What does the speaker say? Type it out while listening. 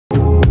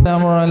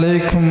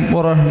അസ്സലാമു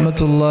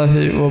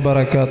വറഹ്മത്തുള്ളാഹി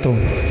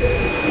വബറകാതുഹു.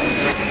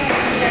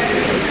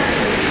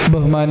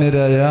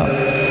 ബഹുമാന്യരായ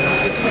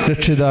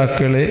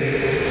രക്ഷിതാക്കളെ,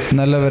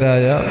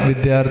 നല്ലവരായ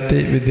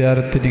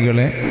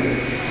വിദ്യാർത്ഥിനികളെ,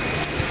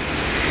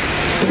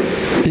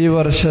 ഈ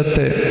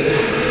വർഷത്തെ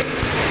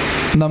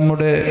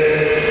നമ്മുടെ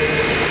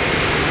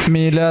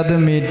മീലാദ്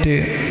മീറ്റ്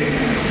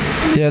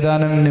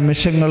ഏതാനും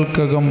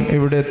നിമിഷങ്ങൾക്കകം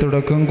ഇവിടെ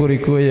തുടക്കം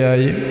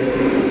കുറിക്കുകയായി.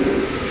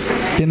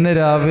 ഇന്ന്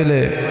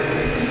രാവിലെ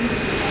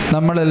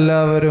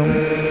നമ്മളെല്ലാവരും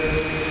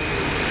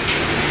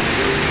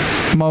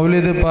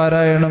മൗലിദ്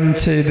പാരായണം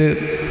ചെയ്ത്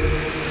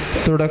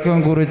തുടക്കം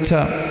കുറിച്ച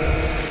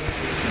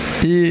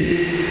ഈ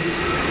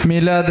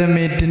മീലാദ്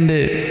മീറ്റിൻ്റെ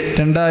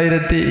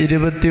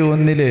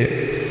 2021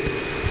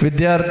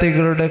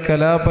 വിദ്യാർത്ഥികളുടെ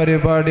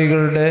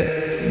കലാപരിപാടികളുടെ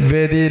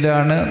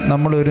വേദിയിലാണ്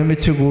നമ്മൾ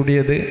ഒരുമിച്ച്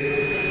കൂടിയത്.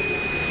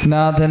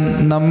 നാഥൻ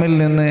നമ്മിൽ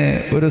നിന്ന്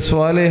ഒരു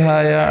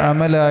സ്വാലിഹായ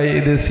അമലായി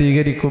ഇത്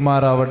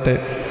സ്വീകരിക്കുമാറാവട്ടെ.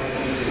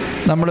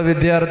 നമ്മുടെ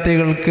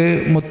വിദ്യാർത്ഥികൾക്ക്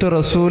മുത്തു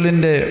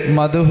റസൂലിൻ്റെ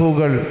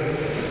മദ്ഹുകൾ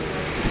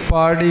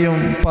പാടിയും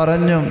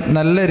പറഞ്ഞും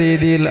നല്ല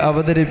രീതിയിൽ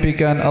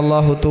അവതരിപ്പിക്കാൻ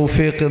അള്ളാഹു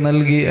തൗഫീഖ്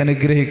നൽകി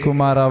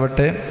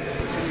അനുഗ്രഹിക്കുമാറാവട്ടെ.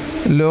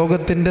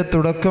 ലോകത്തിൻ്റെ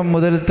തുടക്കം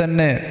മുതൽ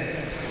തന്നെ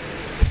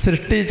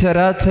സൃഷ്ടി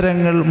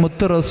ചരാചരങ്ങൾ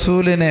മുത്തു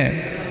റസൂലിനെ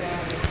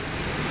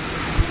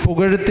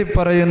പുകഴ്ത്തി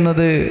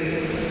പറയുന്നത്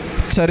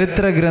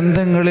ചരിത്ര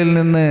ഗ്രന്ഥങ്ങളിൽ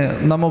നിന്ന്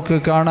നമുക്ക്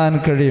കാണാൻ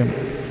കഴിയും.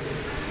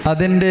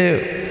 അതിൻ്റെ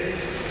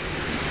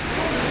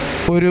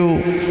ഒരു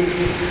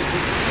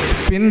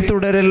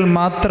പിന്തുടരൽ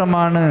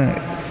മാത്രമാണ്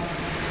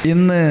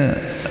ഇന്ന്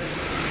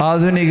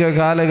ആധുനിക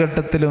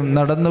കാലഘട്ടത്തിലും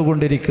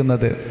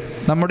നടന്നുകൊണ്ടിരിക്കുന്നത്.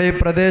 നമ്മുടെ ഈ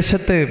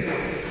പ്രദേശത്ത്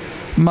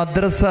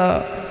മദ്രസ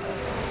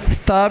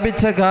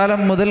സ്ഥാപിച്ച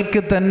കാലം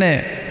മുതൽക്ക് തന്നെ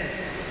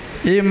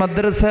ഈ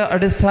മദ്രസ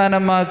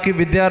അടിസ്ഥാനമാക്കി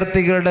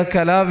വിദ്യാർത്ഥികളുടെ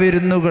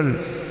കലാവിരുന്നുകൾ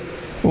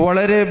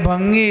വളരെ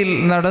ഭംഗിയിൽ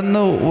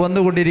നടന്നു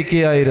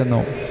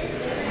വന്നുകൊണ്ടിരിക്കുകയായിരുന്നു.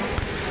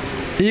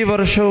 ഈ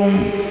വർഷവും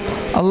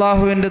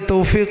അള്ളാഹുവിൻ്റെ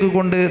തൗഫീഖ്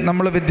കൊണ്ട്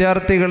നമ്മൾ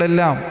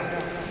വിദ്യാർത്ഥികളെല്ലാം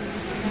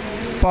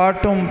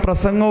പാട്ടും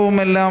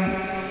പ്രസംഗവുമെല്ലാം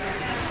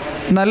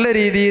നല്ല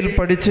രീതിയിൽ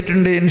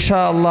പഠിച്ചിട്ടുണ്ട്.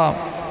 ഇൻഷാ അള്ളാഹ്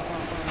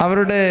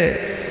അവരുടെ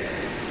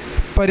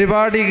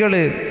പരിപാടികൾ,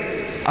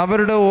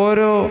 അവരുടെ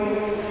ഓരോ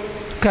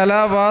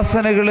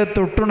കലാവാസനകൾ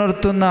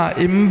തൊട്ടുണർത്തുന്ന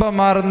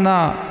ഇമ്പമാർന്ന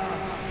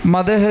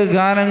മദ്ഹ്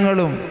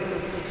ഗാനങ്ങളും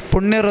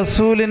പുണ്യ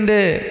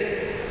റസൂലിൻ്റെ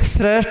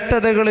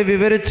ശ്രേഷ്ഠതകൾ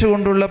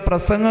വിവരിച്ചുകൊണ്ടുള്ള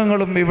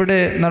പ്രസംഗങ്ങളും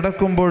ഇവിടെ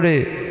നടക്കുമ്പോൾ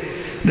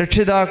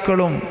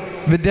രക്ഷിതാക്കളും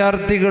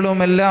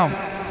വിദ്യാർത്ഥികളുമെല്ലാം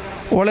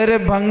വളരെ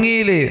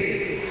ഭംഗിയിൽ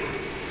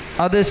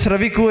അത്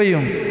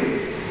ശ്രവിക്കുകയും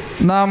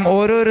നാം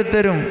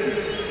ഓരോരുത്തരും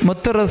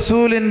മുത്ത്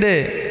റസൂലിൻ്റെ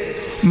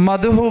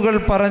മദ്ഹുകൾ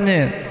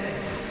പറഞ്ഞ്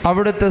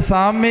അവിടുത്തെ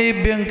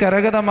സാമീപ്യം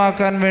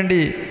കരഗതമാക്കാൻ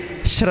വേണ്ടി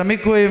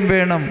ശ്രമിക്കുകയും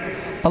വേണം.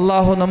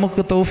 അള്ളാഹു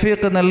നമുക്ക്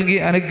തൗഫീഖ് നൽകി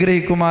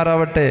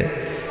അനുഗ്രഹിക്കുമാറാവട്ടെ.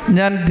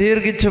 ഞാൻ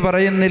ദീർഘിച്ചു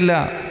പറയുന്നില്ല.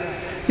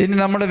 ഇനി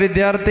നമ്മുടെ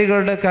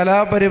വിദ്യാർത്ഥികളുടെ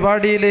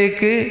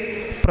കലാപരിപാടിയിലേക്ക്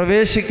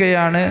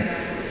പ്രവേശിക്കുകയാണ്.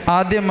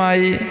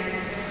 ആദ്യമായി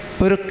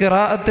ഒരു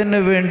ഖിറാഅത്തിന്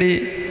വേണ്ടി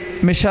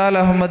മിഷാൽ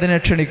അഹമ്മദിനെ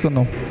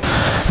ക്ഷണിക്കുന്നു.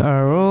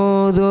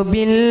 അഊദു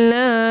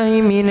ബില്ലാഹി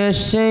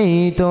മിനശ്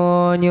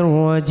ശൈത്വാനിർ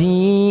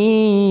റജീം.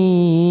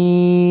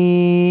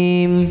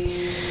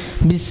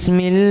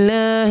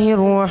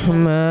 ബിസ്മില്ലാഹിർ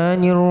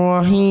റഹ്മാനിർ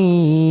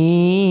റഹീം.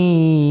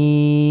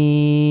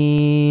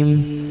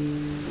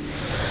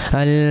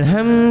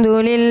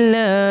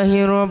 അൽഹംദുലില്ലാഹി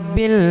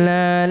റബ്ബിൽ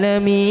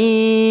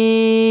ആലമീൻ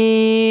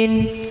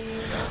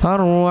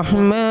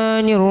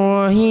അർറഹ്മാനിർ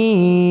റഹീം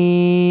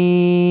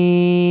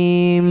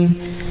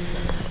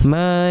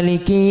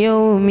മാലികി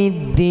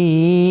യൗമിദ്ദീൻ.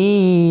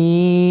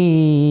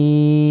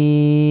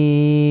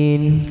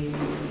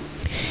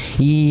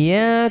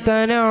 ഇയ്യാക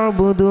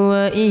നഅ്ബുദു വ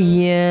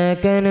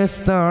ഇയ്യാക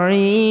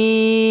നസ്തഈൻ.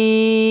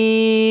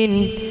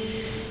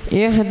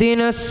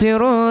 ഇഹ്ദിനസ്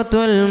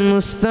സിറാത്തൽ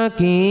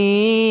മുസ്തഖീം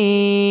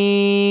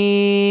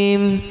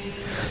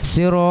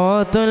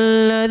സിറാത്തൽ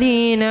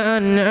ലദീന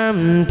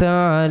അൻഅംത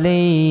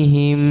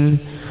അലൈഹിം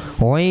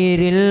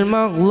ഗൈറിൽ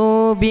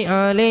മഗ്ളൂബി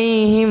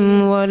അലൈഹിം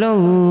വലദ്ദാല്ലീൻ.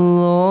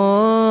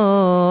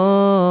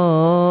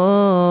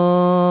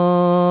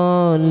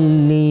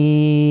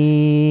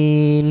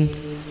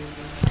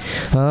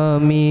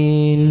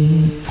 ആമീൻ.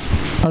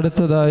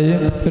 അടുത്തതായി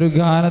ഒരു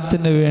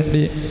ഗാനത്തിന്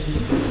വേണ്ടി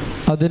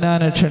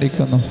അതിനാനെ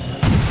ക്ഷണിക്കുന്നു.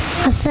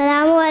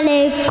 അസ്സലാമു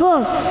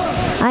അലൈക്കും.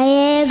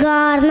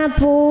 അയേകാർന്ന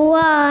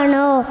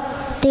പൂവാണോ,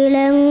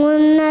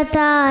 തിളങ്ങുന്ന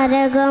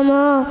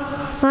താരകമോ,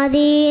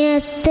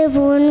 മദീനത്ത്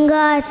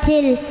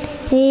പൂങ്കാറ്റിൽ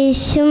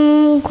വീശും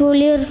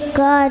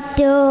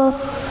കുളിർക്കാറ്റോ,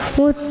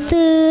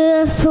 മുത്ത്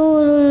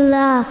റസൂലുള്ള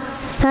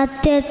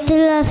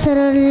സത്യത്തിൽ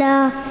അസറുള്ള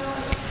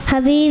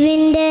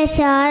ഹബീബിൻ്റെ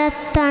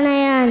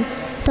ചാരത്തണയാൻ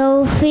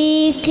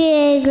തൗഫീഖ്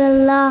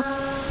ഏകല്ല,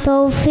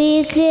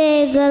 തൗഫീഖ്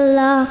ഏകല്ല.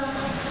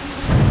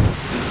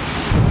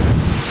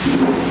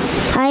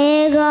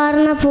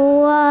 അയേകാർന്ന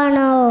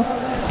പൂവാണോ,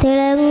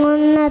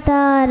 തിളങ്ങുന്ന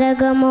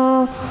താരകമോ,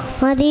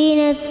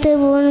 മദീനത്ത്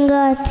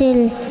പൂങ്കാറ്റിൽ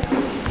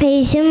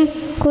വീശും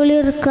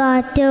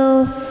കുളിർക്കാറ്റോ.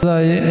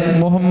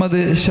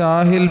 മുഹമ്മദ്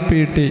ഷാഹിൽ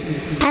PT.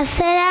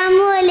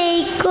 അസ്സലാമു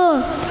അലൈക്കും.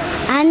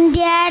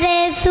 അന്ത്യ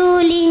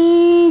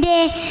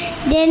റസൂലിൻ്റെ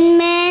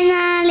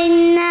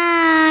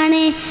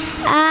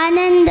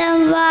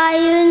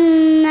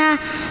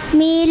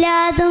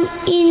മീലാദും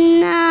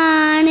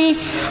ഇന്നാണ്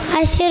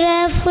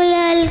അഷ്റഫുൽ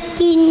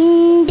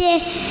ഹൽക്കിൻ്റെ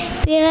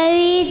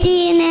പിറവി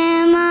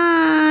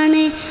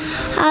ദിനമാണ്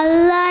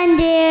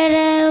അള്ളാൻ്റെ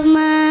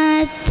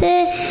റഹ്മത്ത്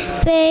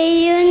പെയ്യുന്നാളിന്നാണ്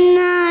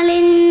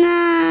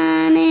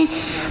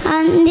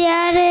അന്ത്യ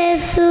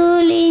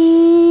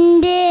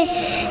റസൂലിൻ്റെ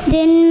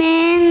ജന്മനാളിന്നാണ്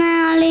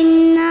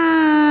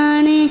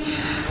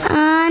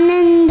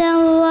ആനന്ദം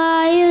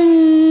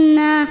വായുന്ന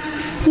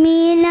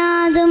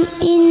മീലാദും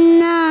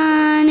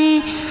ഇന്നാണ്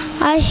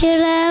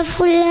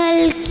അഷ്റഫുൽ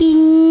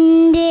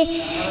ഹൽക്കിൻ്റെ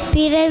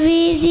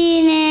പിറവി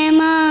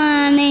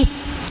ദിനമാണ്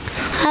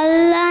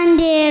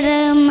അള്ളാൻ്റെ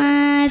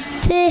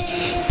റഹ്മത്ത്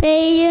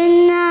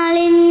പെയ്യുന്നാളിന്നാണ്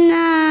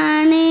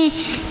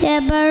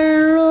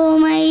ജബറുമൈതേനി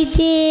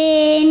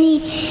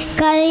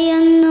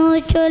കരയൊന്നു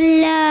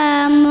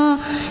ചൊല്ലാമോ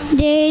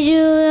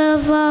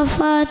ജരുഫത്തുള്ള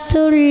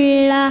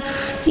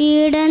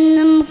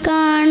വീടെന്നും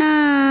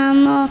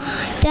കാണാമോ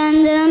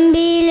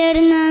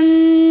ചന്ദ്രമ്പിലിരുന്ന്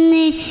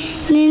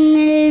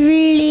നിന്നിൽ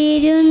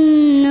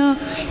വിളിരുന്നു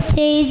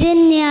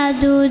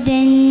ചൈതന്യദൂതൻ്റെ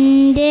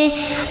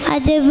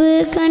അജബ്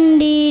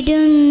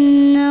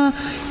കണ്ടിരുന്നു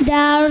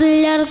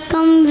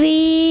ദാറുലർക്കം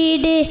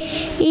വീട്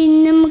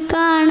ഇന്നും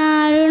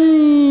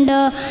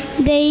കാണാറുണ്ടോ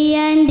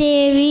ദയ്യാൻ്റെ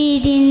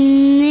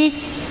വീടിന്ന്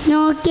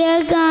നോക്കിയാൽ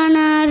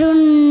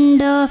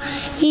കാണാറുണ്ടോ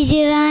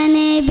ഹിജ്റ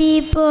നബി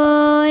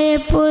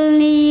പോയപ്പോൾ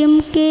നീയും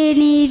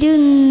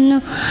കേണിരുന്നു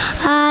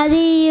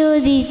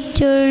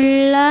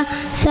ആദിയുദിച്ചുള്ള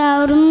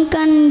സൗറും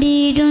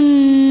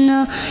കണ്ടിരുന്നു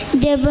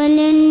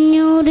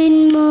ജബലന്നൂറിൻ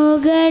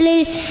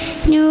മുകളിൽ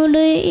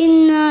നൂറ്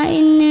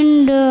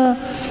ഇന്നുണ്ടോ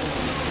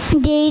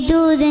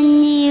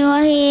ജയ്തൂതന്നെ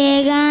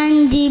വഹേകാൻ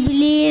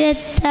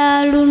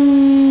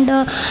ജിബ്ലീലെത്താളുണ്ടോ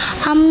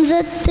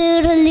ഹംസത്ത്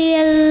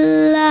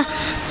റളിയല്ലാഹ്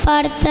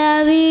പാർത്ത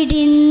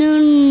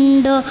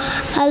വീടിന്നുണ്ടോ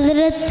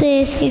ഹദ്റത്ത്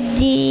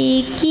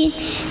സിദ്ദീഖിൻ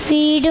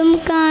വീടും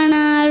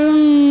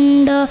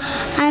കാണാറുണ്ടോ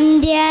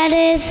അന്ത്യ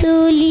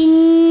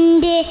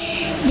റസൂലിൻ്റെ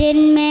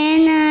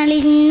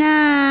ജന്മനാളിന്നാണ്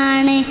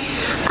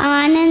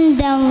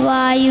ആനന്ദം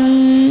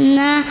വായുന്ന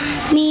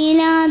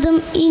മീലാദും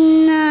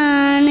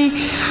ഇന്നാണ്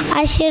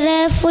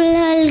അഷ്റഫുൽ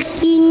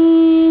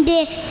ഹൽക്കിൻ്റെ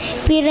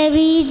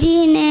പിറവി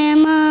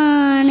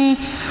ദിനമാണ്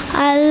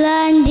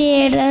അള്ളാൻ്റെ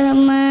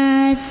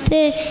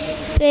റഹ്മത്ത്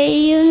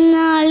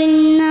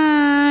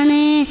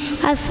പെയ്യുന്നാളിന്നാണ്.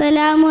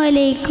 അസ്സലാമു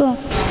അലൈക്കും.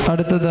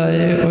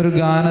 അടുത്തതായി ഒരു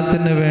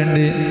ഗാനത്തിന്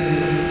വേണ്ടി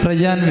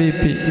റയ്യാൻ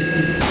VP.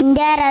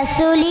 എൻ്റെ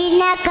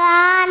റസൂലിനെ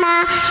കാണാ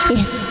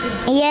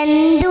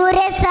എന്തു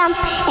രസം,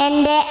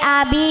 എൻ്റെ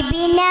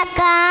ഹബീബിനെ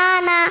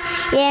കാണാ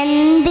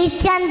എന്ത്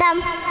ചന്തം,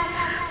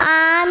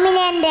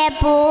 ആമിനൻ്റെ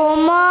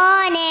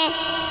പൂമോനെ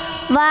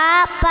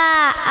വാപ്പ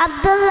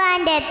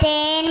അബ്ദുള്ളാൻ്റെ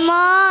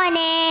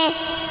തേൻമോനെ,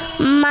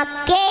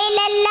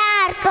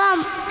 മക്കയിലെല്ലാവർക്കും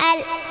അൽ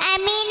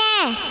അമീനെ,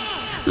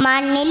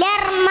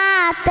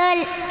 മണ്ണിലർമാത്തുൽ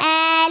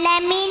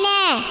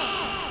ആലമീനെ,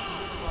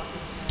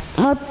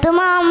 മുത്തു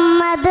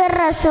മുഹമ്മദ്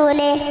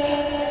റസൂലെ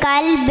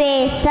കൽബേ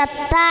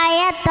സത്തായ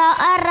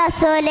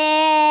റസൂലെ,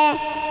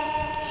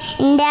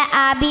 എൻ്റെ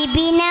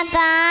ഹബീബിനെ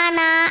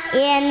കാണാ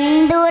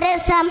എന്തു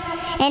രസം,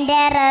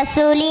 എൻ്റെ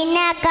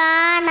റസൂലിനെ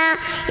കാണാ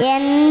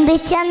എന്ത്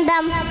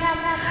ചന്തം,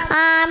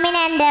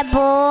 ആമിനൻ്റെ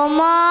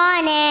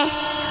പൂമോനെ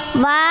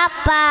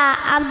വാപ്പ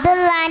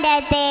അബ്ദുള്ളാൻ്റെ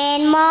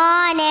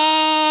തേൻമോനെ.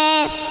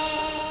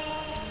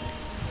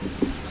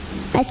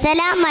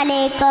 അസ്സലാമു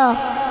അലൈക്കും.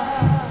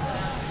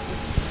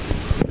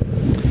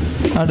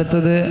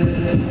 അടുത്തത്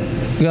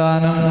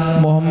ഗാനം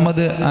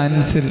മുഹമ്മദ്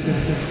അൻസിൽ.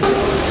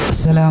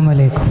 അസ്സലാമു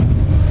അലൈക്കും.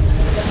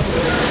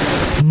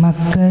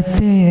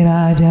 മക്കത്തെ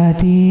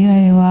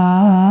രാജാതിയായി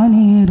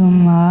വാനീരും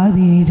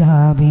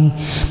ആദിജാബി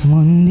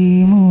മുന്തി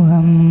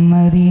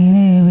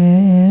മുഹമ്മദിനെ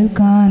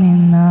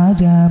വേൾക്കാനെന്ന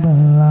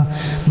ജബല്ല,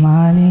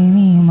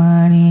 മാലിനി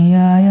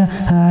മണിയായ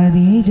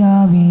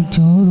ഹദീജാബി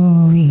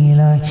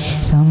ചുടുവിലായി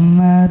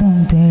സമ്മതം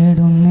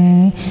തേടുന്നേ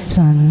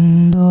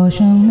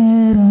സന്തോഷം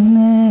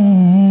നേരുന്നേ.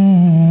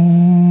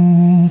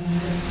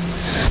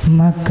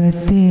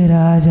 മക്കത്തെ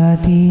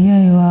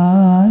രാജാതിയായി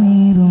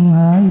വാനീരും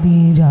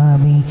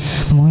ഹദീജാബി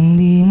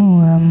മുന്തി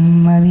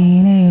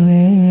മുഹമ്മദിനെ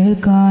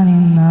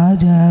വേൾക്കാനെന്ന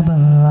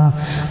ജബല്ല,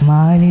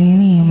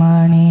 മാലിനി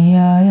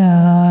മണിയായ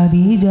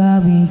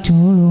ഹദീജാബി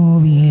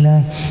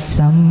ചുടുവിലായി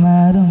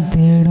സമ്മതം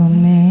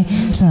തേടുന്നേ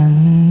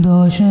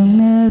സന്തോഷം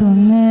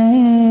നേരുന്നേ.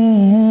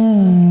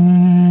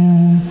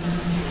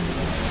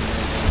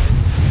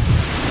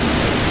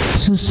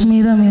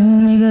 സുസ്മിതമിൽ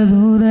മിക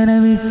ദൂതന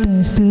വിട്ട്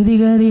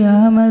സ്തുതിഗതി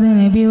അഹമ്മദ്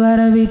നബി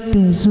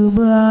വരവിട്ട്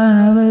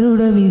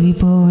സുബ്ഹാനവരുടെ വിധി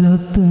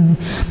പോലൊത്ത്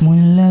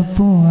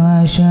മുല്ലപ്പൂ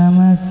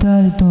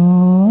ആശമത്താൽ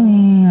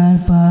തോന്നിയാൽ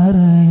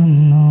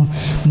പറയുന്നു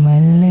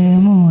മെല്ലെ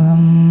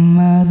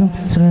മുഹമ്മദും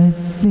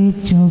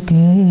ശ്രദ്ധിച്ചു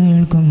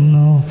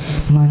കേൾക്കുന്നു,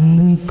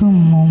 മന്ത്രിക്കും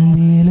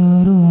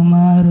മുമ്പിലൊരു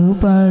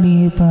മറുപടി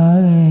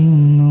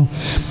പറയുന്നു,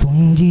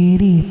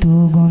 പുഞ്ചിരി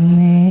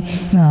തൂകുന്നേ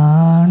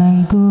നാണം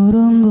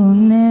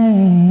കുറുങ്ങുന്നേ.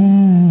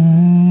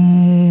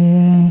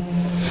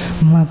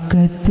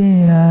 മക്കത്തെ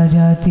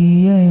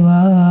രാജാതിയായി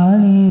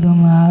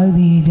വാനീരും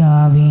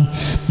ഹദീജാബി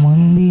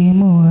മുന്തി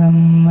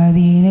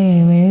മുഹമ്മദിനെ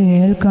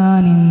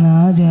വേൾക്കാനെന്ന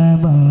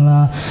ജബല്ല,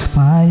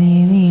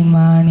 മാലിനി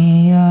മണി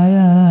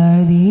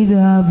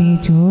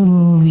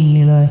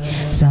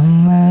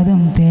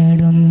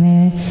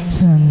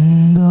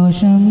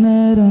സന്തോഷം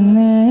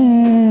നേരുന്നേ.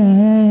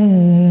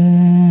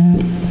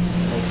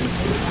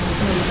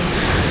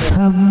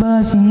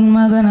 അബ്ബാസിൻ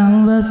മകൻ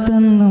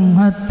അമ്പത്തെന്നും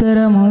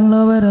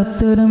അത്തരമുള്ളവർ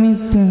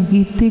ഒത്തൊരുമിട്ട്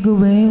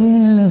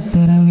ഇത്തികുബൈവിൽ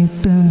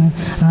ഒത്തൊരുമിട്ട്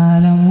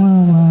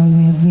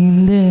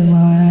ആലമിൻ്റെ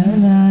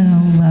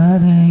ഞാനും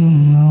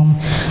പറയുന്നു.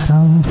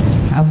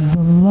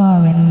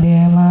 അബ്ദുള്ളാവിൻ്റെ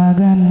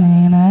മകൻ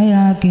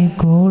ഇണയാക്കി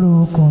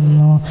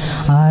കൊടുക്കുന്നു.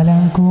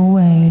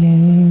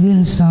 ആലംകുവയിലിൽ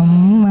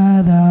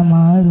സമ്മതമാരുളുന്നേ.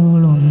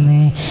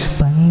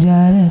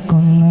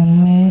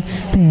 പഞ്ചാരക്കുന്നന്മേൽ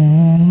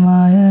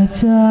തേന്മായ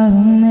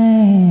ചാറുന്നേ.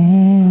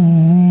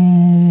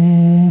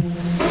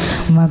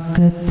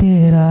 മക്കത്തെ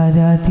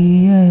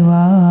രാജാത്തിയായി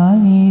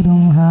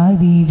വാണിരും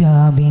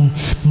ഹാദിജാബി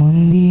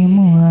മുന്തി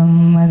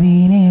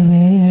മുഹമ്മദിനെ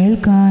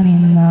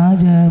വേൾക്കാനിന്നാജബല്ല.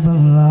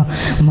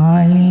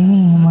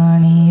 മാലിനി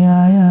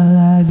മണിയായ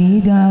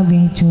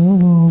ഹാദിജാബി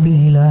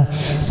ചൂബില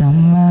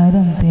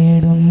സമ്മതം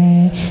തേടുന്നേ.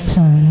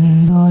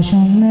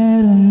 സന്തോഷം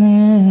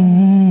നേരുന്നേ.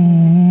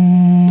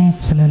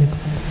 അസ്സലാമു അലൈക്കും.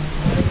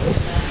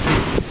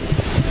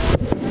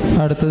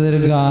 അടുത്തതൊരു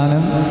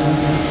ഗാനം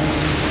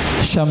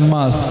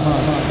ഷമ്മാസ്.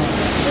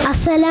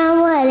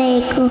 അസ്സലാമു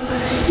അലൈക്കും.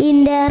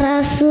 എൻ്റെ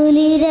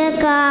റസൂലിനെ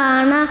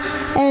കാണാൻ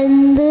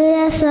എന്ത്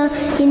രസം,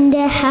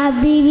 എൻ്റെ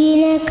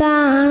ഹബീബിനെ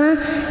കാണാൻ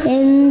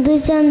എന്ത്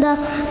ചന്തം.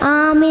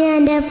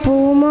 ആമിനൻ്റെ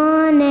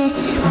പൂമോനെ,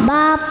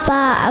 ബാപ്പ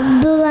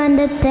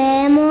അബ്ദുള്ളാൻ്റെ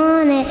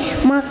തേമോനെ,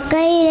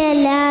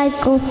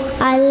 മക്കയിലെല്ലാവർക്കും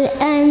അൽ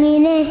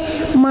അമീനെ,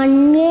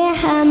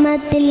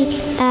 മണ്ണിഹമത്തിൽ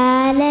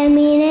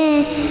ആലമീനെ,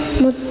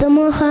 മുത്തു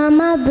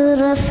മുഹമ്മദ്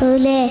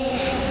റസൂലെ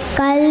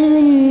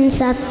കൽവിൻ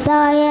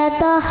സത്തായ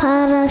ത്വഹ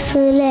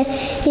റസൂലെ.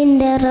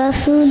 എൻ്റെ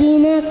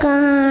റസൂലിനെ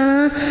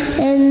കാണാൻ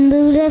എന്തു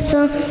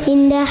രസം,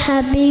 എൻ്റെ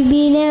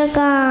ഹബീബിനെ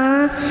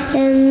കാണാൻ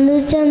എന്തു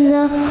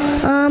ചന്തം.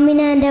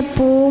 ആമിനൻ്റെ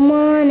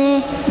പൂമോനെ,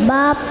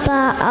 ബാപ്പ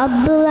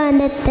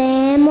അബ്ദുള്ളാൻ്റെ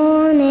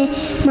തേമോനെ,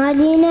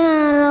 മദീന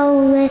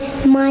റൗളെ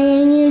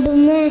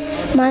മയങ്ങിടുമേ,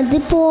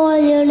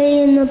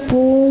 മതിപോലെയുന്ന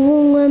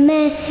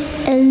പൂവുങ്ങുമേ.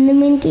 എന്നും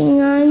എനിക്ക്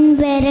ഞാൻ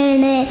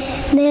വരണേ,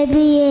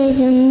 നബിയെ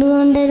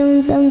ചുണ്ടുകൊണ്ടൊരും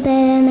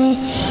തരണേ.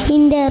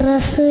 എൻ്റെ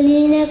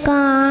റസൂലിനെ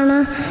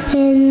കാണാൻ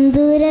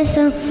എന്തു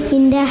രസം,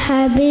 എൻ്റെ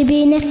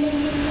ഹബീബിനെ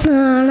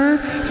കാണാൻ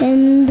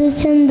എന്ത്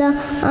ചന്തം.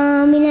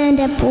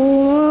 ആമിനൻ്റെ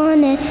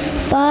പൂമോനെ,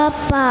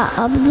 പാപ്പ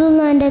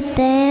അബ്ദുള്ളാൻ്റെ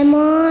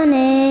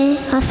തേമോനെ.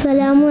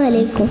 അസ്സലാമു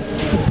അലൈക്കും.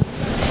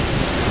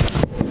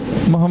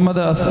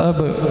 മുഹമ്മദ്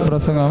അസ്അബ്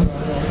പ്രസംഗം.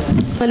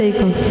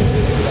 അലൈക്കും.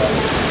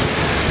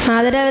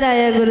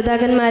 ആദരവരായ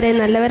ഗുരുതാക്കന്മാരെ,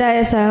 നല്ലവരായ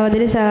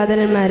സഹോദരി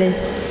സഹോദരന്മാരെ,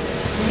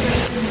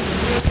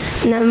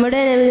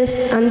 നമ്മുടെ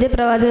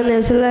അന്ത്യപ്രവാചകൻ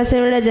നബി സല്ലല്ലാഹു അലൈഹി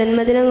വസല്ലമയുടെ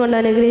ജന്മദിനം കൊണ്ട്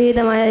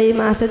അനുഗ്രഹീതമായ ഈ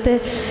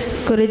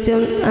മാസത്തെക്കുറിച്ചും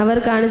അവർ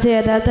കാണിച്ച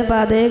യഥാർത്ഥ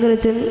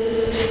പാതയെക്കുറിച്ചും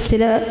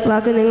ചില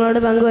വാക്ക് നിങ്ങളോട്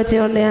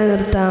പങ്കുവച്ചുകൊണ്ട് ഞാൻ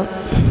നിർത്താം.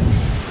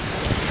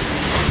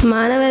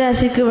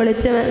 മാനവരാശിക്ക്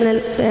വെളിച്ചം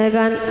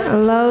നൽകാൻ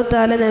അല്ലാഹു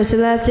തആല നബി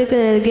സല്ലല്ലാഹു അലൈഹി വസല്ലമയ്ക്ക്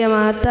നൽകിയ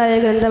മഹത്തായ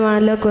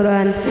ഗ്രന്ഥമാണല്ലോ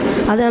ഖുർആൻ.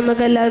 അത്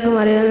നമുക്കെല്ലാവർക്കും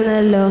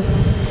അറിയുന്നതല്ലോ.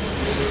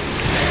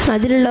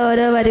 അതിലുള്ള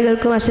ഓരോ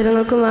വരികൾക്കും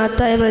അക്ഷരങ്ങൾക്കും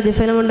മഹത്തായ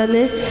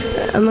പ്രതിഫലമുണ്ടെന്ന്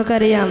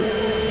നമുക്കറിയാം.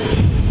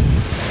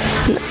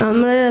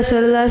 നമ്മുടെ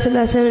റസൂലുള്ളാഹി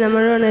സ്വല്ലല്ലാഹു അലൈഹി വസല്ലം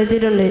നമ്മളോട്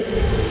ഉണർത്തിയിട്ടുണ്ട്.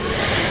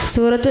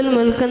 സൂറത്തുൽ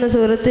മുൽക്ക് എന്ന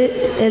സൂറത്ത്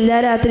എല്ലാ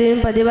രാത്രിയും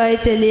പതിവായി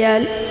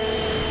ചൊല്ലിയാൽ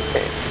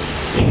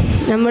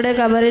നമ്മുടെ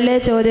ഖബറിലെ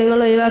ചോദ്യങ്ങൾ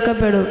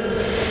ഒഴിവാക്കപ്പെടും.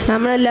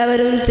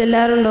 നമ്മളെല്ലാവരും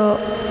ചെല്ലാറുണ്ടോ?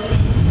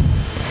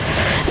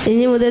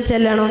 ഇനി മുതൽ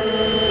ചെല്ലണം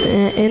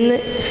എന്ന്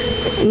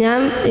ഞാൻ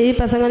ഈ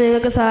പ്രസംഗം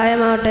നിങ്ങൾക്ക്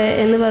സഹായമാവട്ടെ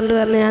എന്ന്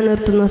പറഞ്ഞ് ഞാൻ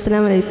നിർത്തുന്നു.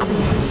 അസ്സലാമു അലൈക്കും.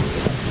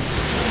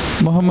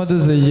 മുഹമ്മദ്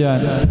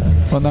സയ്യാൻ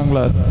 1ാം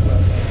ക്ലാസ്.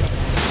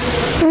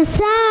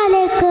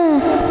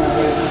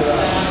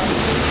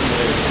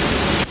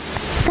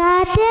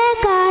 കാറ്റ്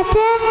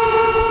കാറ്റ്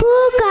പൂ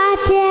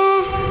കാറ്റ്,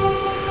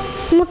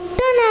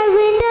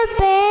 മുട്ടനബിൻ്റെ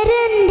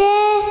പേരുണ്ട്,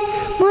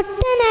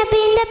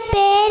 മുട്ടനബിൻ്റെ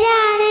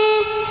പേരാണ്.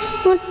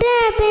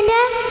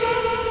 മുട്ടനബിൻ്റെ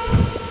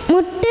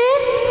മുട്ട്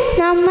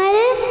നമ്മൾ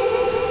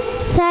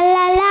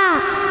സല്ലല്ല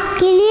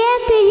കിളിയ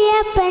കിളിയ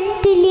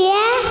പെൺകിളിയ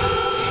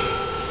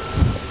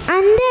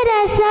അന്ത്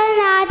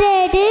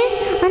രസനാഥേട്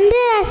അന്ത്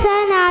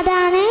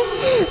രസനാഥാണ്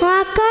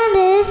വാക്കാൻ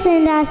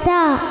സിന്ദാസ.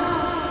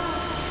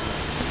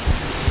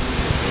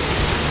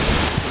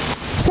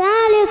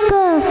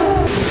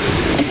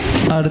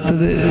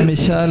 അടുത്തത്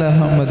മിഷാൽ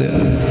അഹമ്മദ്.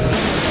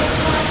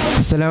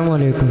 അസ്സലാമു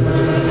അലൈക്കും.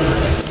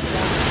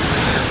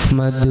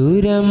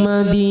 മധുര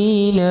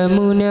മദീന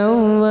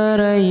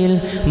മുനവ്വറയിൽ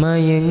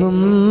മയങ്ങും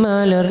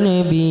മലർ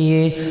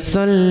നബിയെ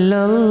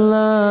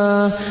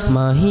സ്വല്ലല്ലാഹ്.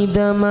 മഹിത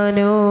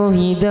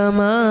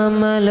മനോഹിതമാ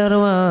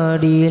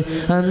മലർവാടിയിൽ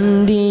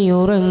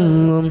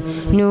അന്തിയുറങ്ങും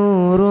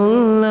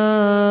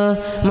നൂറുല്ലാഹ്.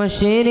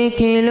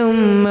 മശരിക്കിലും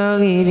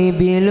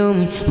മഗ്രിബിലും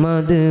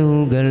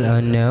മധുകൾ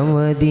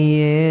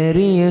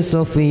അനവധിയേറിയ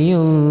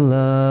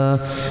സഫിയുല്ലാഹ്.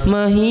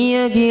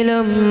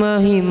 മഹിയകിലം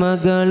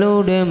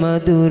മഹിമകളുടെ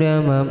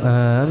മധുരമം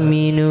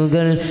ആമിനു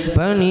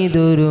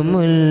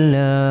പണിതുരുമുല്ല.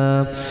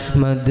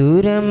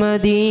 മധുര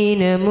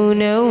മദീന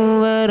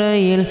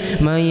മുനവ്വറയിൽ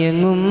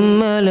മയങ്ങും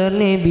മലർ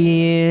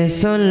നബിയെ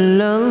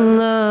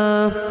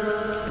സ്വല്ലല്ലാഹ്.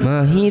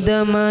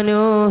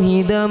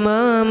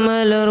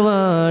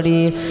 മഹിതമനോഹിതമാമലർവാടി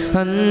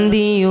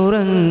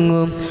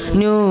അന്തിയുറങ്ങും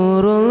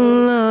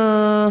നൂറുള്ള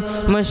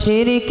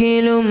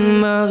മശരിക്കിലും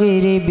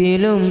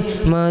മഗ്രിബിലും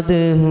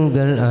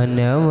മദ്ഹുകൾ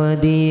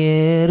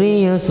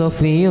അനവധിയേറിയ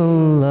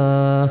സഫിയുള്ള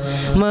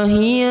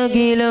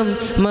മഹിയകിലം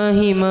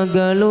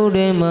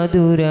മഹിമകളുടെ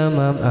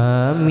മധുരമം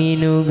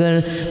ആമിനുകൾ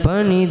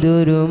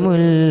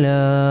പണിതുരുമുല്ല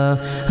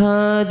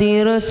ഹാദി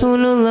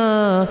റസൂലുള്ള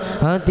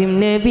ആതിം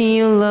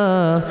നബിയുള്ള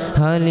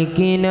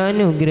ഹാലിക്കിൻ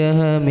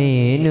അനുഗ്രഹമേ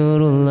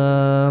നൂറുള്ള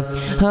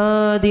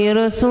ഹാദി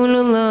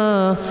റസൂലുള്ള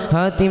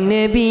ആതിം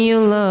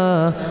നബിയുള്ള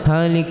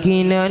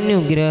ഹാലിക്കിൻ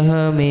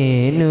അനുഗ്രഹമേ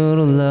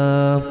നൂറുള്ള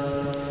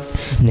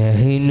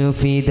نحن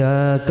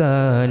فداك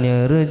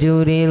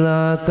نرجو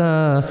رضاك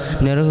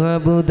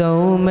نرغب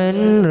دوما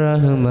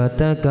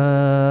رحمتك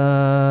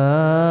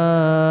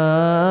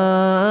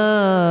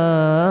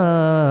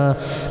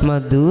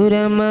മധുര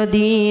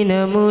മദീന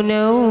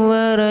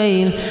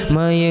മുനവ്വറയിൽ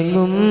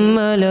മയങ്ങും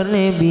മലർ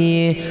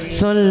നബിയെ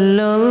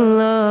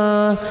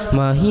സ്വല്ലല്ലാഹ്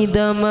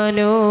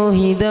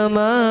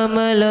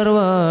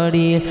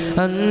മഹിതമനോഹിതമാമലർവാടിയിൽ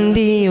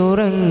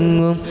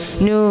അന്തിയുറങ്ങും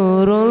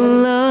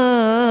നൂറുല്ലാഹ്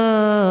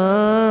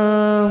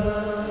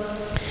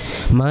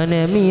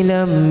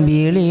മനമിലം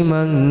വിളി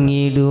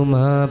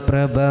മങ്ങിടുമാ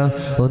പ്രഭ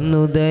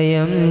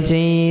ഒന്നുദയം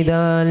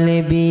ചെയ്താൽ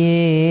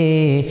നബിയേ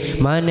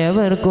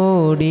മനവർ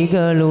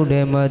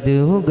കോടികളുടെ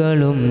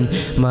മധുകളും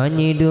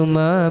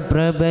മഞ്ഞിടുമാ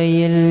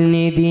പ്രഭയിൽ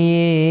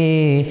നിധിയേ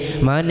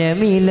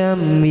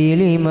മനമിലം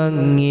വിളി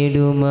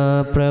മങ്ങിടുമാ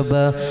പ്രഭ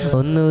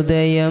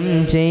ഒന്നുദയം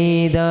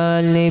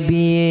ചെയ്താൽ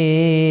നബിയേ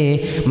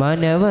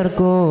മനവർ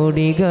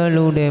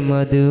കോടികളുടെ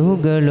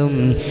മധുകളും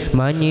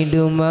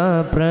മഞ്ഞിടുമാ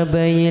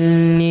പ്രഭയിൽ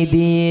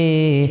നിധിയേ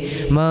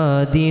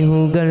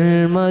മാദിഹുകൾ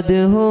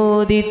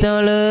മദ്ഹോദി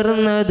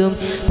തളർന്നതും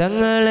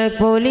തങ്ങളെ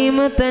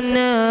പൊലിമ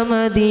തന്നെ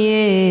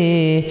മതിയേ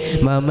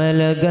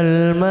മമലകൾ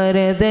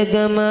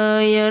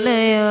മരതകമായി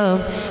അണയാം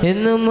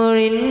എന്നും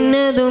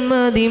ഒഴിന്നതും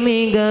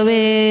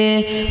അതിമികവേ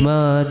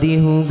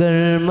മാദിഹുകൾ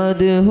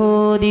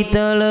മദ്ഹോദി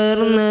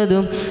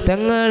തളർന്നതും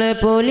തങ്ങളെ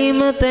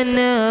പൊലിമ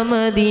തന്നെ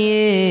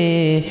മതിയേ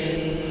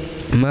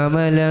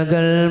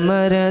മമലകൾ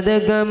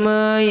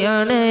മരതകമായി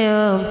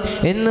അണയാം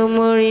എന്നും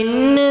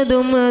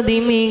ഒഴിന്നതും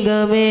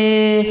അതിമികവേ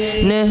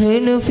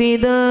നഹ്നു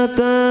ഫിദാക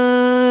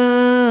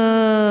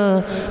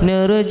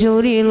നർജു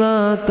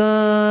റിളാക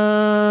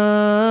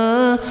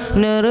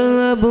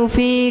നർഗബു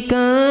ഫീക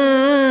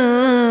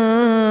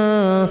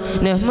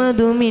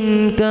നഹ്മദു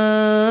മിൻക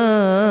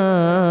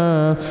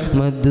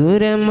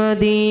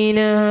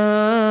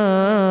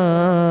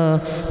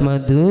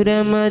മധുര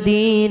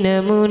മദീന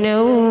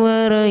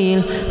മുനവ്വറയിൽ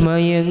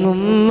മയങ്ങും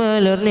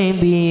മലർ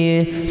നബിയെ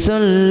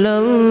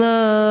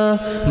സ്വല്ലല്ലാഹ്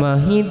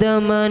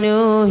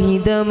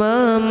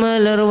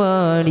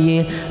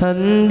മഹിതമനോഹിതമാമലർവാടിയിൽ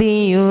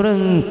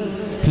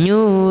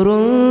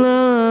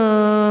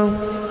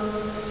അന്തിയുറങ്ങൂറുല്ലാഹ്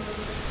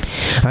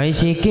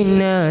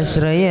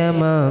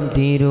ഐശിക്കിന്നാശ്രയമാം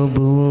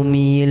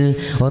തിരുഭൂമിയിൽ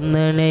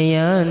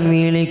ഒന്നണയാൻ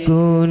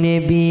വിളിക്കൂ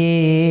നബിയേ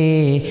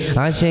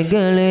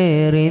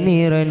ആശകളേറി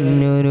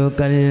നിറഞ്ഞൊരു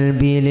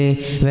കൽബിൽ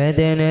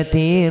വേദന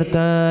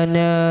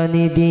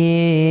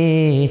തീർക്കാനാനിധിയേ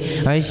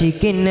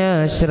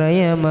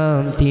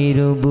ഐശിക്കിന്നാശ്രയമാം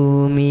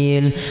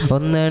തിരുഭൂമിയിൽ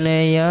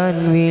ഒന്നണയാൻ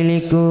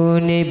വിളിക്കൂ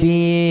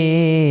നബിയേ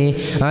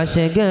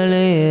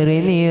ആശകളേറി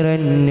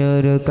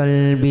നിറഞ്ഞൊരു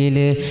കൽബിൽ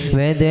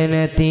വേദന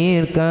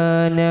തീർക്കാനാനിധിയേ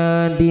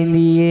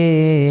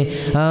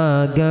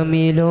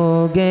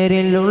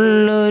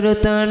ആഗമിലോകരിലുള്ളൊരു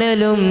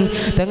തണലും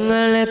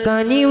തങ്ങളെ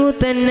കനിവു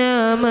തന്നെ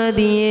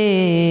മതിയേ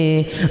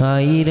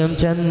ആയിരം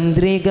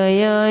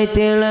ചന്ദ്രികയായി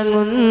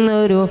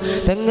തിളങ്ങുന്നൊരു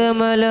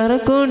തങ്കമലർ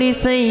കൊടി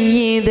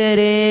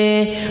സയ്യിദരേ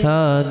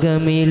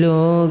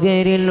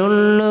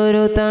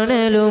ആഗമിലോകരിലുള്ളൊരു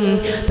തണലും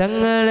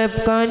തങ്ങളെ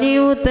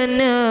കനിവു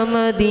തന്നെ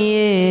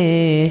മതിയേ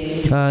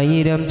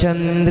ആയിരം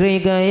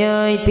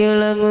ചന്ദ്രികയായി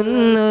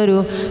തിളങ്ങുന്നൊരു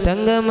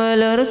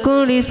തങ്കമലർ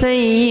കൊടി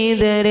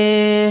സയ്യിദരേ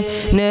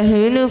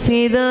നഹ്നു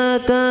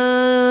ഫിദാക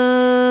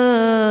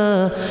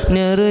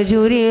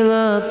നർജു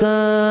റിളാക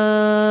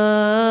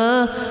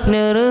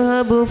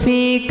നർഹബു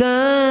ഫീക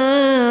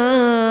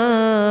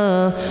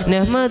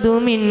നഹ്മദു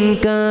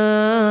മിൻക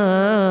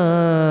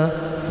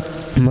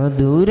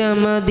മധുര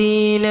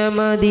മദീന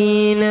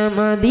മദീന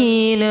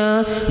മദീന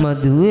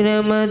മധുര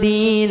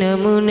മദീന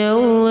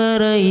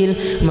മുനവ്വറയിൽ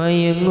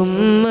മയങ്ങും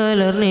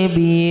മലർ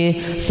നബിയെ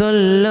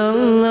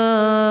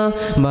സ്വല്ലല്ലാഹ്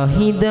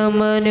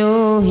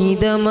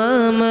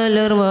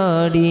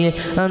മഹിതമനോഹിതമാമലർവാടിയിൽ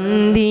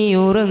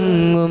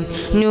അന്തിയുറങ്ങും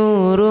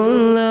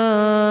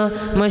നൂറുല്ലാഹ്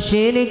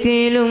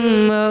മശരിക്കിലും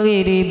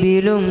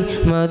മഗ്രിബിലും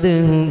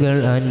മദ്ഹുകൾ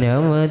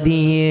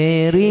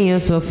അനവധിയേറിയ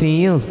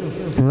സഫിയുള്ള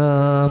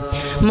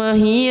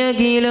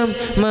മഹിയകിലും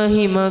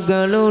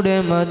മഹിമകളുടെ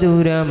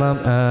മധുരമം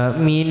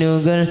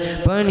ആമിനുകൾ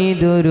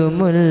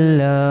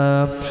പണിതുരുമുല്ല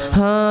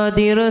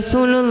ഹാദി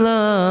റസൂലുള്ള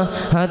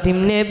ആതിം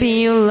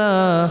നബിയുള്ള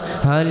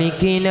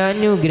ഹാലിക്കിൻ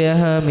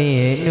അനുഗ്രഹമേ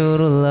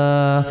നൂറുള്ള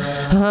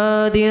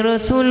ഹാദി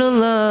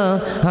റസൂലുള്ള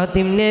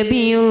ആതിം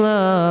നബിയുള്ള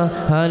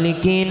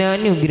ഹാലിക്കിൻ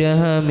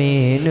അനുഗ്രഹമേ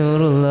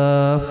നൂറുള്ള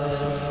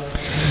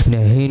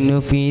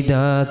نحن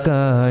فداك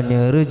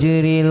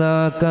نرجو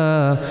رضاك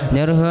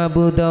نرهب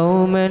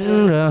دوما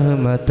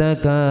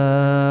رحمتك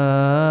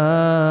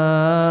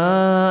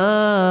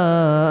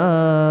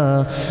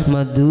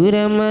മധുര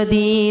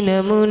മദീന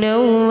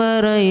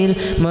മുനവ്വറയിൽ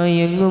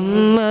മയങ്ങും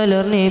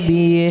മലർ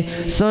നബിയെ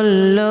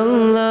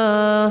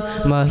സ്വല്ലല്ലാഹ്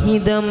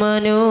മഹിത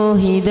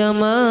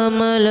മനോഹിതമാ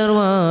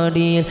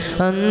മലർവാടിയിൽ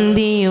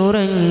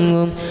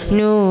അന്തിയുറങ്ങും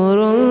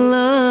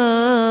നൂറുല്ലാഹ്.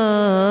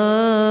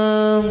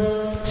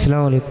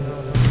 അസ്സലാമു അലൈക്കും.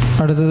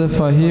 അടുത്തത്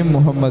ഫഹീം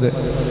മുഹമ്മദ്.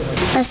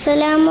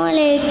 അസ്സലാമു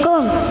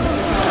അലൈക്കും.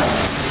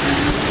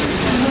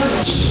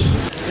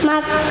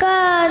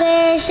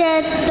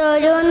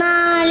 മക്കദേശത്തൊരു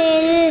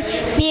നാളിൽ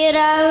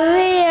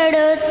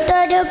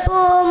പിറവിയെടുത്തൊരു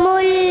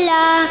പൂമുല്ല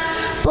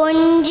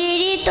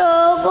പുഞ്ചിരി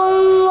തോകും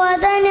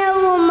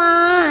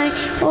വദനവുമായി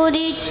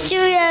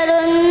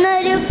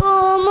ഉദിച്ചുയരുന്നൊരു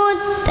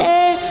പൂമുത്ത്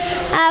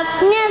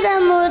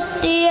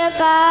അജ്ഞതമുത്തിയ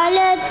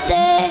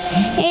കാലത്ത്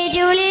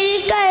ഇരുളിൽ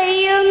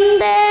കഴിയും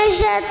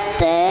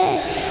ദേശത്ത്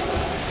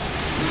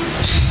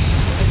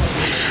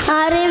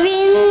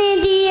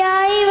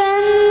അറിവിനിധിയായി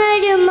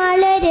വന്നൊരു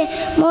മലര്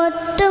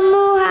മുത്തു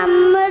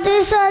മുഹമ്മദ്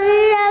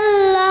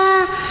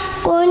സ്വല്ലല്ലാഹ്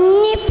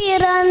കുഞ്ഞി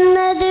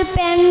പിറന്നത്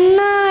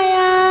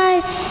പെണ്ണായാൽ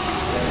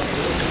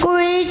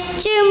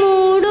കുഴിച്ചു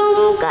മൂടും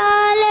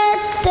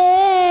കാലത്ത്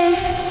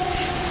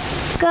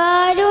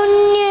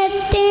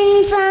കാരുണ്യത്തിൻ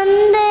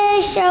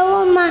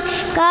സന്ദേശവുമായി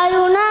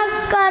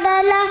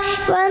കരുണക്കടല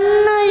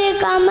വന്നൊരു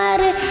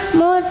കമർ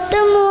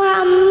മുത്തു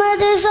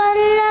മുഹമ്മദ്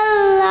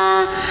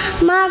സ്വല്ലല്ലാഹ്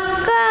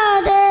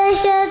മക്കദേശത്തൊരു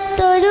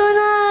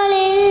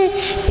നാളിൽ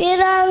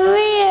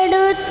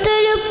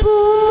പിറവിയെടുത്തൊരു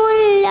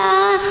പൂമുല്ല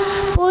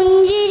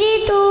പുഞ്ചിരി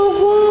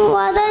തൂകും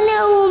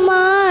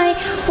വദനവുമായി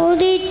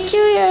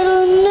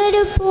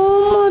ഉദിച്ചുയരുന്നൊരു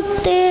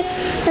പൂമുത്ത്.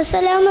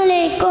 അസ്സലാമു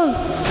അലൈക്കും.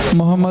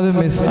 Muhammad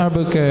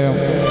Musab K M.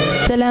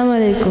 അസ്സലാമു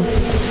അലൈക്കും.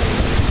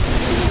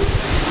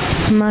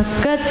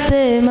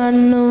 മക്കത്തെ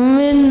മണ്ണും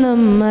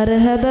വിണ്ണും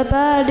മർഹബ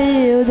പാടി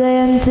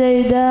ഉദയം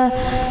ചെയ്ത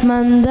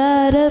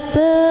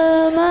മന്ദാരപ്പ്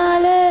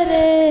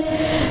മലരെ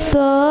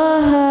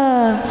തോഹ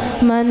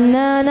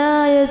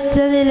മന്നാനായച്ച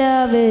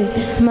നിലാവേ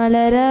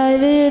മലരായി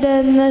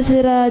വീടുന്ന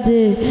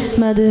സിറാജ്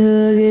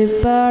മധുഹി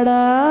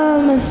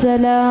പാടാം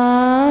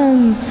സലാം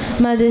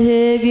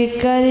മധുഹി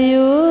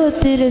കനിയൂ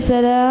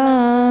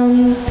തിരുസലാം.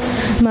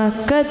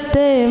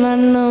 മക്കത്തെ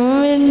മണ്ണും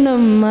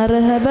വിണ്ണും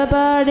മർഹബ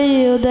പാടി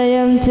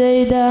ഉദയം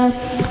ചെയ്ത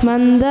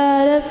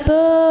മന്ദാരപ്പൂ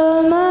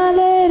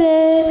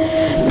മലരെ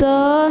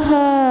തോഹ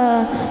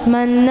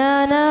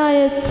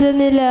മന്നാനായച്ച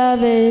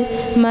നിലാവേ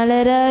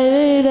മലരായി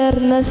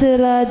വിടർന്ന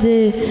സിറാജ്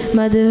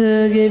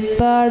മധുഹി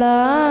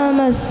പാടാം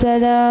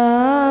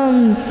അസ്സലാം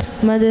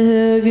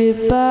മധുഹി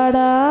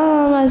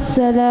പാടാം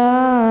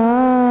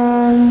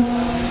അസ്സലാം.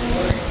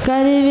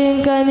 കനിവിൻ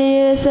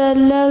കനിയെ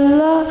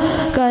സല്ലല്ലാഹ്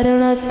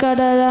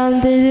കരുണക്കടലാം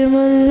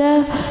തിരുമുല്ല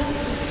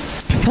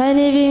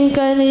കനിവിൻ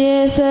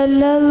കനിയെ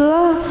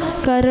സല്ലല്ലാഹ്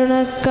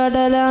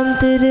കരുണക്കടലാം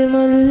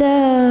തിരുമുല്ല.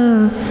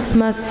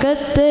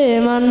 മക്കത്തെ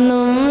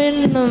മണ്ണും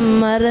വിണ്ണും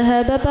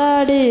മർഹബ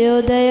പാടി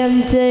ഉദയം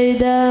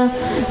ചെയ്ത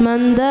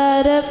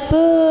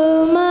മന്ദാരപ്പൂ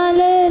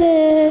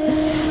മലരെ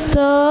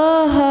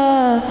തോഹ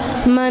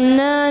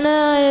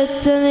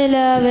മന്നാനായച്ച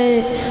നിലാവേ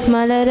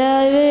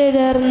മലരായി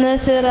വിടർന്ന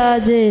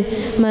സിറാജ്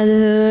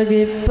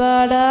മധുഹി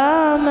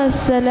പാടാം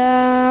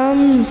അസ്സലാം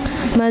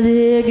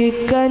മധുഹി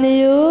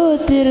കനിയൂ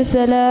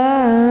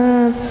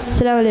തിരുസലാം.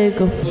 അസ്സലാമു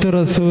അലൈക്കും.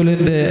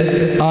 റസൂലിൻ്റെ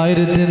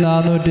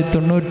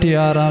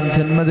 1496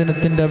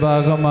 ജന്മദിനത്തിൻ്റെ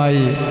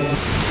ഭാഗമായി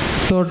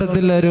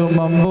തോട്ടത്തിലൊരു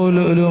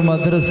മമ്പൂലു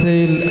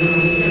മദ്രസയിൽ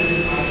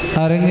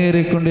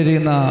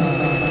അരങ്ങേറിക്കൊണ്ടിരിക്കുന്ന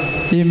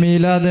ഈ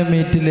മീലാദ്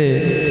മീറ്റിലെ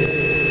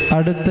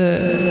അടുത്ത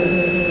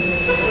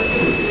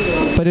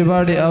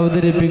പരിപാടി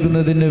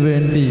അവതരിപ്പിക്കുന്നതിന്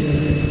വേണ്ടി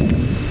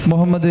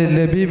മുഹമ്മദ്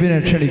ലബീബിനെ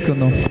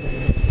ക്ഷണിക്കുന്നു.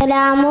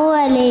 അസ്സലാമു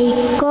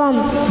അലൈക്കും.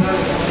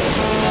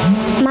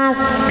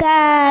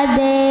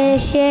 മക്കദേശത്തൊരു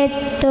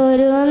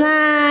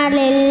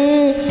നാളിൽ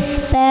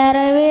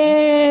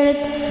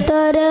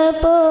പിറവിയെടുത്തൊരു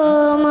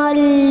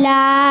പൂമുല്ല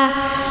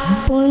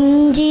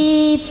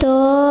പുഞ്ചിരി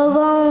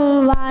തോകും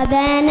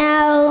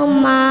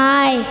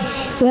വദനവുമായി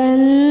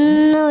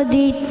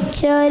വന്നുദിച്ചൊരു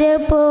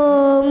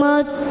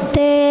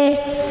പൂമുത്ത്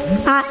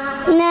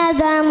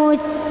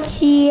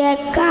അജ്ഞതമുച്ചിയ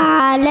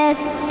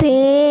കാലത്ത്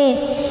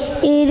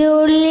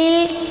ഇരുളിൽ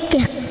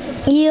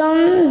യും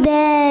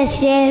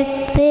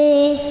ദേശത്ത്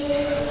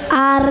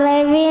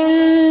അറിവിൻ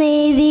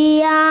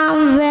നിധിയാം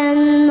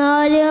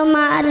വെന്നൊരു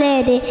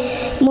മലര്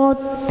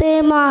മുത്ത്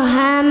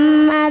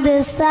മുഹമ്മദ്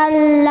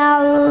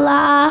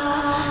സല്ലല്ലാഹ്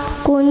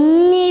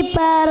കുഞ്ഞി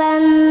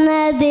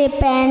പറന്നത്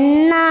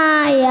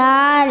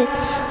പെണ്ണായാൽ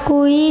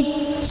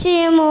കുഴിച്ച്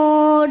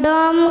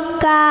മൂടും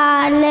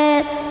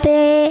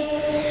കാലത്ത്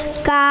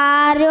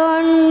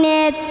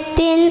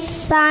കാരുണ്യത്തിൻ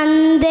സന്ദേശവുമായി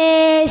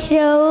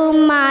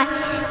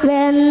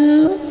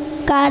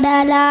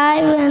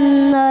കടലായി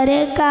വന്നൊരു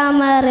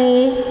കമറ്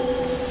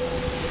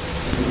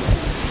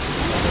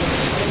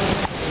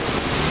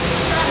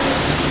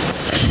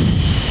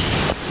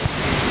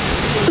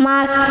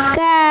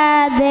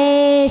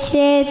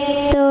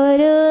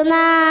മക്കദേശത്തൊരു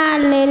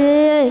നാളിൽ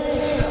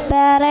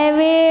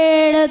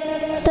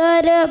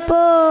പിറവെടുത്തൊരു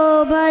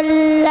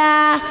പൂമല്ല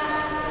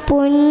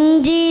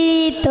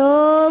പുഞ്ചിരി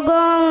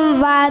തോകും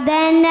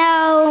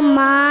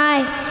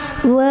വദനവുമായി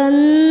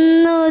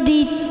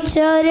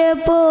വന്നുദിച്ചൊരു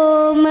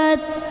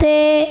പൂമത്ത്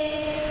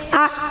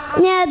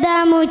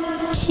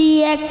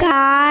അജ്ഞതമുച്ചിയ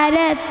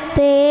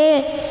കാലത്ത്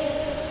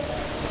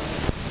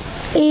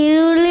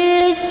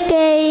ഇരുളിൽ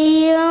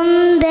കെയ്യും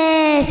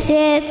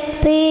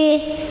ദേശത്ത്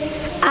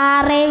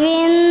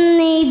അറിവിൻ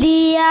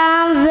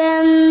നിധിയാം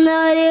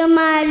വെന്നൊരു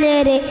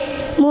മലര്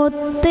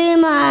മുത്ത്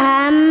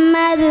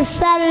മുഹമ്മദ്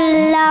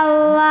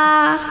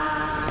സല്ലല്ലാഹ്.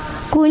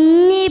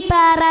 കുഞ്ഞി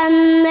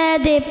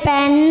പറന്നത്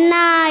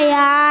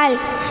പെണ്ണായാൽ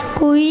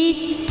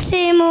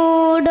കുയിച്ച്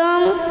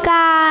മൂടും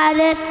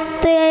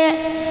കാലത്ത്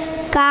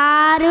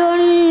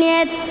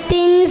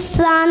കാരുണ്യത്തിൻ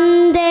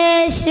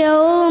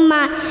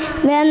സന്ദേശവുമായി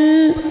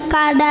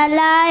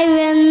കടലായി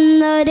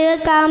വെന്നൊരു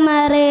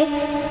കമറ്.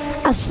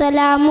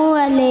 അസ്സലാമു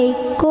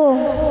അലൈക്കും.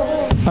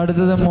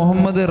 അടുത്തത്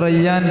മുഹമ്മദ്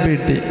റയ്യാൻ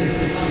പീട്ടി.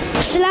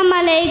 അസ്സലാമു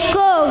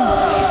അലൈക്കും.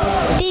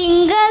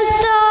 തിങ്കൾ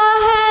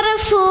തോഹ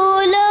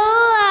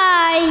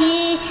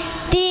റസൂലുള്ളാഹി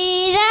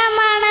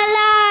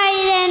തീരമണലായി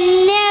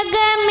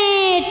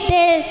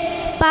രണ്യകമേറ്റ്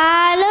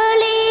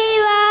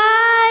പാലൊളിവായി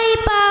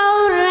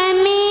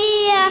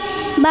പൗർണമിയ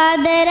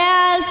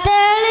ബദരാൽ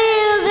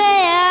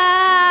തെളിയുകയാ.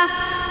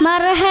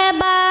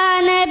 മർഹബാ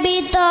നബി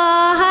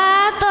തോഹ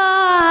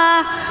തോഹ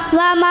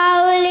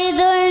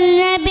വമൗലിദുൻ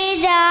നബി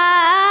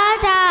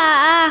ജാതാ.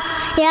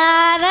 യാ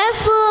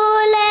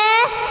റസൂലേ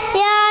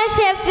യാ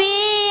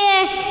ഷഫീഅ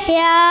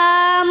യാ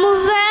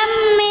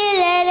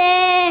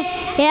മുസമ്മിലരേ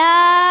യാ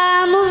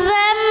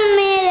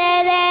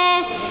മുസമ്മിലരേ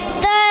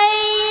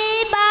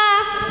തയ്യിബ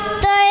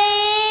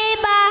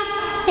തയ്യിബ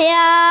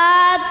യാ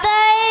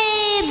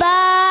തയ്യിബ.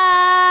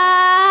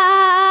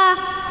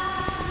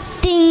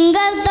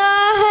 തിങ്കൾ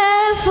തോഹ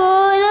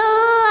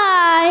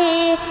റസൂലുള്ളാഹി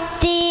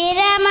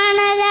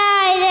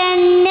തീരമണലായി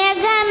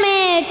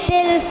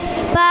രണ്യകമേട്ടിൽ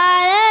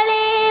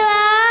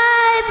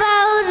പാലളിവായി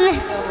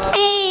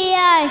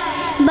പൗർണമിയായി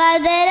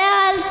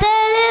ബദരാൽ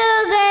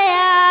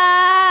തെളിയുകയാ.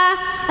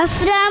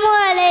 അസ്സലാമു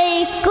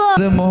അലൈക്കും.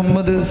 ഇത്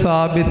മുഹമ്മദ്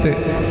സാബിത്ത്.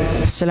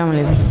 അസ്സലാമു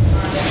അലൈക്കും.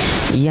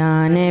 യാ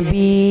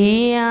നബി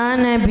യാ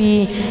നബി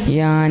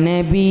യാ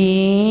നബി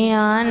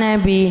യാ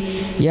നബി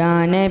യാ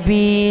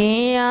നബി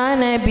യാ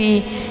നബി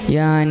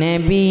യാ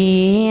നബി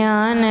യാ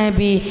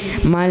നബി.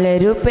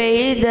 മലരു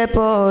പെയ്ത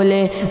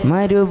പോലെ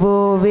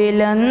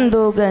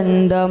മരുഭൂവിലന്തു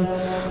ഗന്ധം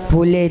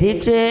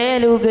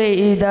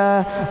പുലരിച്ചേലുകയിത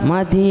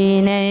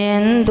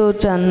മദീനയെന്തു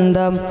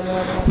ചന്തം.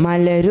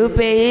 മലരു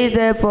പെയ്ത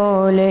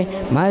പോലെ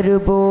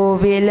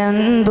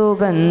മരുഭൂവിലന്തു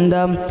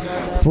ഗന്ധം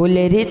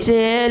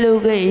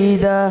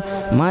പുലരിച്ചേലുകയിത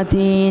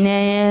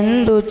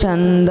മദീനയെന്തു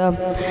ചന്തം.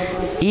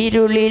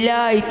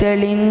 ഇരുളിലായി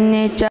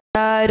തെളിഞ്ഞ്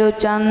ചാരു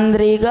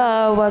ചന്ദ്രിക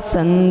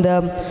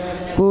വസന്തം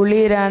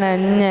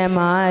കുളിരണഞ്ഞ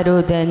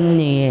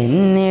മാരുതന്നി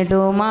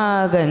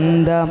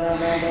എന്നിടുമാഗന്ധം.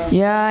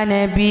 യാ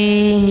നബി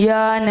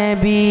യാ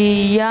നബി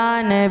യാ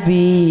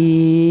നബി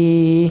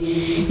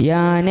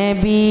യാ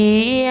നബി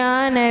യാ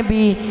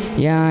നബി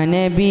യാ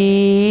നബി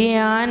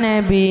യാ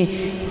നബി.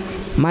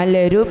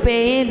 മലരു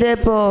പെയ്ത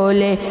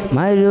പോലെ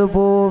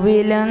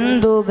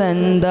മരുഭൂവിലന്തു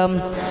ഗന്ധം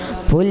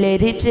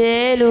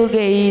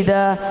പുലരിച്ചേലുകെയ്ത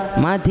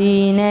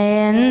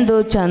മദീനയെന്തു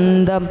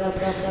ചന്തം.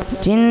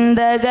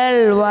 ചിന്തകൾ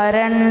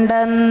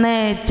വരണ്ടെന്ന്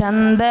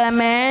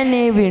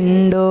ചന്തമേനി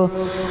വിണ്ടു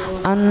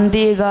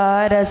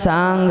അന്തികാര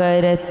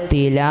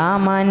സാഗരത്തിലാ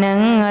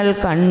മനങ്ങൾ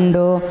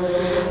കണ്ടു.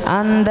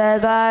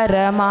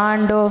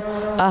 അന്ധകാരമാണ്ടു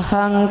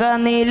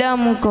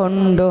അഹങ്കനിലം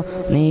കൊണ്ടു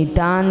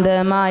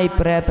നിതാന്തമായി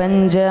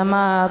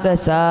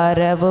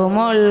പ്രപഞ്ചമാകസാരവും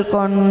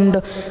ഉൾക്കൊണ്ടു.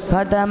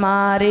 കഥ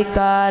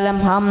മാറിക്കാലം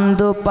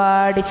ഹംദു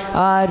പാടി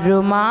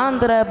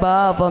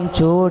ആരുമാന്ത്രഭാവം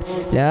ചൂട്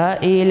ലാ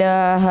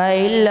ഇലാഹ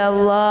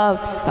ഇല്ലല്ലാഹ്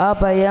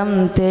അഭയം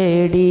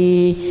തേടി.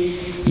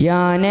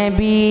 യാ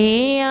നബി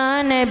യാ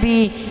നബി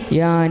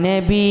യാ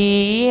നബി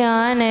യാ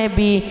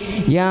നബി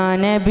യാ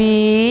നബി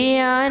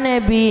യാ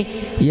നബി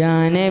യാ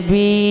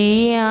നബി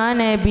യാ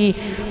നബി.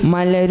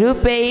 മലരു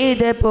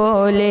പെയ്ത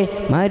പോലെ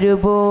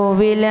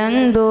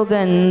മരുഭൂവിലന്തു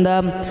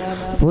ഗന്ധം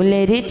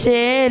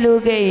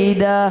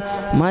പുലരിച്ചേലുകെയ്ത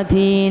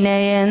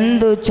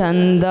മദീനയെന്തു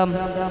ചന്തം.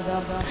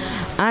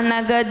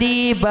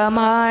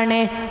 അനഘദീപമാണ്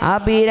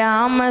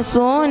അഭിരാമസൂനമാണ്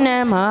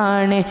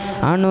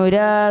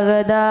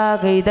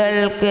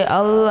അനുരാഗതാകിതൾക്ക്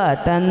അല്ല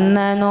തന്ന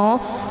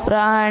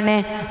നൂറാണ്.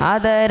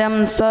 അതരം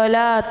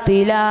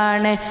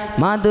സ്വലാത്തിലാണ്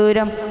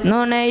മധുരം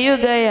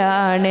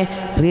നുണയുകയാണ്.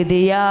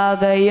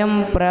 ഹൃദയാകയും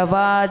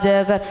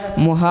പ്രവാചകർ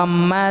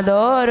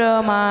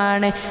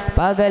മുഹമ്മദോരമാണ്.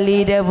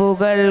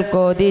 പകലിരവുകൾ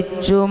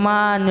കൊതിച്ചു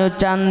മാഞ്ഞു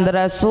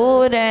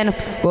ചന്ദ്രസൂര്യനും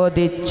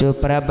കൊതിച്ചു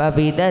പ്രഭ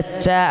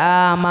വിതച്ച ആ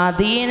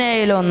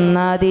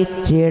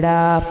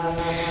മദീനയിലൊന്നതിച്ചിടാം.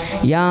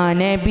 യാ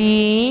നബി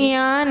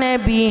യാ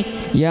നബി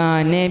യാ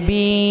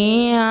നബി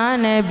യാ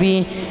നബി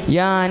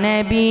യാ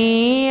നബി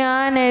യാ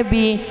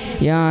നബി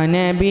യാ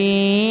നബി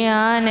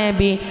യാ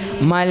നബി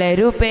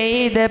മലരു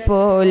പെയ്ത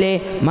പോലെ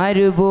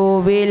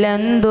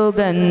മരുഭൂവിലെന്തു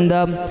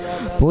ഗന്ധം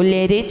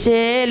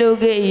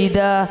പുലരിച്ചേലുകെയ്ത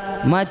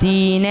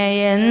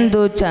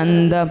മദീനയെന്തു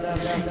ചന്തം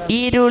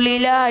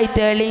ഇരുളിലായി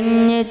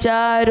തെളിഞ്ഞ്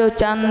ചാരു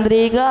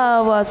ചന്ദ്രിക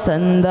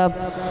വസന്തം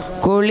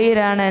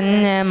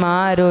കുളിരണഞ്ഞ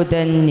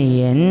മാരുതന്നി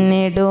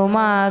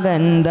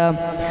എന്നിടുമാഗന്ധം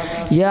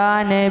യാ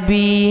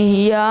നബി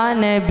യാ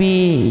നബി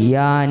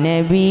യാ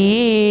നബി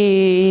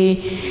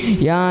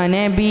യാ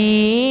നബി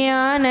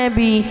യാ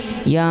നബി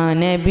യാ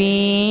നബി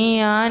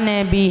യാ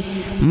നബി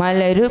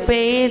മലരു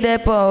പെയ്ത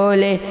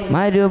പോലെ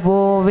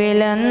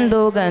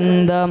മരുഭൂവിലെന്തു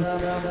ഗന്ധം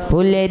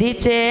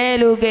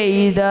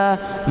പുലരിച്ചേലുകെയ്ത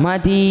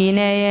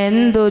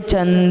മദീനയെന്തു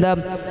ചന്തം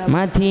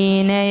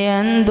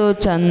മദീനയെന്തു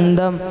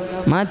ചന്തം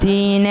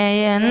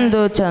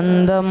മദീനയെന്തു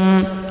ചന്തം.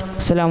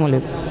 അസ്സലാമു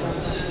അലൈക്കും.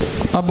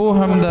 അബൂ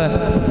ഹംദാൻ.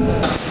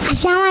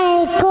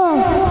 അസ്സലാമലൈക്കും.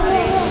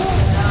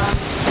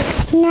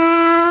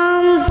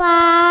 സ്നാം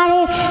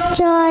പാറി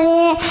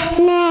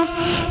ചൊരിനെ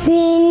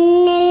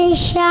വിണ്ണിൽ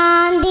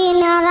ശാന്തി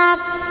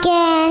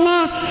നിറക്കേണ്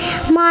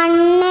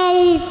മണ്ണിൽ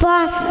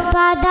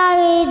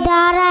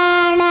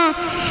പദവിതറണ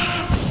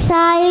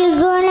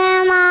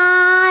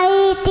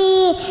സൽഗുണമായി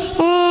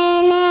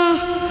തീരണ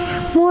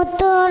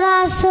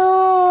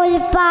മുത്തുറസൂൽ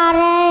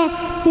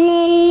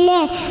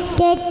പറഞ്ഞില്ലേ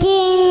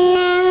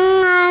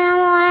തെറ്റിന്നങ്ങൾ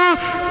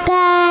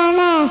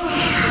മുഴക്കാണ്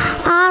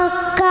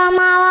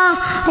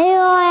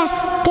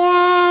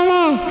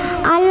അർക്കമവയോക്കാണ്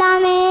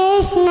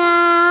അല്ലമേസ്നാണ്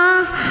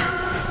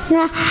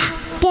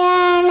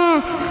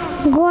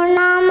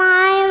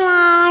ഗുണമായി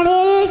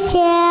മാറിൽ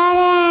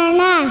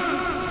ചേരണ.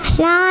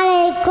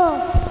 അസ്സലാമലൈക്കും.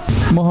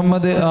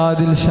 മുഹമ്മദ്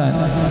ആദിൽ ഷാൻ.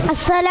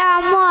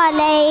 അസ്സലാമു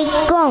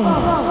അലൈക്കും.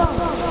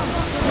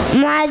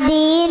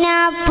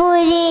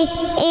 മദീനപുരി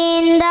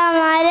ഈന്ത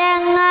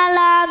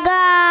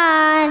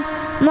മരങ്ങളാകാൻ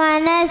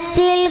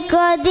മനസ്സിൽ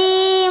കൊതി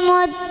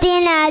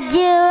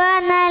മുത്തിനജുവ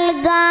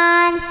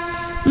നൽകാൻ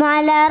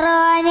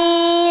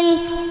മലർവനിൽ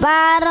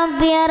പാറും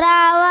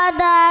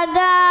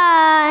പിറവതാകാൻ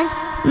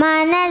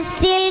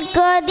മനസ്സിൽ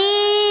കൊതി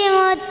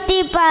മുത്തി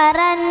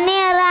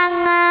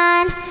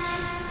പറന്നിറങ്ങാൻ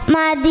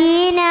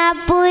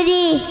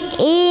മദീനപുരി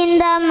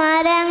ഈന്ത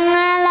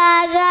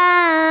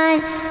മരങ്ങളാകാൻ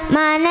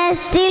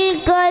മനസ്സിൽ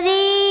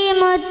കൊതി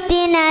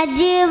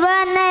മുത്തിനജുവ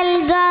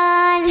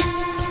നൽകാൻ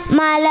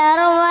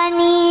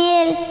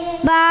മലർവനിയിൽ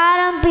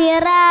പാറും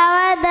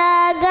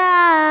പിറവതാകാൻ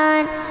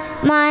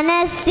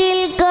മനസ്സിൽ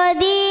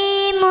കൊതി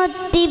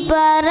മുത്തി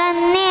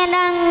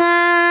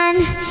പറന്നിറങ്ങാൻ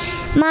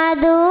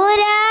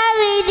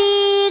മധുരവിധി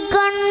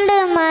കൊണ്ട്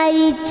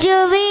മരിച്ചു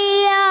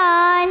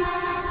വീഴാൻ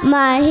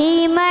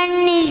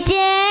മഹിമണ്ണിൽ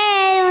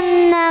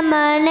ചേരുന്ന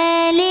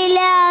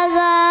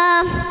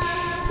മണലിലാകാം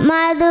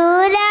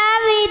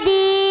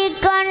മധുരവിധി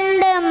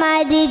കൊണ്ട്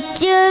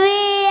മരിച്ചു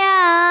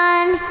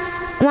വീഴാൻ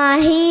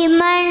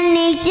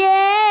മഹിമണ്ണിൽ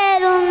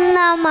ചേരുന്ന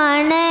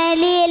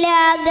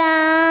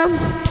മണലിലാകാം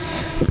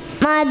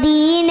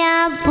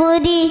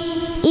മദീനപുരി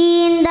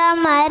ഈന്ത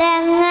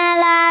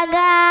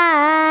മരങ്ങളാകാൻ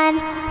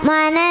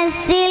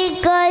മനസ്സിൽ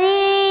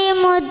കൊതി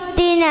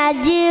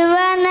മുത്തിനജുവ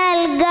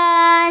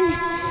നൽകാൻ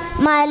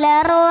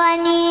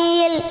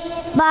മലർവനിയിൽ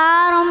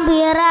പാറും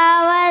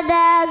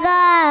പിറവതാകാൻ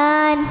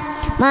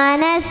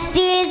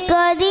മനസ്സിൽ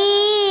കൊതി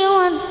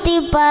മുത്തി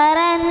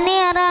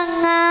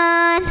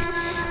പറന്നിറങ്ങാൻ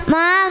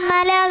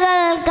മാമലകൾ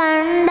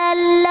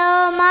കണ്ടല്ലോ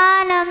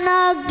മാനം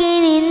നോക്കി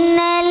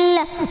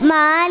നിന്നല്ലോ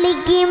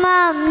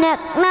മാലിക്കിമാം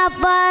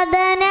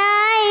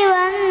നഗ്നപാതനായി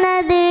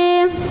വന്നത്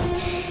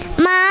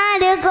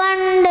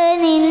മാറുകൊണ്ട്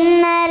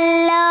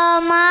നിന്നല്ലോ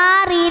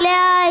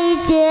മാറിലായി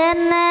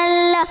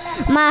ചേർന്നല്ലോ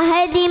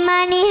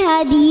മഹദിമണി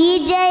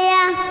ഹദീജയ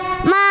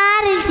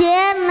മാറിൽ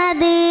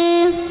ചേർന്നത്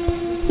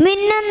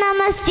മിന്നുന്ന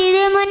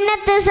മസ്ജിദ്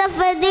മുന്നത്ത്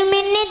സഫദ്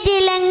മിന്നി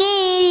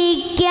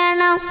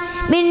തിളങ്ങിയിരിക്കണം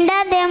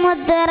മിണ്ടാതെ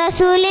മുത്ത്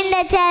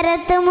റസൂലിൻ്റെ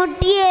ചരത്ത്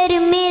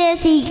മുട്ടിയൊരുമ്മി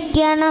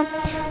രസിക്കണം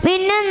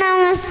മിന്നുന്ന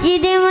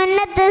മസ്ജിദ്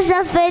മുന്നത്ത്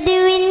സഫദ്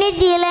മിന്നി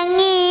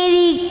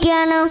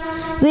തിളങ്ങിയിരിക്കണം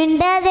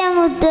മിണ്ടാതെ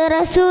മുത്ത്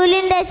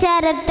റസൂലിൻ്റെ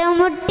ചരത്ത്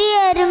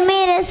മുട്ടിയൊരുമ്മി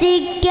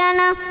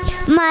രസിക്കണം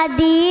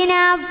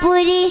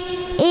മദീനപുരി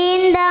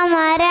ഈന്ത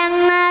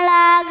മരങ്ങളാകാൻ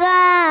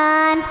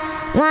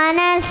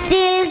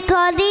മനസ്സിൽ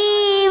കൊതി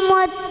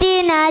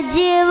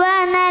മുത്തിനജുവ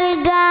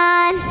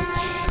നൽകാൻ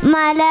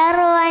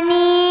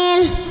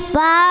മലർവനിയിൽ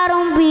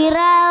പാറും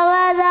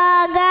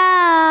പിറവതാകാൻ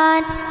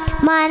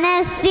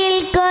മനസ്സിൽ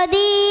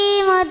കൊതി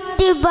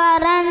മുത്തി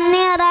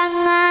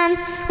പറന്നിറങ്ങാൻ.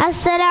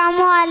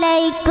 അസ്സലാമു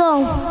അലൈക്കും.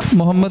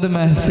 മുഹമ്മദ്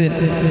മെഹസിൻ.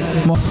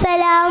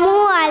 അസ്സലാമു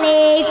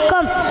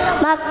അലൈക്കും.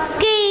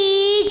 മക്കീ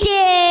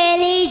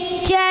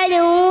ചേലിച്ച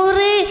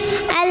നൂറ്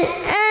അൽ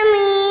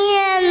അമീൻ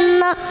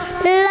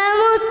എന്നുള്ള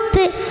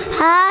മുത്ത്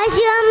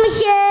ഹാശം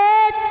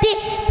ശേത്തി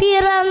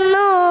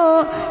പിറന്നു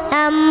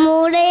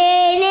നമ്മുടെ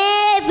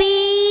നബി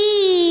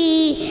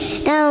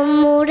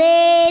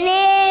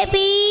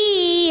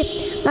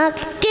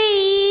മക്കീ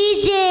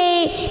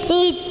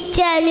ചേലിച്ച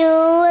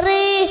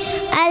നൂറ്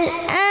അൽ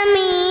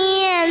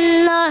അമീൻ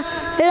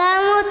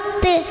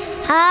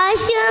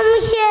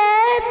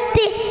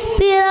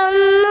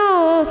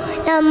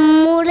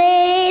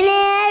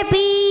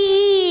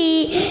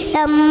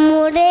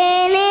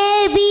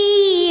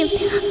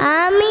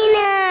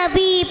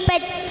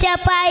ജനിച്ച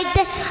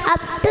പൈതൽ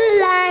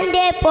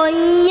അബ്ദുള്ളാന്റെ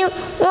പൊന്നു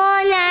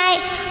മോനായി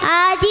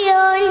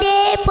ആദിയോന്റെ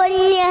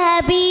പൊന്നു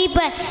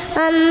ഹബീബ്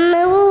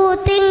അന്ന്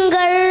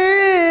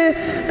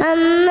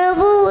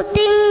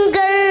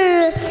പൂത്തിങ്കൾ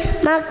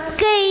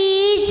മക്കയിൽ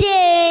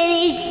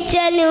ജനിച്ച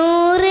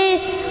നൂറ്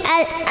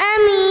അൽ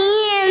അമീ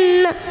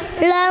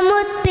എന്നുള്ള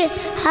മുത്ത്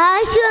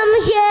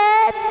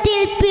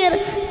ആശംസത്തിൽ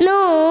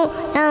പിറന്നു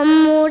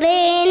നമ്മുടെ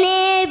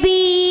നബി.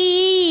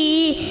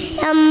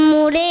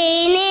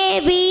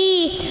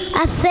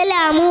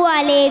 അസ്സലാമു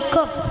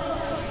അലൈക്കും.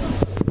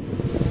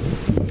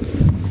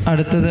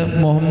 അടുത്തത്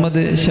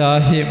മുഹമ്മദ്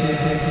ഷാഹിം.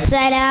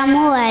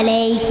 അസ്സലാമു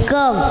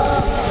അലൈക്കും.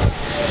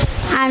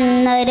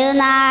 അന്നൊരു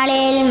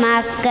നാളിൽ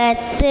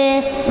മക്കത്ത്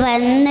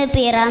വന്ന്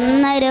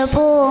പിറന്നൊരു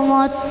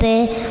പൂമുത്ത്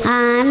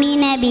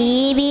ആമിന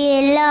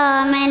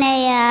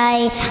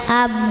ബീബിയിലോമനയായി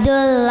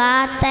അബ്ദുള്ള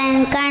തൻ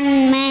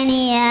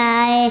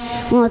കൺമണിയായി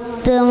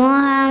മുത്ത്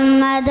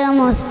മുഹമ്മദ്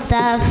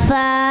മുസ്തഫ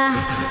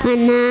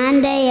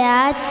മന്നാന്റെ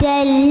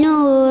യാറ്റൽ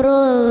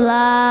നൂറുള്ള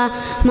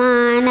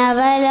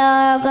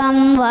മാനവലോകം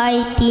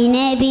വൈത്തി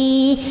നബി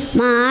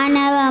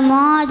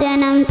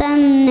മാനവമോചനം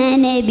തന്ന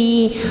നബി.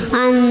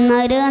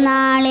 അന്നൊരു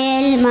നാളിൽ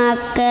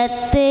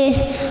മക്കത്ത്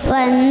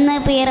വന്ന്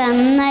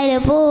പിറന്നൊരു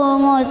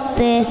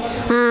പൂമുത്ത്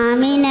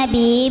ആമിന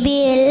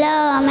ബീബിയിലോമനയായി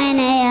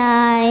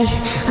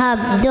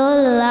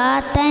അബ്ദുള്ള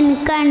തൻ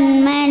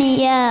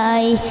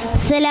കൺമണിയായി.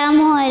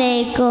 അസ്സലാമു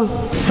അലൈക്കും.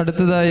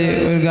 അടുത്തതായി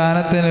ഒരു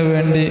ഗാനത്തിന്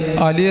വേണ്ടി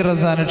അലി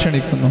റസാനെ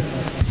ക്ഷണിക്കുന്നു.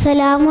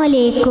 അസ്സലാമു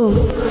അലൈക്കും.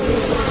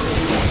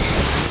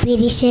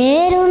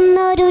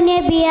 പിരിശേറുന്നൊരു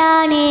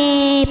നബിയാണേ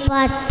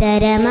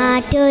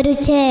പത്തരമാറ്റൊരു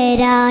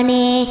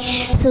ചേരാണേ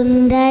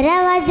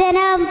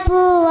സുന്ദരവചനം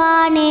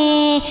പൂവാണേ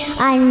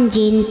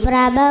അഞ്ചിൻ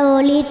പ്രഭ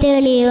ഒളി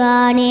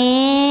തെളിവാണേ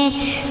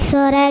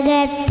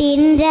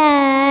സ്വർഗത്തിൻ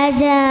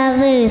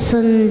രാജാവ്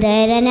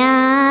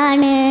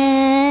സുന്ദരനാണ്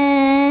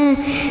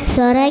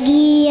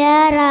സ്വർഗീയ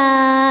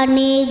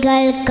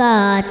റാണികൾ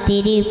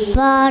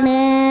കാത്തിരിപ്പാണ്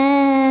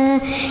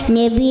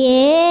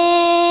നബിയേ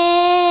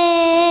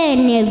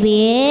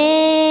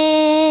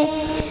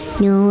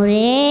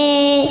നൂറേ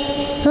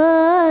ഓ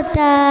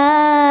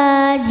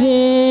താജ്.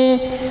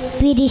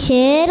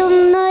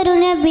 പിരിശേറുന്നൊരു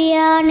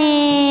നബിയാണേ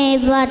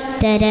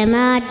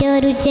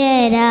പത്തരമാറ്റൊരു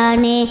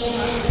ചേരാണേ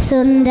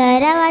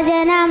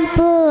സുന്ദരവചനം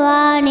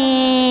പൂവാണേ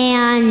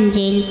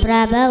അഞ്ചിൻ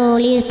പ്രഭ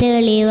ഒളി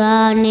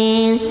തെളിവാണേ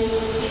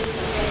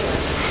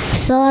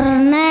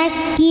സ്വർണ്ണ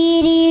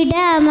കിരീടമാലിന്ന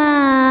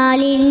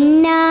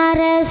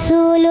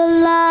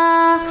റസൂലുള്ള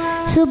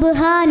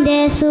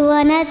സുബ്ഹാന്റെ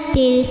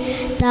സുവനത്തിൽ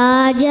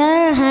താജർ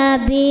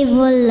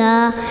ഹബീബുള്ള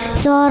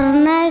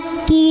സ്വർണ്ണ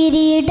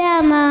കിരീടമാലിന്ന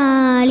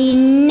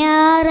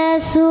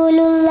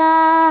റസൂലുള്ള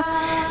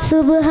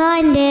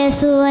സുബ്ഹാന്റെ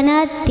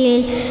സുവനത്തിൽ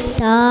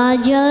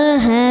താജർ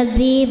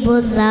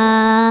ഹബീബുള്ള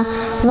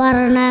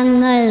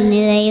വർണ്ണങ്ങൾ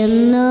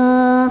നിറയുന്നു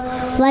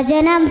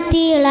വചനം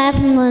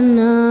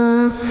തിളങ്ങുന്നു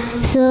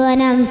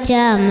സുവനം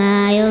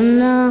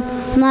ചമയുന്നു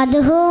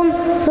മധുവും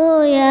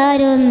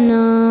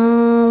ഉയരുന്നു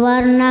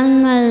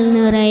വർണ്ണങ്ങൾ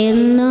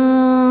നിറയുന്നു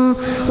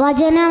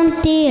വചനം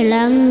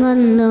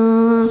തിളങ്ങുന്നു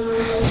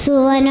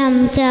സുവനം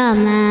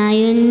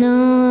ചമയുന്നു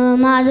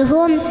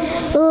മധുവും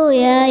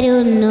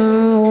ഉയരുന്നു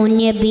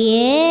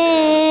നബിയേ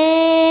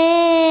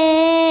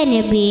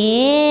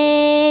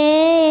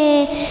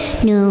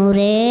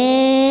നൂറേ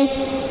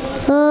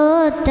ഓ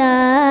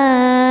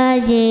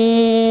താജ്.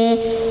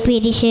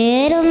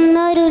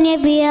 പിരിശേറുന്നൊരു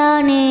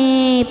നബിയാണേ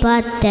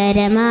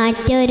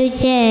പത്തരമാറ്റൊരു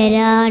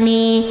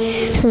ചേരാണേ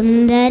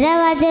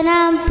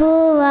സുന്ദരവചനം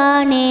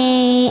പൂവാണേ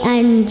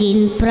അഞ്ചിൻ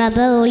പ്രഭ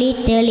ഒളി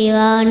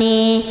തെളിവാണേ.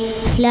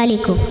 അസ്സലാമു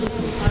അലൈക്കും.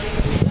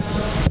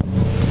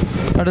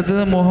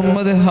 അടുത്തത്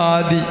മുഹമ്മദ്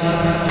ഹാദി.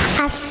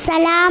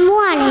 അസ്സലാമു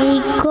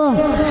അലൈക്കും.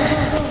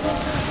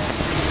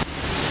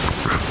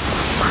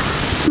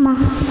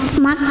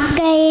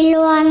 മക്കയിൽ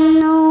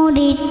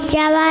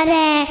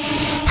വന്നുദിച്ചവരെ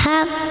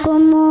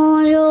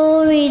ഹക്കുമൂലു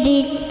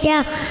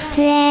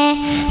വിധിച്ചവരെ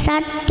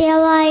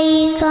സത്യവഴി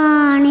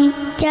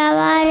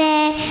കാണിച്ചവരെ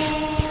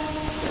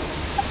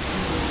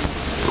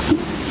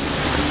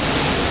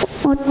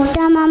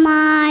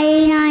ഉത്തമമായി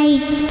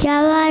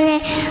നയിച്ചവരെ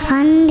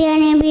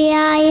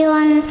അന്ത്യനബിയായി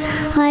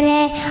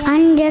വന്നവരെ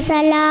അഞ്ച്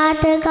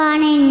സലാത്ത്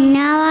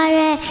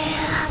കാണിഞ്ഞവരെ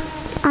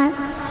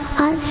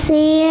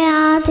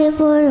അസിയാതി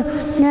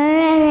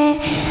പുരുന്നവരെ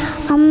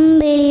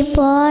അമ്പിളി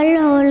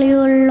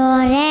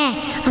പോലുള്ളവരെ.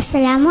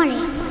 അസ്സലാമു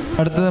അലൈക്കും.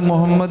 അടുത്തത്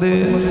മുഹമ്മദ്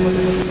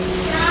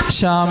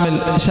ഷാമിൽ.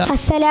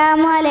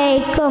 അസ്സലാമു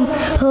അലൈക്കും.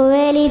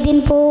 ഹുവൈലിദിൻ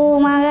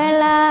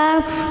പൂമകളാം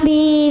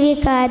ബീവി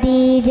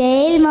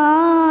ഖദീജയിൽ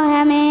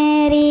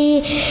മോഹമേറി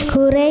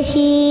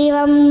ഖുറൈശി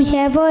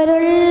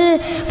വംശപൊരുൾ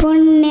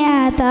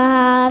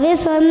പുണ്യതാവി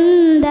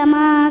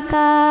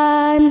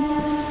സ്വന്തമാക്കാൻ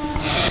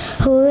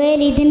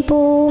ഹുവൈലിദിൻ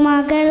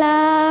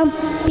പൂമകളാം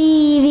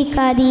ബീവി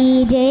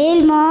ഖദീജയിൽ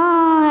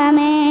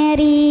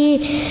മോഹമേറി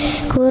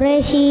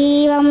ഖുറൈശി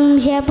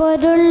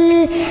വംശപൊരുൾ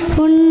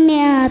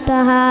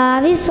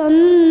പുണ്യതഹാവി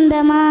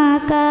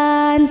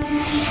സ്വന്തമാക്കാൻ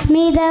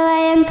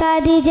മിതവയം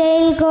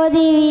ഖദീജയിൽ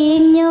കൊതി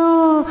വിരിഞ്ഞു.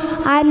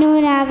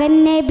 അനുരാഗൻ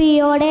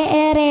നബിയോടെ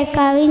ഏറെ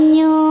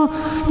കവിഞ്ഞു.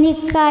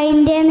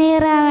 നിക്കായിൻ്റെ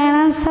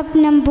നിറവേണം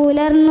സ്വപ്നം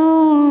പുലർന്നു.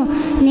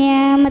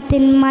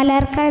 നിയമത്തിൻ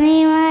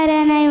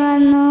മലർക്കനിമാരനായി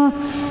വന്നു.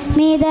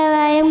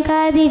 മിതവയം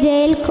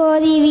ഖദീജയിൽ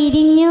കൊതി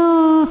വിരിഞ്ഞു.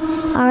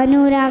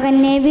 അനുരാഗൻ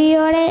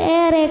നബിയോടെ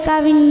ഏറെ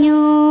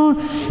കവിഞ്ഞു.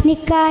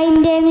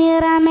 നിക്കായിൻ്റെ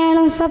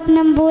നിറമേളം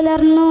സ്വപ്നം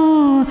പുലർന്നു.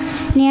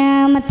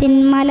 നിയമത്തിൻ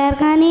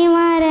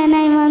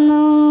മലർക്കനിമാരനായി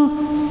വന്നു.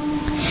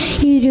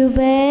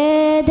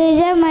 ഇരുപേത്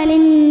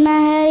ജമലിൻ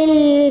മഹറിൽ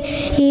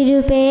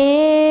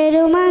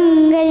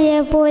ഇരുപേരുമംഗല്യ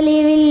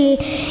പൊലിവിൽ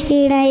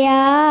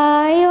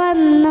ഇണയായി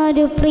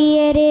വന്നൊരു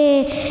പ്രിയര്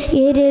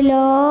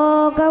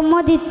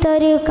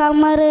ഇരുലോകമൊതിത്തൊരു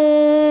കമറ്.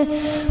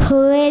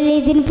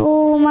 ഹുവൈലിദിൻ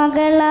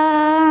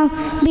പൂമകളാം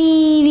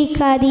ബീവി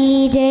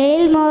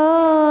ഖദീജയിൽ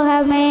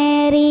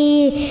മോഹമേറി.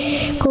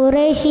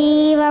 ഖുറൈശി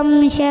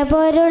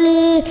വംശപൊരുൾ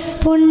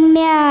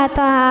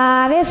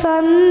പുണ്യത്വഹാവെ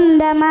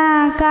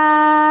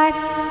സ്വന്തമാക്കാൻ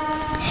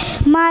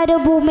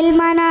മരുഭൂമിൽ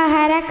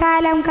മനോഹര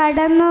കാലം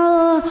കടന്നു.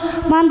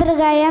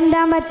 മന്ത്രികയം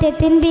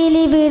ദാമ്പത്യത്തിൻ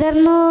പീലി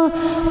വിടർന്നു.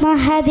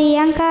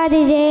 മഹദിയം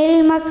ഖദീജയിൽ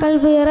മക്കൾ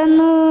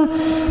പിറന്നു.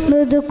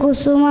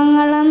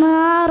 മൃദുകുസുമങ്ങളെന്ന്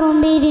ആറും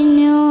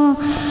പിരിഞ്ഞു.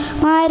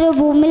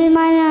 മരുഭൂമിൽ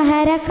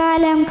മനോഹര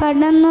കാലം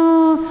കടന്നു.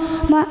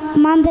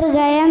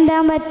 മന്ത്രികയം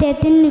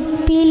ദാമ്പത്യത്തിൻ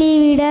പീലി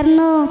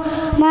വിടർന്നു.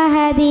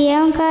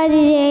 മഹദിയം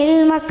ഖദീജയിൽ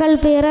മക്കൾ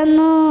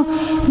പിറന്നു.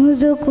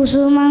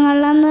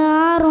 മൃദുകുസുമങ്ങളെന്ന്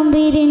ആറും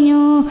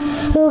പിരിഞ്ഞു.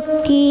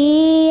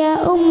 റുക്കിയ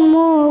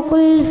ഉമ്മു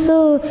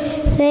കുൽസു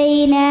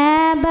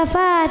സൈനബ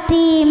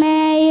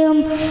ഫാത്തിമയും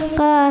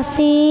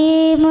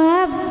ഖാസിം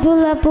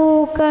അബ്ദുള്ള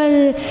പൂക്കൾ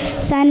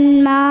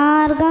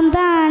സന്മാർഗം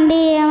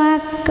താണ്ടിയ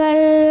മക്കൾ.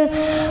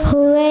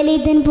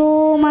 ഹുവൈലിദിൻ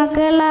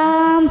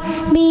പൂമകളാം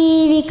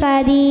ബീവി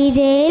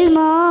ഖദീജയിൽ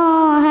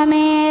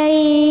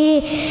മോഹമേറി.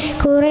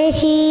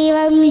 ഖുറൈശി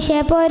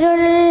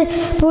വംശപൊരുൾ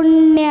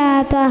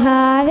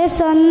പുണ്യത്വഹാവെ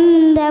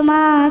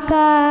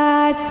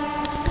സ്വന്തമാക്കാൻ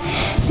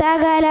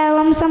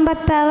സകലവും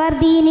സമ്പത്തവർ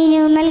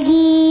ദീനിനു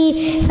നൽകി.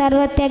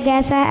 സർവത്യഗ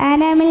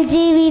സഹനമിൽ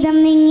ജീവിതം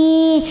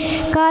നീങ്ങി.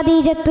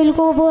 ഖദീജത്തുൽ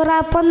കുബ്ര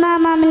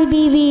പൊന്നാമിൽ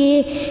ബീവി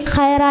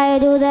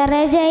ഖൈറായൊരു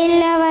ദറജയിൽ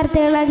അവർ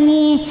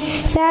തിളങ്ങി.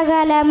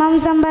 സകലവും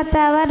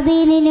സമ്പത്തവർ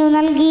ദീനിനു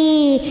നൽകി.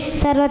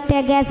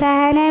 സർവത്യഗ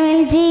സഹനമിൽ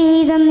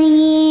ജീവിതം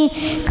നീങ്ങി.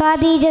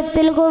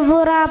 ഖദീജത്തുൽ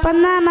കുബ്ര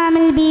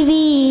പൊന്നാമിൽ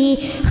ബീവി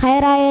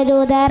ഖൈറായൊരു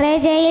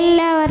ദറജയിൽ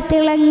അവർ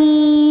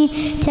തിളങ്ങി.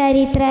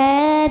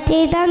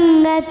 ചരിത്രത്തിൽ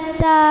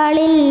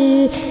തങ്കത്താളിൽ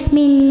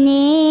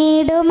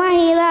മിന്നീടു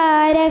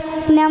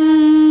മഹിളാരത്നം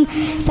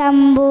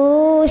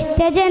സമ്പുഷ്ട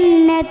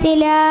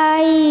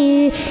ജന്നത്തിലായി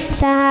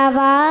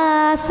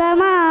സഹവാസമായൊരു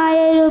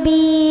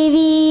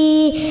ബീവി.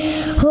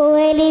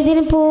 ഹുവൈലിദിൻ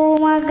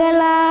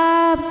പൂമകളാ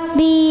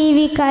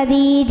ബീവി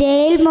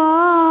ഖദീജയിൽ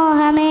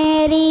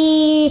മോഹമേറി.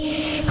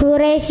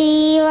 ഖുറൈശി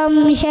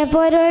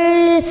വംശപൊരുൾ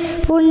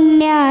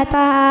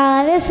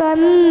പുണ്യത്വഹാവെ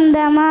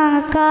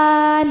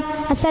സ്വന്തമാക്കാൻ.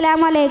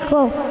 അസ്സലാമു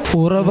അലൈക്കും.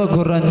 ഉറവ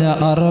കുറഞ്ഞ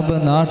അറബ്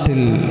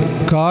നാട്ടിൽ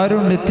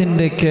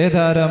കാരുണ്യത്തിൻ്റെ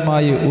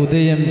കേദാരമായി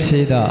ഉദയം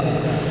ചെയ്ത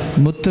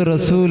മുത്തു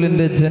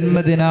റസൂലിൻ്റെ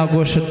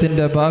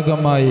ജന്മദിനാഘോഷത്തിൻ്റെ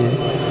ഭാഗമായി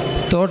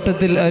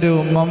തോട്ടത്തിൽ ഒരു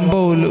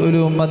മമ്പൗൽ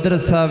ഒരു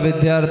മദ്രസ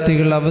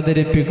വിദ്യാർത്ഥികൾ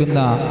അവതരിപ്പിക്കുന്ന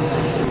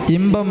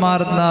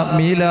ഇമ്പമാർന്ന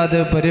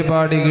മീലാദ്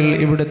പരിപാടികൾ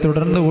ഇവിടെ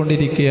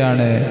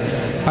തുടർന്നുകൊണ്ടിരിക്കുകയാണ്.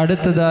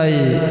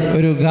 അടുത്തതായി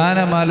ഒരു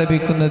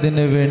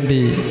ഗാനമാലപിക്കുന്നതിന്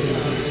വേണ്ടി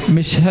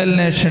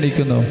മിഷ്ഹലിനെ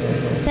ക്ഷണിക്കുന്നു.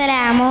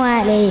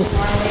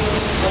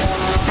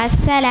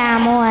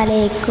 അസ്സലാമു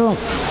അലൈക്കും.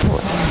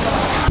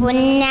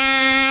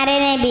 പുന്നാര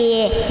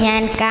നബിയെ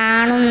ഞാൻ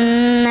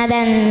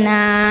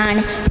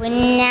കാണുന്നതെന്നാണ്.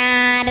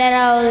 പുന്നാര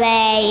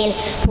റൗളയിൽ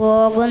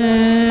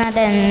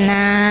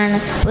പോകുന്നതെന്നാണ്.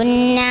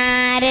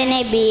 പുന്നാര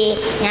നബിയെ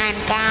ഞാൻ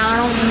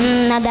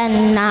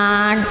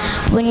കാണുന്നതെന്നാണ്.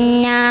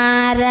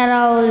 പുന്നാര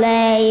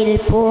റൗളയിൽ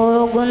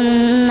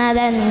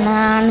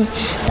പോകുന്നതെന്നാണ്.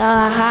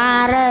 ത്വഹ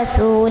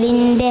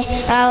റസൂലിൻ്റെ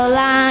റൗള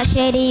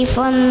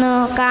ഷരീഫൊന്നു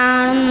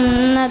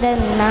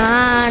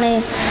കാണുന്നതെന്നാണ്.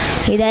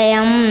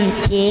 ഹൃദയം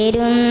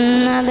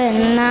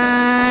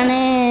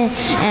ചേരുന്നതെന്നാണ്.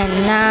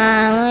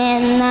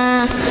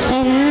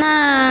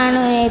 എന്നാണ്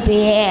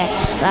നബിയെ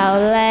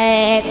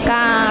റൗളയെ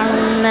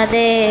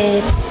കാണുന്നത്.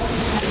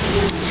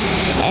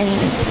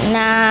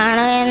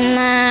 എന്നാണ്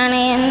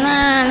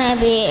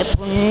നബിയെ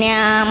പുണ്യ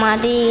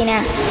മദീന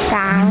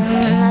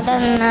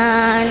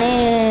കാണുന്നതെന്നാണ്.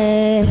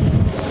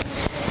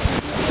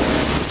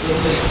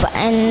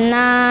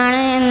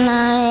 എന്നാണ്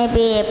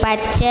നബിയെ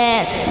പച്ച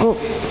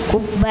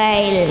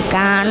കുബ്ബയിൽ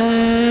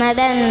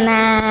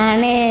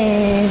കാണുന്നതെന്നാണ്.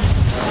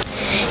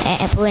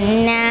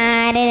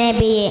 പുന്നാര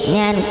നബിയെ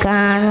ഞാൻ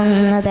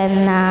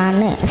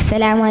കാണുന്നതെന്നാണ്.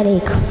 അസ്സലാമു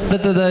അലൈക്കും.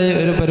 അടുത്തതായി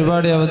ഒരു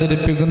പരിപാടി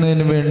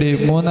അവതരിപ്പിക്കുന്നതിന് വേണ്ടി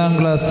 3ാം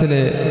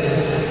ക്ലാസ്സിലെ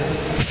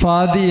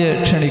ഫാദിയെ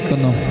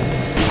ക്ഷണിക്കുന്നു.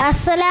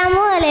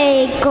 അസ്സലാമു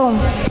അലൈക്കും.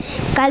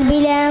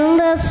 കൽബിലാൻ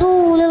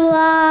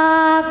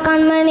റസൂലുള്ളാഹ്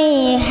കൺമണി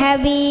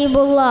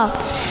ഹബീബുള്ളാഹ്.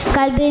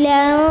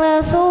 കൽബിലാൻ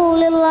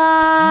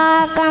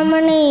റസൂലുള്ളാഹ്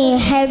കൺമണി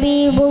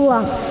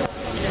ഹബീബുള്ളാഹ്.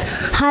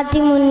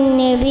 ഹാത്തിമുൻ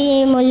നബി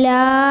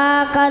മുല്ലാ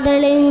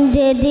കദളിൻ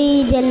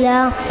ജദീജല്ല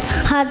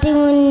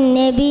ഹാത്തിമുൻ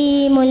നബി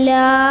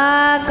മുല്ലാ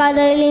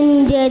കദളിൻ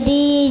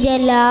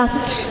ജദീജല്ല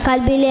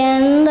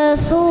കൽബിലൻ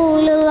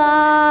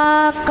റസൂലുള്ളാഹ്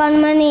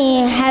കൺമണി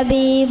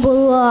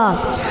ഹബീബുള്ളാഹ്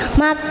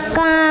മക്ക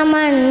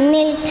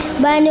മണ്ണിൽ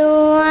ബനു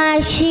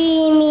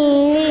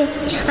ഹാശിമിൽ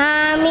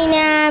ആമിന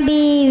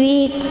ബീവി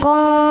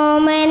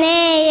കോമനയായി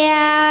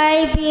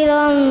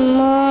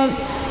പിറന്നു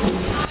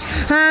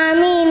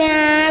ആമിന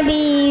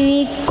ബീവി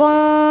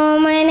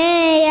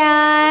കോമനയായി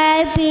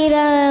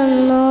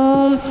പിറന്നു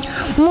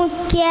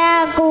മുഖ്യ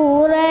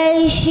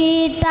ഖുറൈശി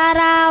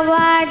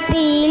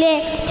തറവാട്ടിലെ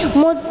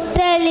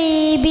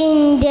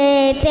മുത്തലിബിൻ്റെ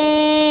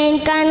തേൻ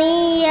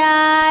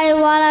കനിയായി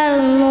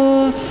വളർന്നു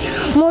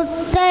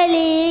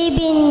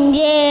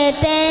മുത്തലിബിൻ്റെ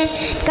തേൻ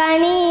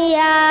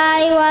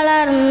കനിയായി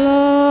വളർന്നു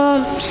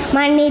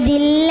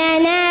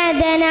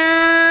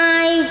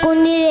മണ്ണിതില്ലനാഥനായി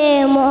കുഞ്ഞിലെ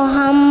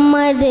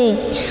മുഹമ്മദ്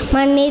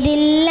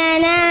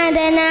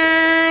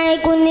മണ്ണിതില്ലനാഥനായി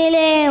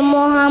കുഞ്ഞിലെ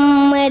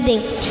മുഹമ്മദ്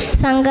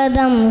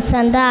സംഗതം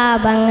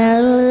സന്താപങ്ങൾ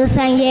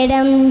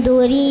സങ്കടം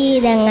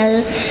ദുരിതങ്ങൾ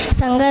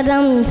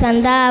സംഗതം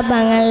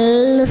സന്താപങ്ങൾ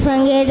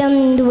സങ്കടം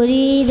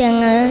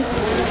ദുരിതങ്ങൾ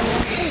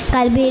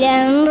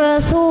കൽബിലൻ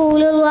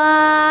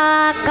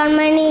റസൂലുള്ളാഹ്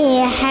കൺമണി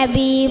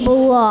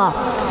ഹബീബുള്ളാഹ്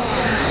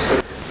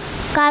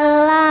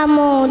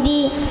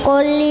കള്ളമോദി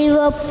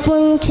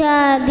കൊല്ലിവപ്പും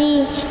ചാതി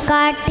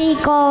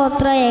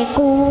കാട്ടിക്കോത്രേ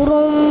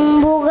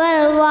കൂറുമ്പുകൾ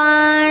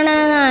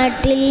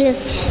വാണനാട്ടിൽ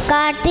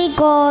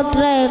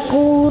കാട്ടിക്കോത്രേ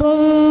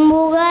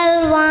കൂറുമ്പുകൾ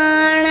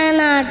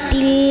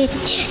വാണനാട്ടിൽ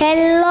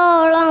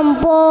എള്ളോളം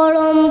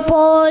പോളും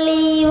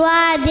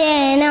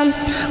പോളിവാചനം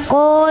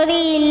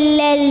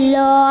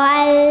കോരില്ലല്ലോ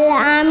അൽ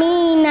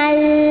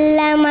അമീനല്ല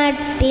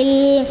മട്ടിൽ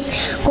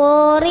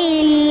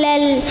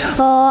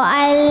കോറില്ലല്ലോ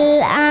അൽ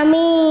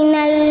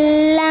അമീനല്ല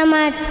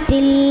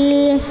മട്ടിൽ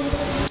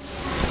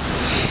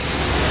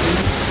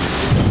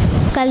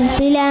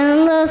കൽബിലൻ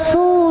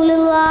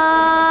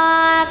റസൂലുള്ളാഹ്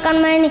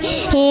കൺമണി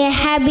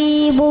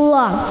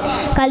ഹബീബുള്ളാഹ്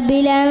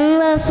കൽബിലൻ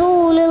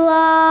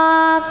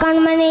റസൂലുള്ളാഹ്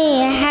കൺമണി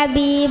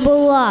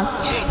ഹബീബുള്ളാഹ്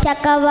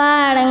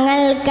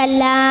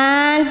ചക്കവാളങ്ങൾക്കെല്ലാം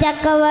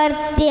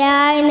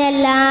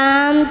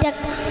ചക്കവർത്തിയായിനെല്ലാം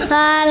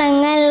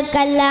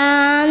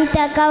ചക്കവാളങ്ങൾക്കെല്ലാം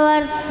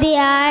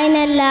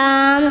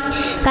ചക്കവർത്തിയായിനെല്ലാം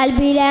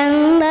കൽബിലൻ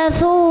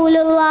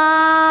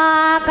റസൂലുള്ളാഹ്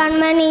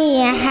കൺമണി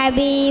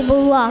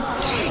ഹബീബുള്ളാഹ്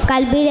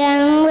കൽബിലൻ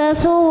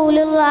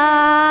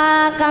റസൂലുള്ളാഹ്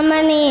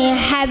കൺമണി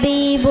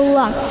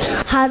ഹബീബുള്ളാഹ്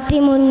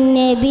ഹാത്തിമുൻ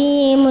നബി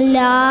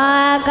മുല്ലാ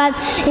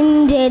കദളിൻ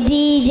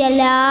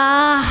ജദീജല്ല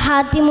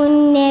ഹാത്തിമുൻ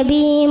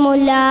നബി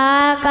മുല്ലാ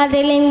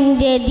കദളിൻ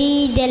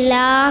ജദീജല്ല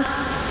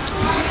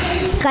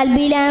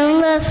കൽബിലൻ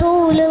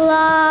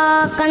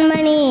റസൂലുള്ളാഹ്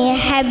കൺമണി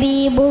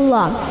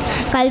ഹബീബുള്ളാഹ്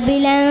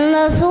കൽബിലൻ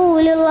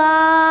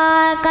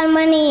റസൂലുള്ളാഹ്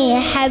കൺമണി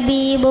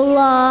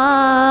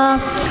ഹബീബുള്ളാഹ്.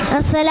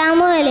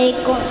 അസ്സലാമു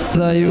അലൈക്കും.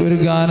 ഒരു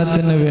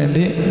ഗാനത്തിന്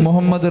വേണ്ടി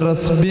മുഹമ്മദ്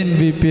റസ്ബിൻ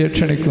VP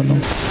ക്ഷണിക്കുന്നു.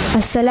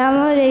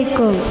 അസ്സലാമു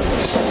അലൈക്കും.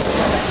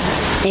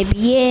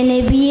 നബിയേ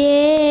നബിയേ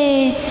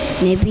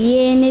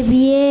നബിയേ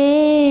നബിയേ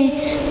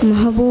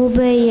മെഹബൂബ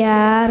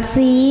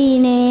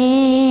യാർസീനേ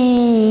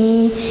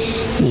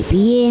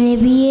നബിയേ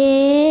നബിയേ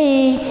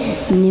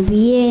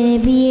നബിയേ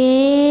നബിയേ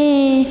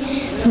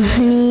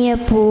മഹനീയ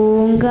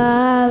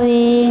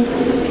പൂങ്കാവേ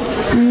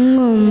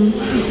എങ്ങും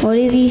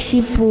ഒളിവീശി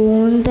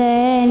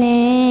പൂന്തേനെ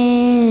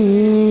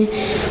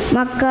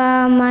മക്ക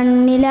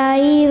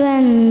മണ്ണിലായി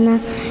വന്ന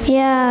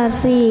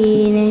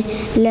യാസീനെ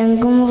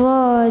ലങ്കും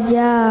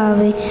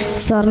റോജാവേ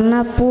സ്വർണ്ണ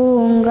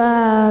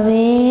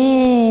പൂങ്കാവേ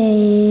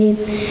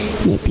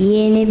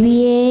നബിയേ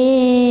നബിയേ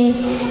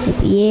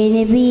നബിയേ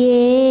നബിയേ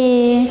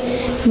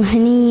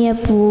മഹനീയ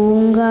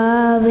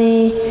പൂങ്കാവേ.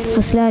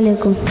 അസ്സലാമു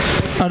അലൈക്കും.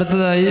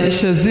 അടുത്തതായി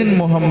ഷസിൻ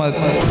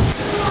മുഹമ്മദ്.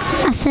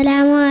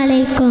 അസ്സലാമു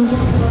അലൈക്കും.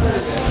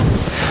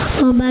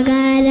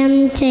 ഉപകാരം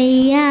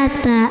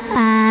ചെയ്യാത്ത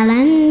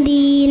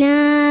ആളന്തിന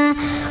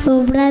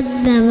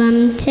ഉപദ്രവം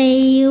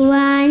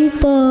ചെയ്യുവാൻ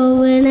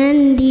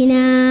പോവണന്തിന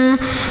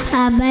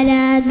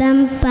അപരാധം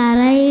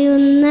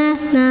പറയുന്ന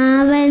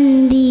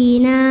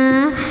നാവന്തിന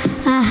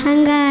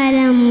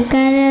അഹങ്കാരം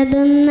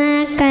കരുതുന്ന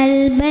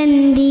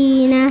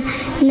കൽബന്തിന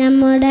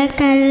നമ്മുടെ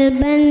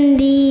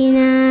കൽബന്തിന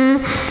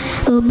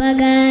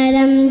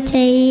ഉപകാരം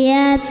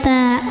ചെയ്യാത്ത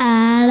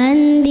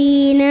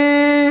ആളന്തിന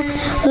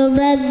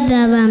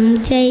ഉപദ്രവം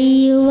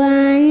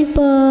ചെയ്യുവാൻ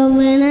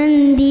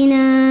പോവണന്തിന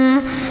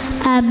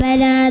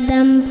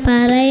അപരാധം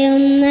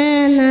പറയുന്ന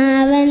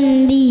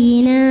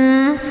നാവന്തിന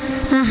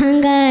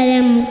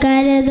അഹങ്കാരം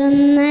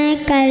കരുതുന്ന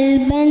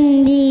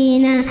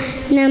കൽബന്തിന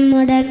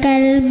നമ്മുടെ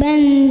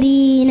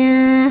കൽബന്തിന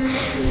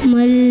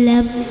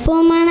മുല്ലപ്പൂ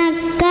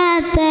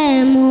മണക്കാത്ത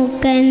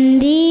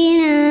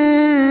മൂക്കന്തിന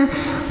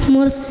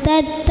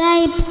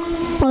മുർത്തത്തായി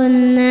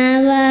ഒന്ന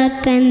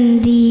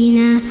വാക്കന്തിന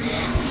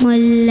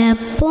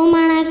മുല്ലപ്പൂ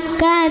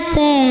മണക്കാത്ത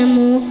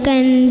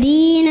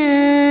മൂക്കന്തിന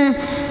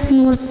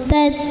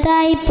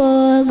മുർത്തത്തായി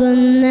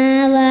പോകുന്ന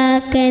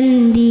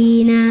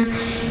വാക്കന്തിന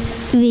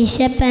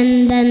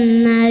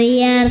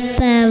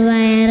വിശപ്പെന്തെന്നറിയാത്ത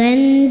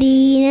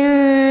വയറന്തിന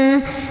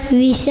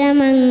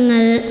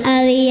വിഷമങ്ങൾ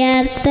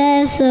അറിയാത്ത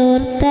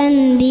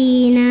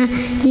സുഹൃത്തന്തീന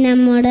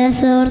നമ്മുടെ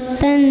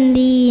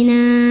സുഹൃത്തന്തീന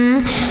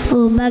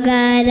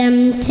ഉപകാരം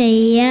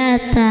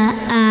ചെയ്യാത്ത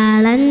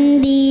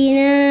ആളന്തീന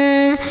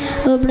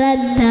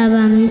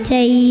ഉപദ്രവം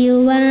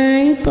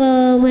ചെയ്യുവാൻ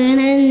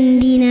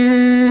പോവണന്തിന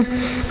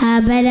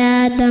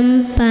അപരാധം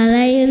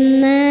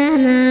പറയുന്ന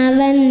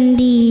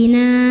നാവന്തീന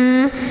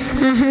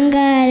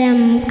അഹങ്കാരം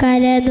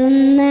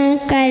കരുതുന്ന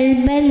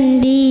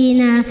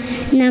കൽബന്തീന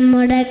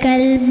നമ്മുടെ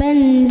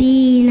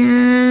കൽബന്തീന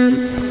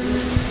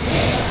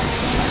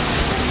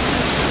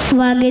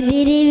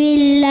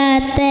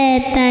വകതിരിവില്ലാത്ത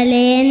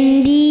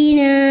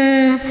തലയന്തീന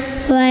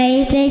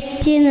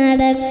വഴിതെച്ച്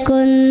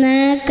നടക്കുന്ന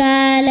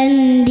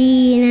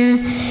കാലന്തീന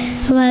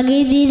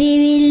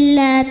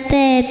വകതിരിവില്ലാത്ത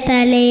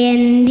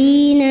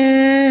തലയന്തീന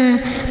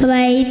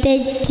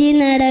വഴിതെച്ച്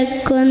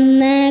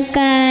നടക്കുന്ന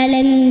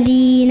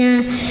കാലന്തീന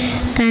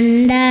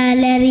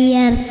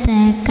കണ്ടാലറിയാത്ത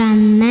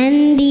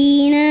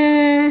കണ്ണന്തീന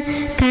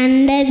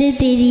കണ്ടത്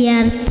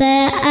തിരിയാത്ത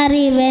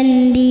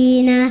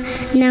അറിവന്തീന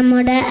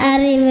നമ്മുടെ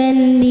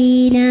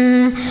അറിവന്തീന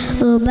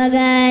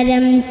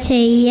ഉപകാരം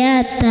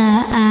ചെയ്യാത്ത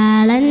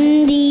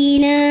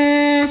ആളന്തീന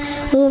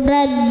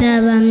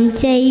ഉപദ്രവം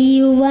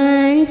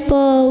ചെയ്യുവാൻ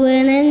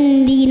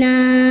പോവണന്തിന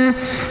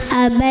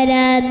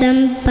അപരാധം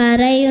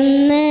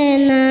പറയുന്ന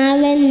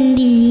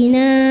നാവന്തീന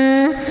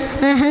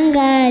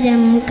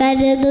അഹങ്കാരം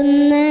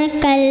കരുതുന്ന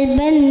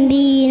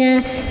കൽബന്തീന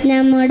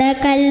നമ്മുടെ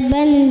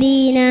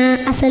കൽബന്തീന.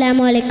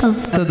 അസ്സലാമു അലൈക്കും.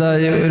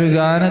 ഒരു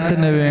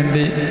ഗാനത്തിന്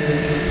വേണ്ടി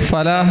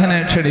ഫലാഹിനെ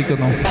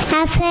ക്ഷണിക്കുന്നു.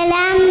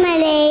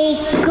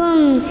 അസ്സലാമലൈക്കും.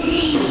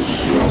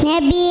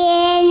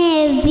 നബിയേ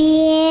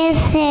നബിയേ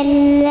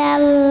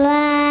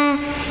സല്ലല്ലാഹു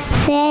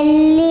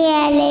സല്ലി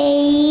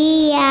അലൈഹി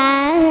യാ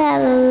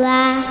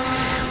അല്ലാഹ്.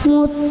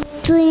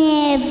 മുത്തു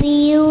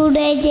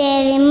നബിയുടെ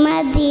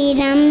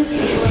ജന്മദിനം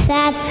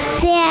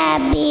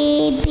സത്യഹബീബിൻ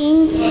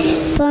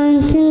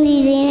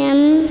പൊൻസുദിനം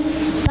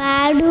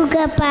പാടുക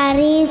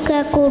പറയുക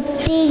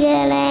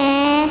കുട്ടികളെ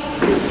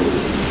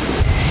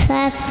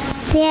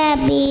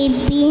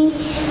സത്യഹബീബിൻ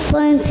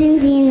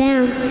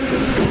പൊൻസുദിനം.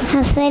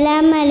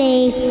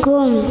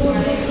 അസ്സലാമലൈക്കും.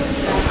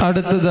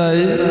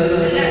 അടുത്തതായി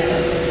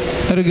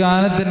ഒരു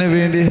ഗാനത്തിന്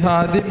വേണ്ടി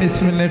ഹാദിം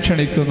ഇസ്മിലിനെ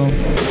ക്ഷണിക്കുന്നു.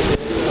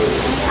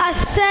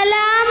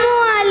 അസ്സലാമു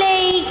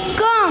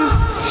അലൈക്കും.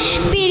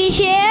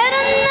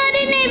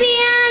 പിരിശേറുന്നൊരു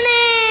നബിയാണ്,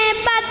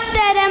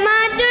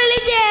 പത്തരമാറ്റുള്ളി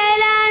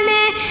ചേലാണ്,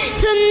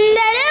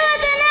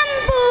 സുന്ദരവദനം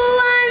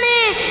പൂവാണ്,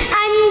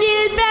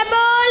 അഞ്ചിൽ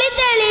പ്രബോളി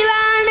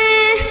തെളിവാണ്,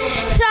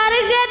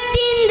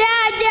 സ്വർഗത്തിൻ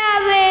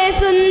രാജാവ്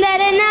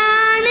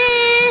സുന്ദരനാണ്,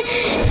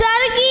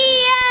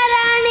 സ്വർഗീയ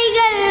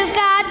റാണികൾ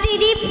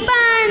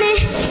കാത്തിരിപ്പാണ്.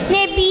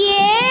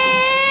 നബിയേ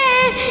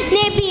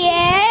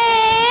നബിയേ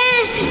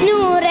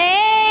നൂറേ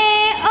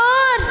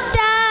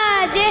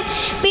ഓർത്താജ്.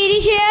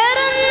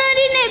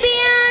 പിരിശേറുന്നൊരു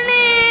നബിയാണ്,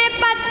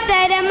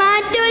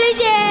 പത്തരമാറ്റുള്ളി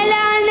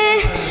ചേലാണ്,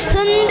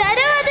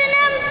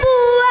 സുന്ദരവദനം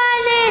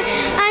പൂവാണ്,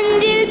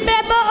 അഞ്ചിൽ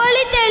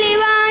പ്രബോളി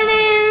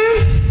തെളിവാണ്,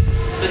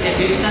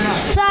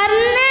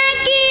 സ്വർണ്ണ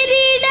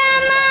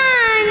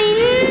കിരീടമാണിന്ന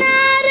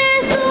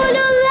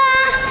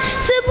റസൂലുള്ളാഹ്,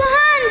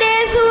 സുബ്ഹാന്റെ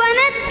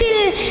സുവനത്തിൽ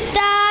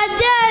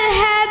താജർ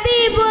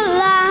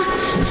ഹബീബുള്ളാഹ്,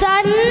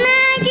 സ്വർണ്ണ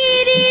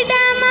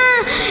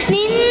കിരീടമാണിന്ന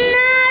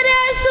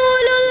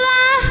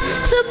റസൂലുള്ളാഹ്,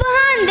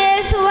 സുബ്ഹാന്റെ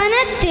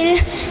സുവനത്തിൽ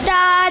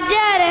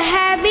താജർ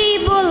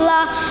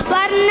ഹബീബുള്ളാഹ്.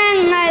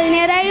 വർണ്ണങ്ങൾ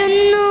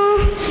നിറയുന്നു,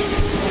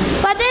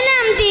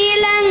 വദനം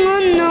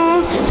തിളങ്ങുന്നു,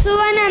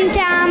 സുവനം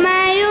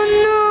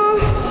ചാമയുന്നു,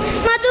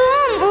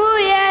 മധുവും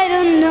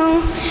ഉയരുന്നു,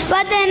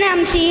 വദനം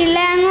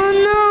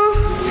തിളങ്ങുന്നു,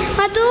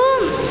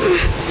 മധുവും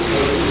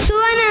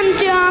സുവനം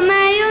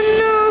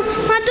ചാമയുന്നു,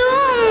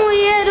 മധുവും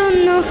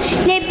ഉയരുന്നു.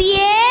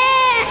 നബിയേ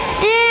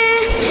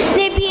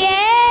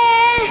നബിയേ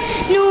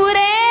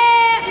നൂറേ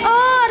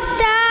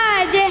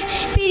ഓർത്താജ്.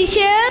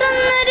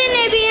 പിരിശേറുന്നൊരു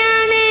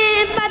നബിയാണ്,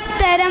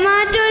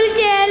 പത്തരമാറ്റുൾ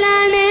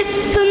ചേലാണ്,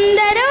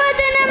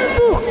 സുന്ദരവദനം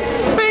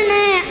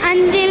പൂവാണ്,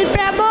 അഞ്ചിൽ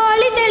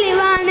പ്രബോളി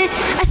തെളിവാണ്.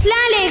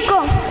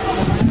 അസ്സലാമലൈക്കും.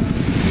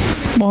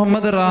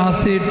 മുഹമ്മദ്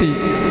റാസി ടി.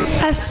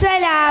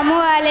 അസ്സലാമു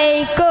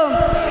അലൈക്കും.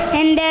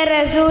 എൻ്റെ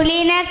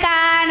റസൂലിനെ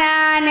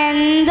കാണാൻ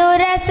എന്തു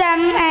രസം,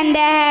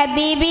 എൻ്റെ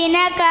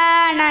ഹബീബിനെ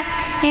കാണാൻ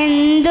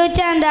എന്തു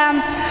ചന്തം,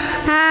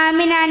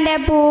 ആമിനാൻ്റെ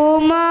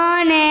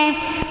പൂമോനെ,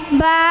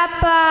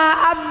 ബാപ്പ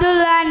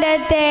അബ്ദുള്ളാൻ്റെ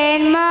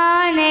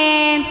തേൻമോനെ,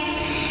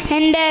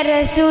 എൻ്റെ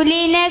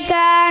റസൂലിനെ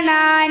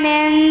കാണാൻ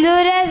എന്തു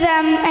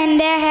രസം,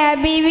 എൻ്റെ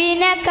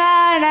ഹബീബിനെ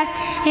കാണാൻ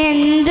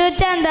എന്തു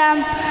ചന്തം,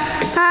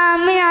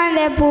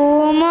 ആമിനാൻ്റെ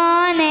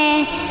പൂമോനെ,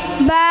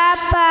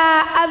 ബാപ്പ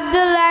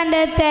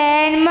അബ്ദുള്ളാൻ്റെ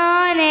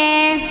തേൻമോനെ.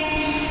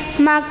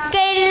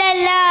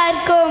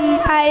 മക്കയിലെല്ലാവർക്കും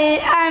അൽ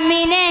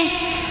അമിനെ,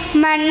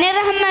 മണ്ണി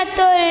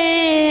റഹ്മത്തുൽ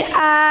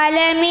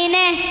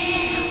ആലമിനെ.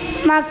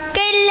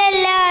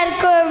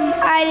 മക്കയിലെല്ലാവർക്കും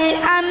അൽ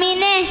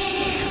അമിനെ,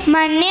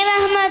 മണ്ണി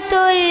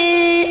റഹ്മത്തുൽ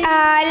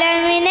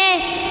ആലമിനെ.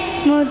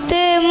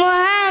 മുത്ത്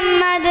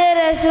മുഹമ്മദ്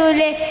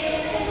റസൂലെ,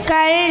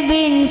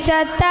 കൽബിൻ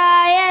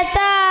സത്തായ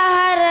താഹ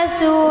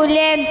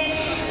റസൂലെ,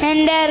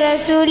 എൻ്റെ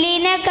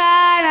റസൂലിനെ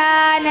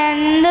കാണാൻ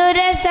എന്തു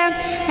രസം,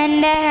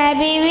 എൻ്റെ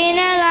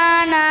ഹബീബിനെ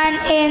കാണാൻ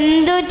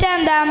എന്തു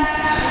ചന്തം.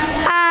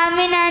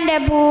 ആമിനാൻ്റെ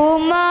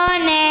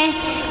പൂമോനെ,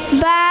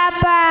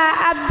 ബാപ്പ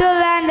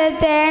അബ്ദുള്ളാൻ്റെ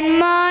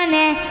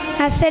തേൻമോനെ.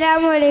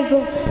 അസ്സലാമു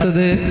അലൈക്കും.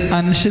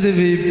 അൻഷിദ്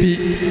VP.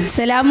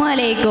 അസ്സലാമു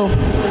അലൈക്കും.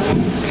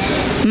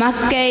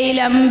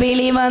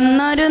 മക്കയിലമ്പിളി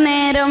വന്നൊരു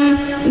നേരം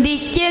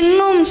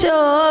ദിക്കെങ്ങും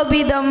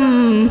ശോഭിതം.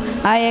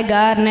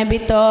 അയഗാർ നബി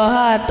തോഹ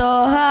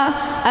തോഹ,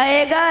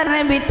 അയഗാർ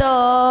നബി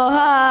തോഹ,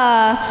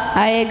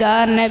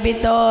 അയഗാർ നബി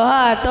തോഹ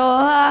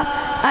തോഹ,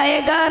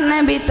 അയഗാർ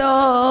നബി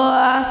തോഹ.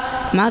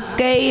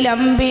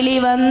 മക്കയിലമ്പിളി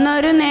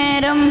വന്നൊരു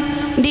നേരം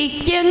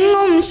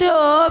ദിക്കെങ്ങും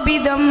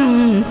ശോഭിതം.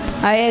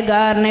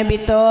 അയഗാർ നബി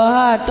തോഹ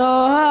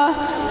തോഹ,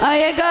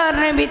 അയഗാർ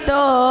നബി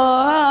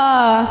തോഹ,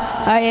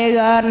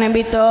 അയഗാർ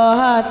നബി തോഹ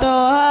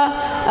തോഹ,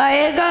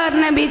 അയഗാർ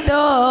നബി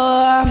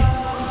Thoha.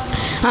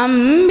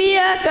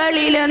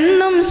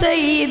 അമ്പിയാക്കളിലെന്നും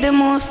Sayyid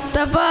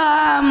Mustafa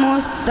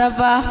Mustafa,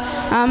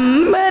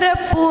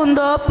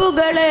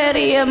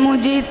 അമ്പരപ്പൂന്തോപ്പുകളേറിയ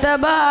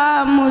Mojtaba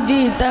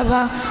Mojtaba.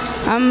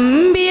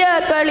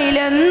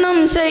 അമ്പിയാക്കളിലെന്നും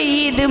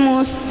Sayyid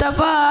Mustafa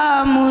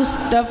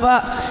Mustafa,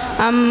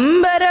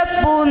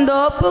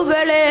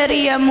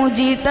 അമ്പരപ്പൂന്തോപ്പുകളേറിയ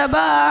Mojtaba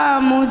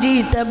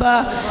Mojtaba.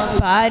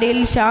 പാരിൽ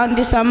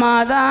ശാന്തി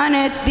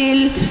സമാധാനത്തിൽ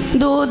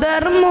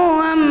ദൂതർ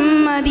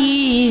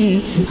മുഹമ്മദീൻ.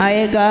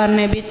 അയഗാർ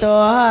നബി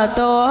തോഹ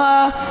തോഹ,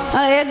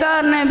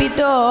 അയഗാർ നബി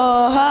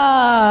തോഹ,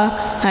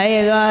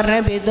 അയഗാർ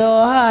നബി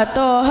തോഹ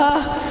തോഹ,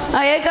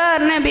 അയഗാർ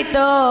നബി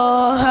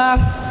തോഹ.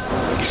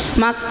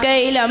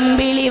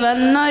 മക്കയിലമ്പിളി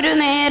വന്നൊരു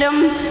നേരം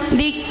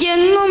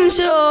ദിക്കെങ്ങും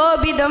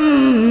ശോഭിതം.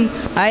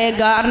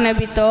 അയഗാർ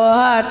നബി തോഹ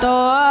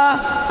തോഹ,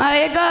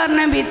 അയഗാർ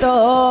നബി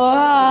തോഹ,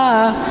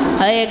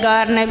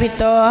 അയഗാർ നബി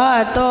തോഹ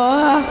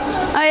തോഹ,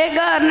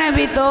 അയഗാർ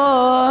നബി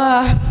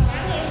തോഹ.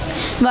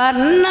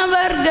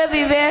 വർണ്ണവർഗ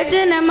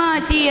വിവേചന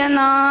മാറ്റിയ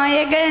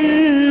നായകൻ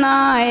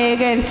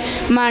നായകൻ,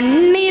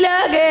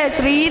 മണ്ണിലാകെ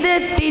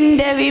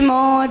ശ്രീദത്തിൻ്റെ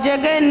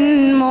വിമോചകൻ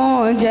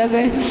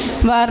മോചകൻ.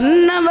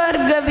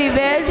 വർണ്ണവർഗ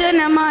വിവേചന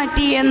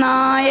മാറ്റിയ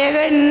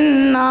നായകൻ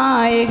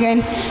നായകൻ,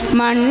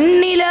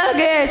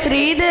 മണ്ണിലാകെ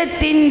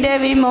ശ്രീദത്തിൻ്റെ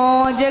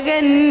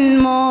വിമോചകൻ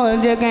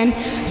മോചകൻ.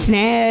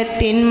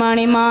 സ്നേഹത്തിൻ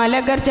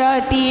മണിമാലകർ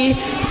ചാത്തി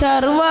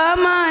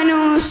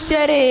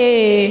സർവമനുഷ്യരെ.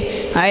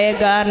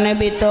 അയഗാർ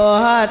നബി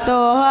തോഹ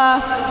തോഹ,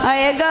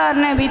 അയഗാർ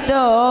നബി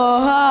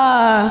തോഹ,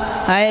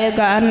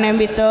 അയഗാർ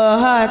നബി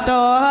തോഹ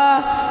തോഹ,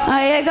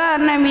 അയഗാർ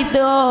നബി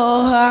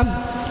തോഹ.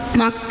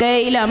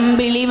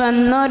 മക്കയിലമ്പിളി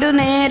വന്നൊരു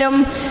നേരം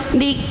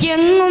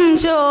ദിക്കെങ്ങും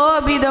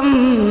ശോഭിതം.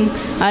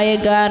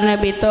 അയഗാർ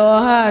നബി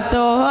തോഹ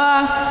തോഹ,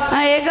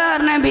 അയഗാർ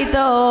നബി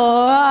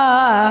തോഹ,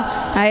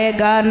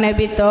 അയഗാർ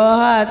നബി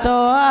തോഹ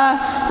തോഹ,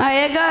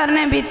 അയഗാർ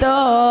നബി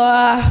തോഹ.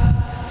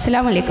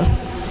 അസ്സലാമു അലൈക്കും.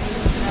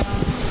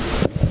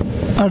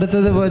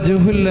 അടുത്തത്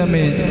വജുഹുൽ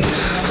അമീൻ.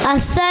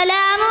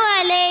 അസ്സലാമു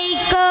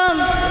അലൈക്കും.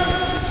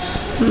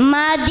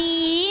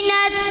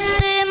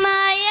 മദീനത്ത്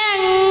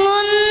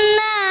മയങ്ങുന്ന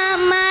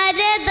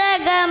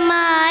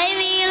മരതകമായി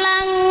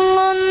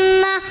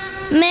വിളങ്ങുന്ന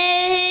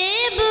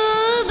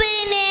മെഹബൂബ്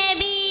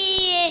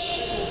നബിയെ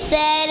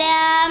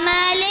സലാം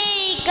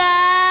അലൈക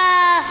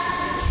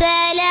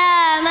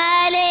സലാം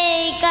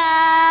അലൈക.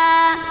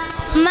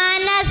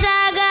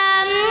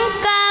 മനസകം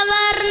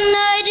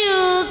കവർന്നൊരു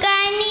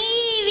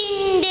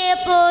കനീവിൻ്റെ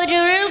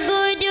പൊരുൾ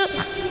ഗുരു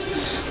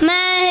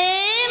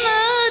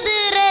മഹമൂദ്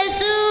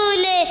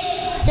റസൂലേ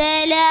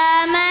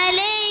സലാം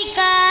അലൈക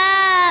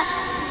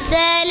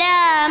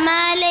സലാം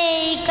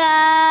അലൈക.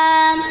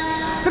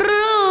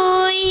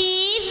 റൂഹി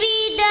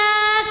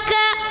ഫിദാക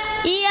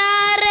യാ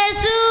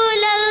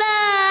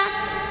റസൂലല്ലാഹ്,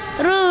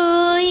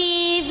 റൂഹി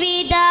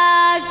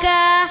ഫിദാക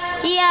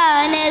യാ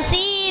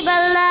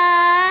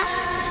നസീബല്ലാഹ്,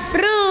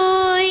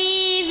 റൂഹി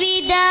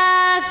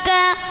ഫിദാക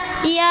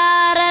യാ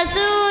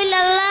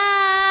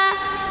റസൂലല്ലാഹ്,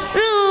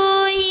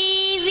 റൂഹി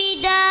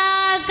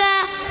ഫിദാക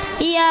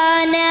യാ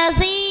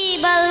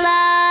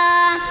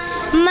നസീബല്ലാഹ്.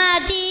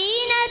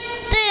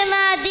 മദീനത്ത്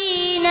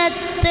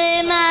മദീനത്ത്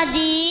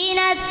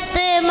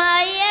മദീനത്ത്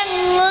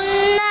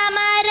മയങ്ങുന്ന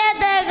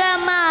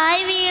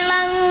മരതകമായി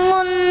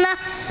വിളങ്ങുന്ന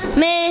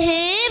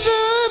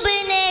മെഹബൂബ്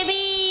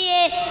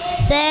നബിയെ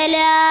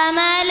സലാം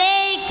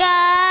അലൈക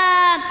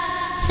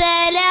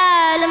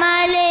സലാം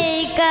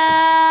അലൈക.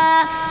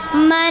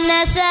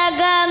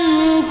 മനസകം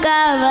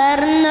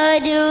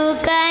കവർന്നൊരു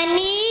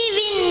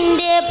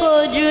കനീവിൻ്റെ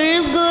പൊരുൾ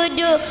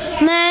ഗുരു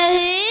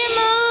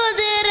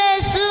മഹമൂദ്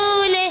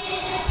റസൂലേ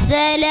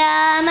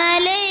സലാം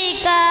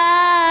അലൈക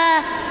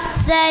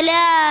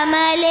സലാം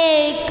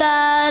അലൈക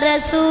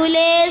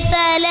റസൂലേ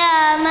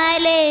സലാം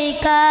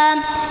അലൈക.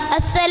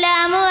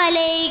 അസ്സലാമു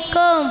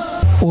അലൈക്കും.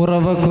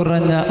 ഉറവ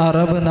കുറഞ്ഞ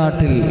അറബ്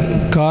നാട്ടിൽ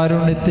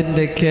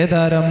കാരുണ്യത്തിൻ്റെ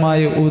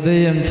കേദാരമായി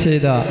ഉദയം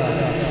ചെയ്ത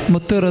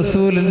മുത്തു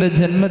റസൂലിൻ്റെ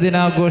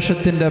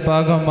ജന്മദിനാഘോഷത്തിൻ്റെ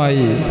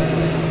ഭാഗമായി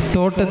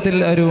തോട്ടത്തിൽ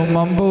ഒരു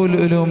മമ്പൗൽ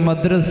ഉലൂം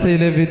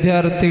മദ്രസയിലെ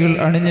വിദ്യാർത്ഥികൾ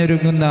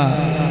അണിഞ്ഞൊരുങ്ങുന്ന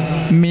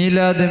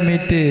മീലാദ്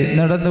മീറ്റ്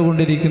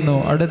നടന്നുകൊണ്ടിരിക്കുന്നു.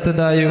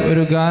 അടുത്തതായി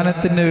ഒരു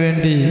ഗാനത്തിന്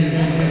വേണ്ടി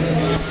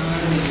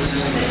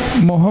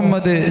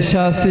മുഹമ്മദ്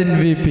ഷാസിൻ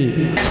VP.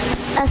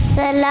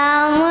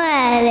 അസ്സലാമു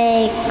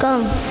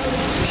അലൈക്കും.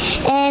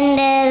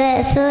 എൻ്റെ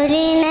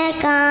റസൂലിനെ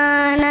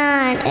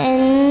കാണാൻ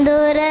എന്തു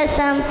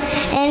രസം,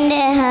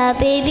 എൻ്റെ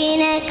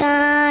ഹബീബിനെ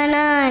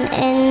കാണാൻ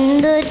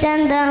എന്തു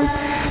ചന്തം.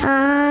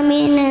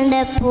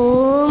 ആമിനയുടെ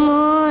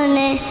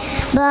പൂമോനെ,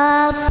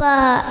 ബാപ്പ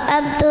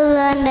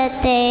അബ്ദുള്ളൻ്റെ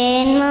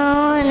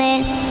തേൻമോനെ,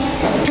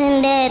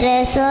 എൻ്റെ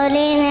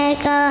റസൂലിനെ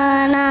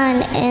കാണാൻ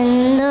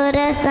എന്തു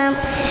രസം,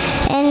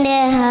 എൻ്റെ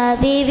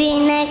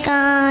ഹബീബിനെ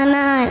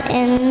കാണാൻ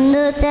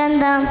എന്തു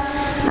ചന്തം.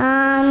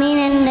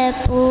 ആമിനൻ്റെ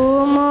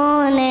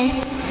പൂമോനെ,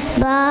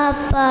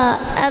 ബാപ്പ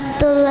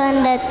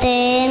അബ്ദുള്ളൻ്റെ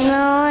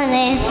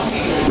തേൻമോനെ,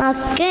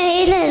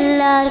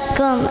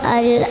 മക്കയിലെല്ലാവർക്കും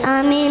അൽ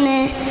അമീന്,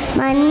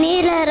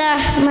 മന്നിലെ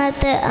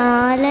റഹ്മത്ത്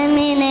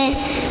ആലമീന്.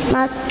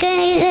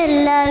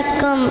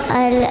 മക്കയിലെല്ലാവർക്കും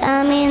അൽ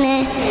അമീന്,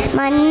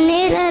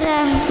 മന്നിലെ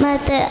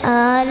റഹ്മത്ത്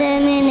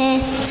ആലമീന്.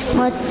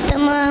 മുത്ത്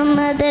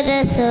മുഹമ്മദ്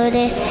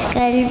റസൂല്,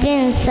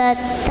 കൽബിൻ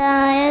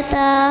സത്തായ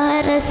താഹ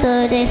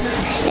റസൂല്,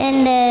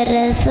 എൻ്റെ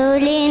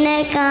റസൂലിനെ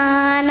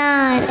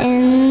കാണാൻ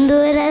എന്തു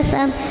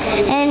രസം,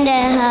 എൻ്റെ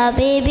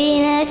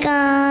ഹബീബിനെ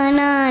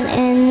കാണാൻ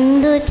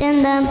എന്തു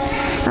ചന്തം.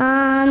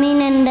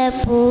 ആമിനൻ്റെ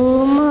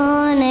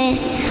പൂമോനെ,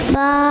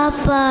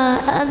 ബാപ്പ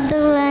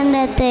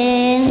അബ്ദുള്ളൻ്റെ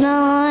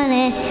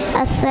തേൻമോനെ.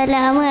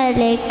 അസ്സലാമു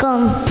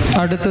അലൈക്കും.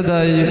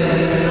 അടുത്തതായി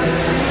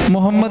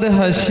മുഹമ്മദ്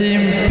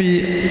ഹഷീം പി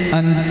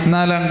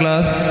 4ാം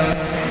ക്ലാസ്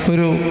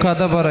ഒരു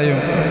കഥ പറയും.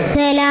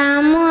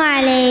 അസ്സലാമു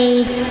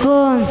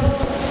അലൈക്കും.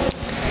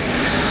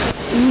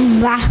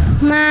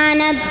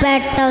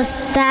 ബഹുമാനപ്പെട്ട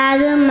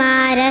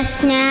ഉസ്താദുമാരെ,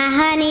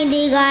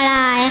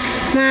 സ്നേഹനിധികളായ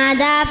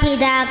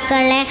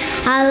മാതാപിതാക്കളെ,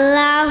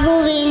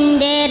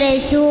 അള്ളാഹുവിൻ്റെ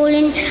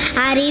റസൂലിൻ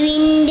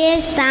അറിവിൻ്റെ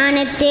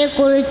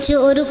സ്ഥാനത്തെക്കുറിച്ച്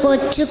ഒരു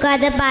കൊച്ചു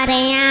കഥ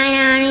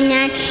പറയാനാണ്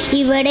ഞാൻ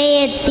ഇവിടെ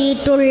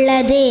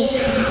എത്തിയിട്ടുള്ളത്.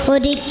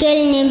 ഒരിക്കൽ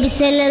നബി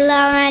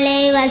സല്ലല്ലാഹു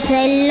അലൈഹി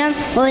വസല്ലം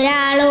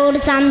ഒരാളോട്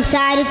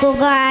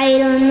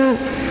സംസാരിക്കുകയായിരുന്നു.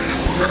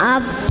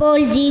 അപ്പോൾ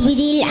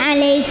ജിബ്രീൽ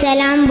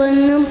അലൈഹിസ്സലാം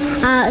വന്നു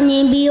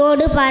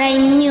നബിയോട്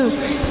പറഞ്ഞു,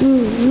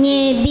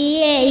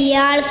 നബിയെ,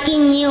 ഇയാൾക്ക്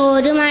ഇനി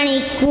 1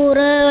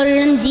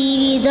 മണിക്കൂറോളം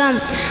ജീവിതം.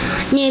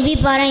 നബി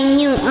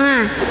പറഞ്ഞു.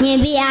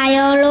 നബി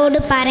അയാളോട്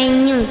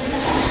പറഞ്ഞു.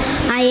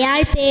 അയാൾ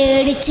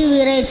പേടിച്ചു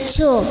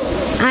വിറച്ചു.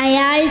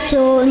 അയാൾ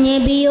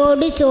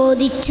നബിയോട്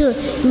ചോദിച്ചു,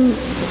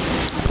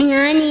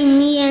 ഞാൻ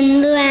ഇനി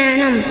എന്തു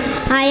വേണം?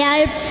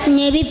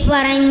 നബി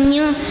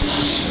പറഞ്ഞു,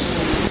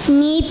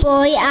 നീ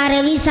പോയി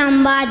അറിവ്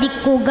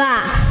സമ്പാദിക്കുക.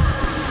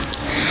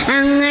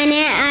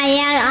 അങ്ങനെ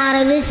അയാൾ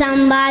അറിവ്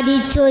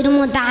സമ്പാദിച്ചു ഒരു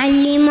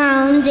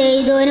മുതഅല്ലിമാവുകയും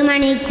ചെയ്തു. 1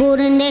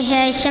 മണിക്കൂറിൻ്റെ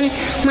ശേഷം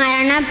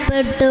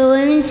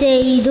മരണപ്പെടുകയും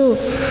ചെയ്തു.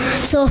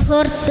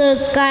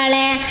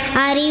 സുഹൃത്തുക്കളെ,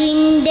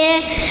 അറിവിൻ്റെ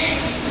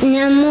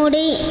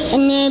നമ്മുടെ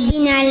നബി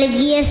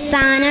നൽകിയ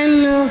സ്ഥാനം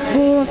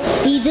നോക്കൂ.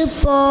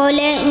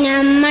 ഇതുപോലെ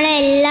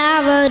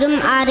നമ്മളെല്ലാവരും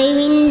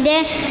അറിവിൻ്റെ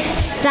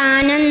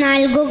സ്ഥാനം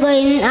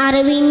നൽകുകയും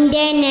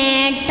അറിവിൻ്റെ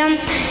നേട്ടം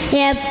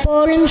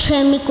എപ്പോഴും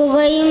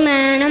ശ്രമിക്കുകയും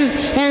വേണം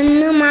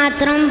എന്ന്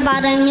മാത്രം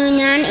പറഞ്ഞു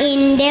ഞാൻ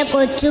എൻ്റെ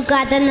കൊച്ചു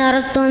കഥ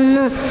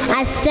നിർത്തുന്നു.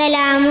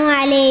 അസ്സലാമു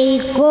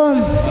അലൈക്കും.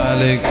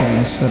 വലൈക്കും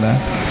അസ്സലാം.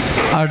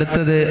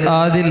 അടുത്തത്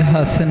ആദിൽ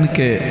ഹസൻ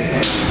കെ.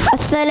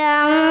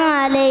 അസ്സലാമു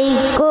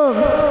അലൈക്കും.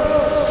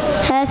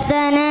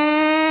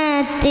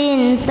 ഹസനത്തിൻ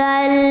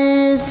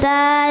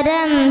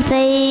സൽസാരം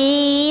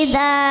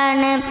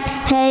സയ്യിദാണ്,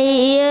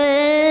 ഹയ്യുൽ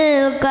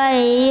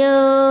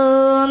ഖയ്യൂമിൻ്റെ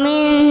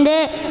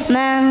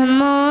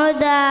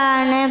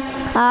മഹ്മൂദാണ്,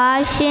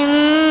 ആശിം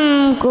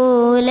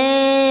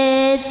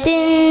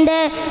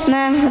കുലത്തിൻ്റെ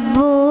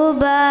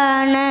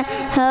മെഹബൂബാണ്,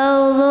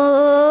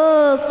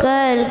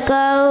 ഹൗലുൽ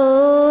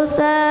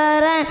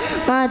കൗസറൻ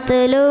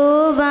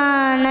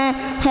മത്ലൂബാണ്.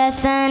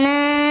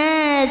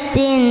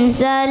 ഹസനത്തിൻ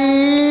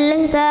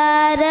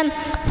സൽസാരം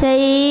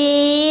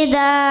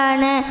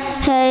സയ്യിദാണ്,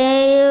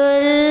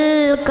 ഹയ്യുൽ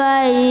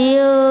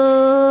ഖയ്യൂമിൻ്റെ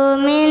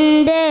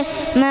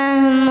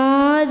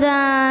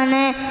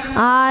മഹ്മൂദാണ്,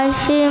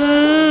 ആശിം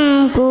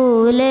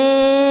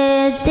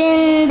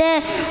കുലത്തിൻ്റെ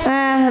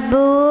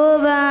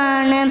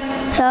മെഹബൂബാണ്,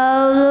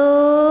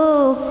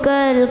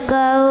 ഹൗലുൽ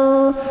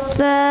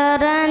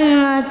കൗസറൻ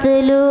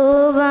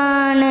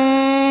മത്ലൂബാണ്.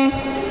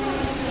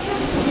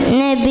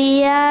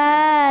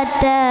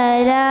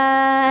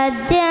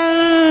 നബിയാത്തരാദ്യം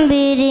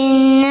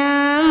വിരിഞ്ഞ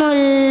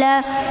മുല്ല,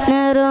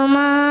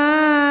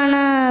 നിർമ്മാണ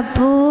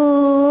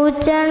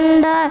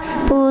പൂച്ചണ്ട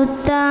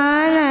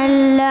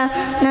പുത്താനല്ല,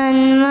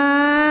 നന്മമരത്തിൻ്റെ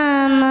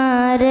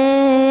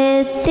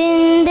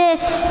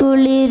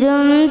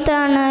കുളിരും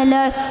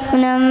തണലാൽ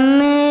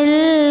നമ്മിൽ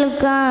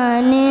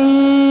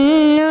കാനിന്നുള്ള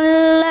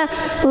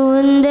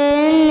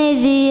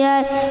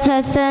ഉന്തനിധിയാൽ.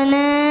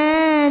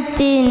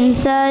 ഹസനത്തിൻ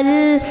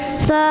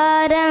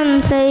സൽസാരം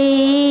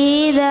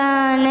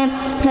സയ്യിദാണ്,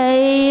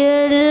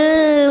 ഹയ്യുൽ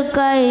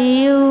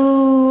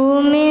ഖയ്യൂമിൻ്റെ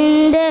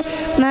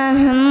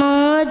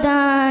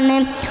മഹ്മൂദാണ്,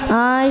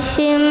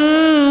 ആശിം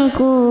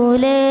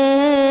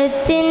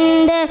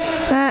കുലത്തിൻ്റെ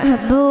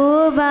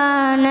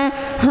മെഹബൂബാണ്,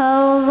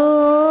 ഹൗലുൽ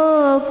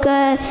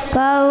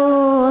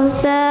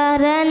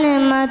കൗസറൻ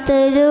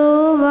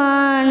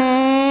മത്ലൂബാണ്.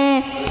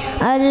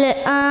 അൽ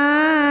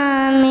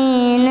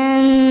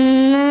ആമീനൻ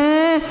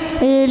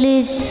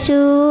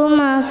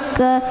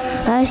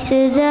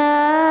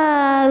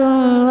അശ്ജാറും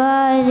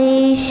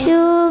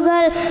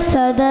വാരിശുകൾ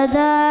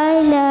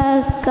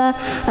സദദായിലക്ക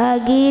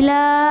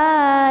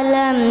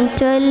അഖിലാലം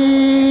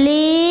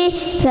ചൊല്ലി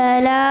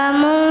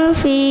സലാമും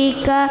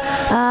ഫീക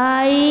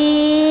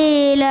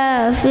ആയില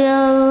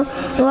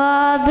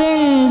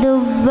ഫിവാബിൻ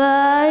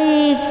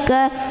ദുബായിക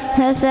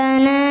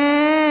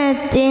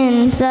ഹസനത്തിൻ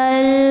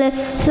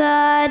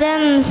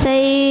സൽസാരം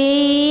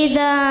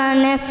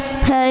സയ്യിദാണ്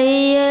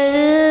ഹയ്യുൽ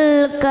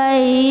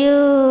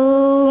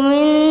ഖയ്യൂമിൻ്റെ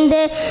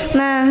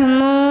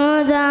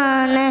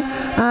മഹ്മൂദാണ്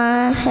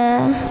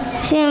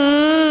ആഹശിം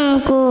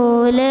കുലത്തിൻ്റെ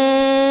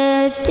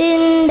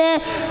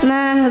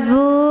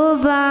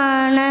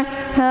മെഹബൂബാണ്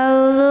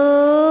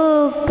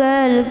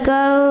ഹൗദുക്കൽ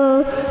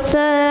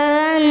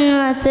കൗസറൻ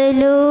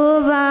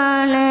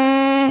മത്ലൂബാണ്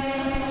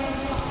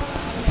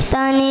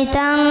തനി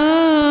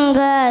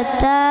തങ്കത്താരകം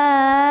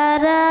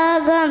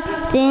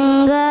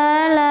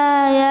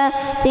തിങ്കളായ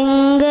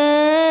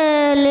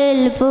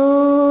തിങ്കളിൽ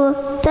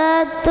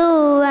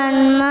പൂത്തത്തുവൻ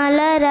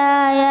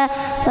മലരായ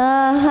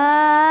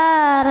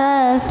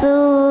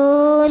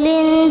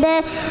റസൂലിൻ്റെ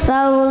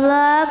റൗള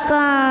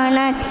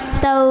കാണാൻ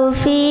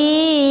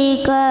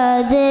തൗഫീഖ്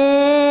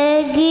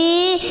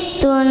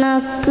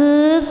തുണക്ക്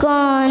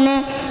കോന്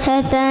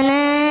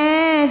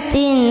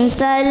ഹസനത്തിൻ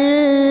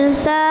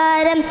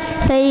സൽസാരം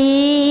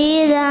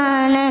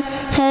സയ്യിദാണ്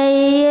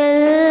ഹയ്യുൽ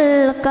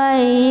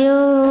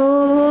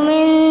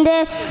ഖയ്യൂമിൻ്റെ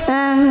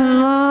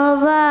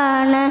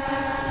മഹ്മൂബാണ്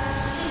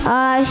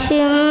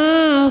ആശിം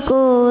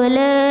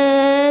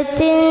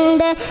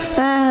കുലത്തിൻ്റെ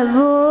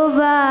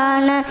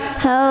മെഹബൂബാണ്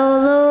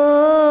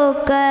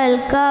ഹൗദുക്കൽ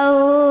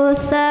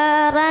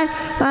കൗസറൻ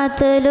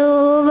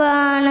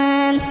മത്ലൂബാണ്.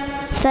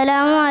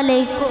 അസ്സലാമു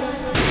അലൈക്കും.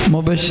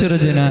 മുബശ്ശിർ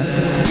ജിനാൻ.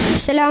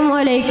 അസ്സലാമു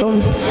അലൈക്കും.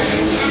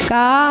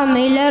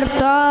 കാമിലർ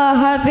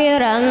ത്വാഹ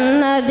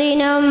പിറന്ന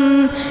ദിനം,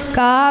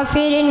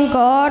 കാഫിരിൻ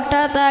കോട്ട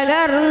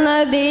തകർന്ന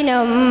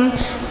ദിനം,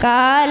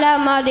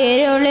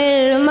 കാലമതിരുളിൽ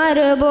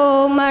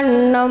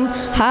മരുഭൂമണ്ണം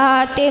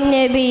ഹാത്തിം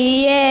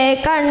നബിയെ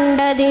കണ്ട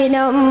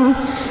ദിനം,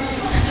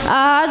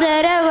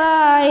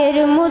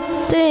 ആദരവായൊരു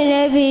മുത്തു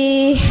നബി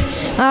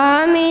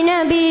ആമിന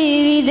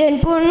ബീവിതൻ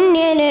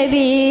പുണ്യ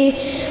നബി,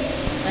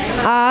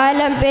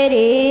 ആലം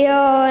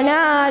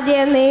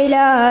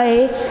പെരിയോനാദ്യമിലായി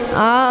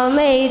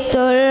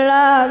ആമയ്ത്തുള്ള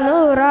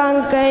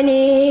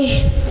നൂറാങ്കനി,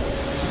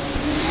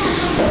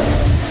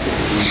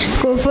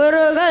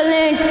 കുഫറുകൾ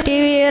നെട്ടി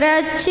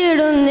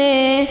വിറച്ചിടുന്നേ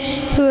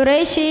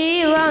ഖുറൈശി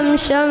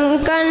വംശം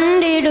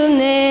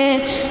കണ്ടിടുന്നേ,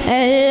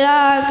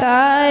 എല്ലാ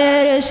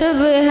കായരു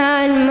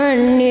സുബ്ഹാൻ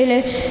മണ്ണിൽ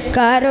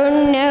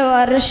കാരുണ്യ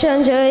വർഷം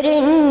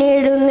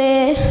ചൊരിഞ്ഞിടുന്നേ.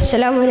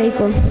 അസ്സലാമു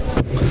അലൈക്കും.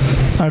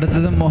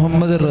 അടുത്തത്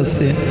മുഹമ്മദ്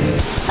റസീൻ.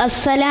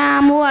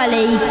 അസ്സലാമു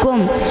അലൈക്കും.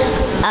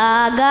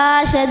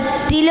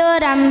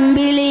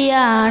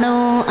 ആകാശത്തിലൊരമ്പിളിയാണു,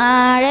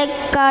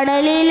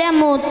 ആഴക്കടലിലെ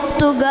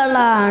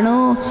മുത്തുകളാണു,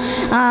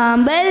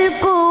 ആമ്പൽ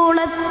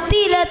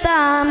കൂളത്തിലെ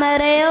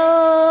താമരയോ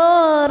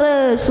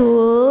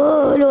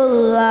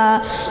റസൂലുള്ളാഹ്,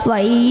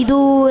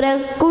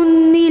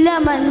 വൈദൂരക്കുന്നിലെ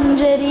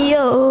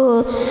മഞ്ചരിയോ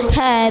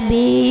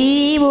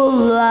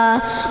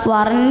ഹബീബുള്ളാഹ്,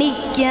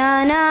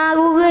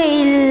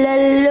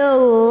 വർണ്ണിക്കാനാകുകയില്ലല്ലോ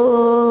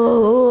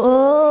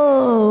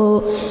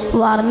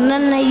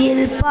വർണ്ണനയിൽ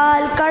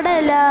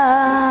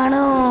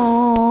പാൽക്കടലാണോ.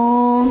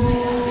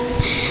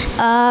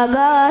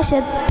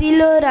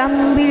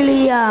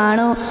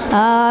 ആകാശത്തിലൊരമ്പിളിയാണോ,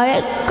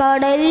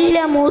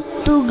 ആഴക്കടലിലെ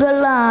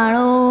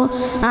മുത്തുകളാണോ,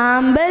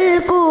 ആമ്പൽ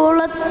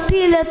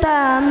കൂളത്തിലെ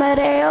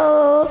താമരയോ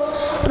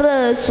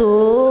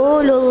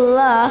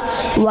റസൂലുള്ളാഹ്,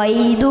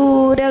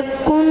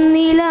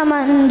 വൈദൂരക്കുന്നിലെ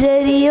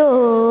മഞ്ചരിയോ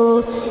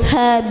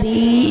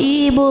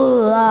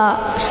ഹബീബുള്ളാഹ്,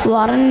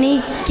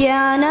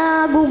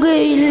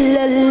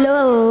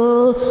 വർണ്ണിക്കാനാകുകയില്ലല്ലോ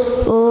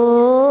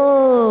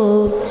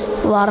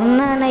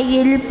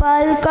വർണ്ണനയിൽ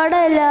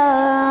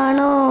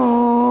പാൽക്കടലാണോ.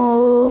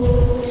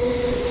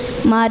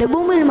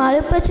 മരുഭൂമിൽ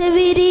മരുപ്പച്ച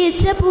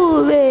വിരിച്ച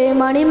പൂവേ,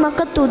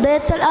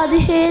 മണിമക്കത്തുദയത്താൽ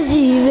അതിശയ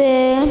ജീവേ,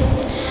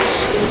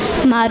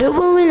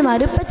 മരുഭൂമിൽ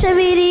മരുപ്പച്ച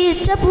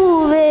വിരിച്ച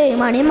പൂവേ,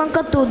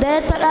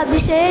 മണിമക്കത്തുദയത്താൽ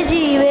അതിശയ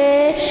ജീവേ,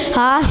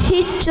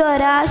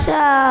 ആശിച്ചൊരാശ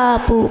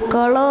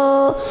പൂക്കളോ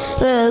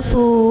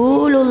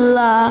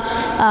റസൂലുള്ളാഹ്,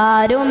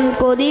 ആരും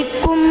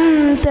കൊതിക്കും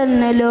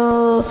തന്നലോ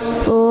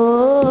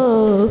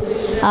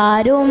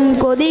ആരും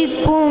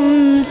കൊതിക്കും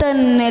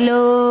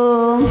തന്നലോ.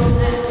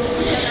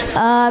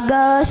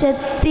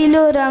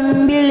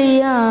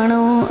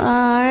 ആകാശത്തിലൊരമ്പിളിയാണോ,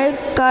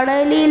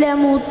 ആഴക്കടലിലെ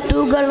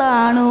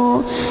മുത്തുകളാണോ,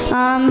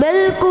 ആമ്പൽ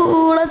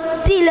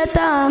കൂളത്തിലെ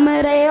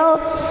താമരയോ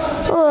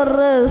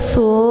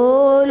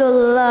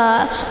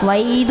റസൂലുള്ളാഹ്,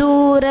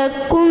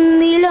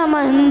 വൈദൂരക്കുന്നിലെ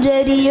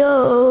മഞ്ചരിയോ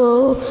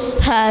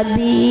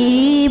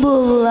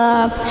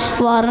ഹബീബുള്ളാഹ്,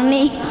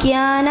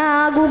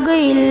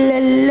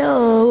 വർണ്ണിക്കാനാകുകയില്ലല്ലോ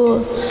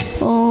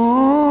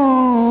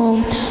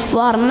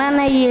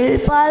വർണ്ണനയിൽ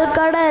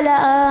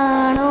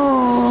പാൽക്കടലാണോ.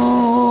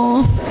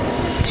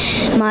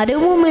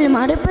 മരുഭൂമിൽ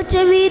മരപ്പച്ച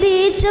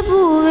വിരിച്ച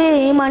പൂവേ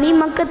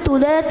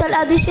മണിമക്കത്തുതൽ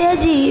അതിശയ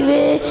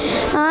ജീവേ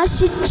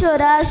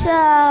ആശിച്ചൊരാശ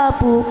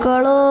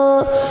പൂക്കളോ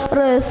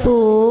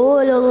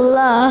റസൂലുള്ള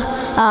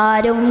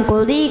ആരും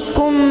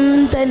കൊതിക്കും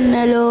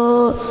തന്നലോ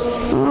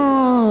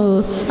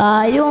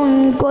ആരും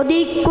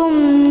കൊതിക്കും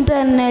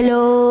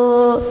തന്നലോ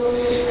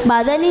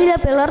ബദനിലെ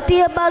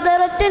പിളർത്തിയ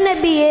ബദറത്തെ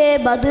നബിയെ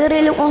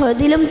ബദറിലും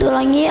ഉഹദിലും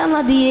തിളങ്ങിയ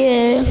മതിയെ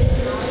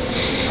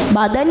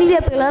ബദനിലെ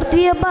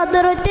പിളർത്തിയ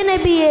ബദറൊറ്റ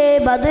നബിയെ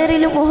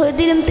ബദറിലും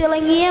ഉഹദിലും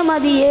തിളങ്ങിയ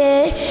മതിയെ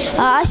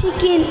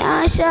ആശിക്കിൻ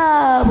ആശാ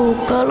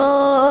പൂക്കളോ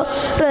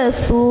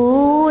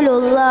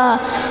റസൂലുള്ള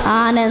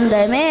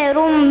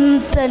ആനന്ദമേറും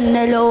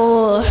തന്നലോ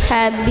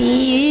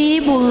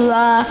ഹബീബുള്ള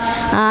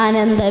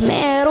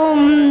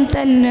ആനന്ദമേറും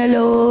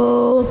തന്നലോ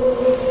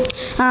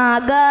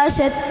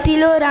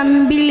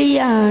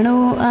ആകാശത്തിലൊരമ്പിളിയാണോ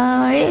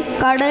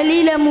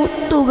കടലിലെ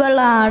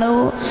മുത്തുകളാണോ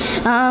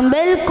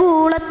ആമ്പൽ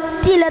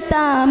കൂളത്തിലെ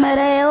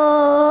താമരയോ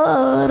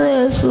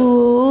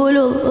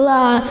റസൂലുള്ള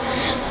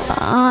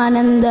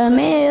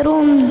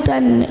ആനന്ദമേറും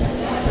തന്നെ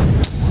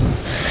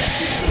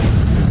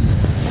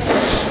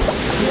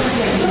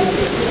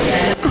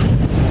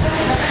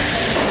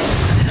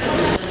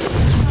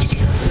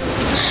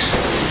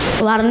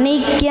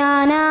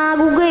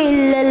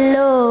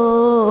വർണ്ണിക്കാനാകുകയില്ലല്ലോ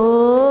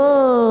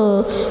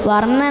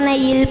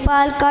വർണ്ണനയിൽ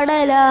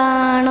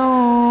പാൽക്കടലാണോ.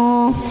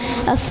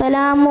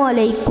 അസ്സലാമു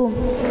അലൈക്കും.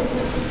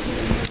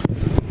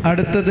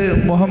 അടുത്തത്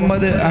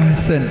മുഹമ്മദ്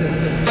അഹ്സൻ.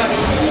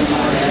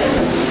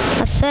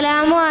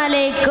 അസ്സലാമു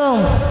അലൈക്കും.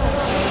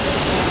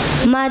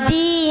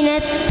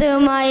 മദീനത്ത്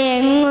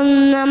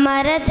മയങ്ങുന്ന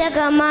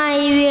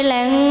മരതകമായി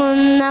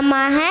വിളങ്ങുന്ന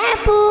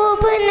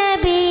മഹബൂബ്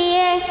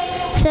നബിയെ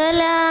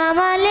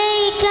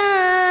സലാമലൈക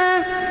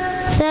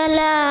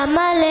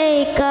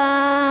സലാമലൈക.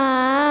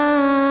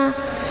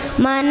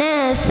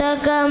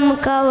 മനസ്സകം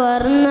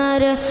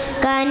കവർന്നൊരു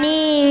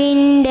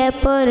കനീവിൻ്റെ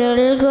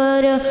പൊരുൾ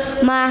ഗുരു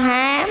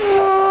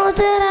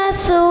മഹമ്മൂദ്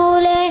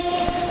റസൂലേ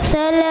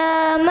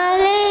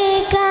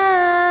സലാമലൈക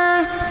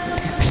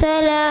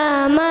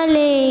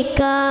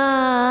സലാമലൈക.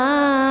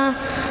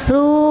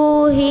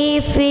 റൂഹി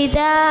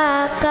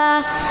ഫിദാക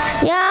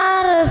യാ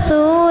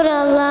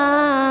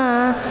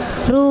റസൂലല്ലാഹ്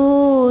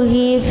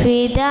റൂഹി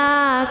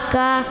ഫിദാക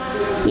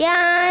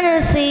യാ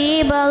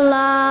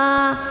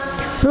നസീബല്ലാഹ്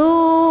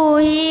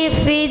റൂഹി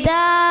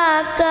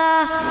ഫിദാക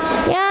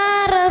യാ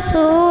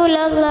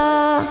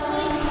റസൂലല്ലാഹ്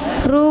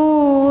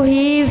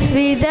റൂഹി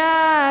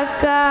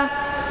ഫിദാക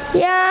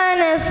യാ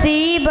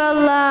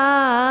നസീബല്ലാഹ്.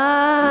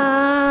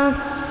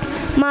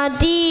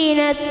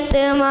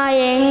 മദീനത്ത്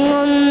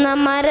മയങ്ങുന്ന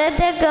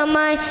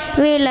മരതകമായി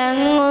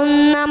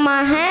വിളങ്ങുന്ന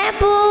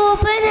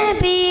മഹബൂബ്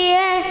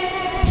നബിയെ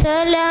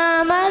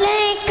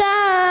സലാമലൈക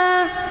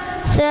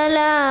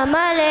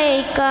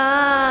സലാമലൈക.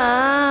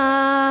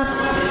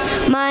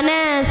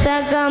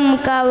 മനസ്സകം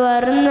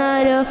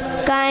കവർന്നൊരു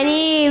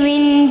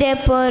കനീവിൻ്റെ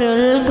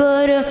പൊരുൾ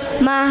ഗുരു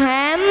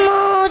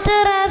മഹമ്മൂദ്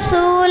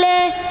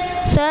റസൂലേ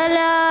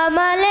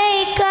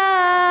സലാമലൈക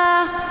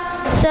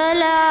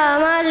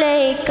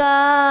സലാമലൈക.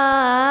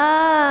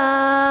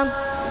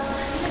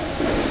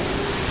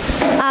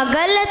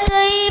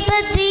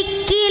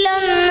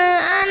 അകലത്തൊയ്പത്തിക്കിലൊന്ന്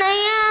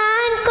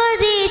അണയാൻ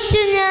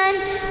കൊതിച്ചു ഞാൻ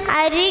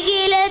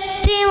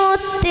അരികിലെത്തി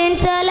മുത്തിൻ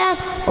സലാം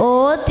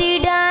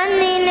ഓതിടാൻ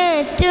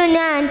നിനച്ചു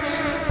ഞാൻ.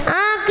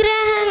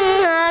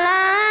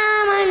 ആഗ്രഹങ്ങളാ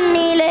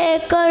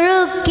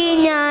മണ്ണിലേക്കൊഴുക്കി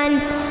ഞാൻ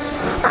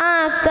ആ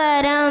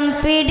കരം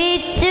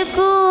പിടിച്ചു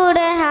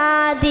കൂടെ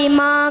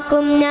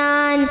ഹാദിമാക്കും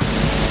ഞാൻ.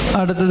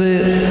 അടുത്തത്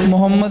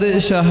മുഹമ്മദ്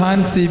ഷഹാൻ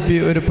CP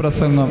ഒരു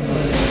പ്രസംഗം.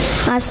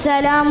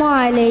 അസ്സലാമു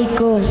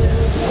അലൈക്കും.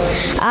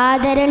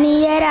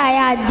 ആദരണീയരായ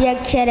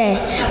അധ്യക്ഷരെ,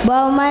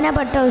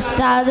 ബഹുമാനപ്പെട്ട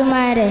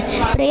ഉസ്താദുമാരെ,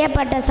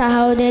 പ്രിയപ്പെട്ട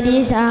സഹോദരി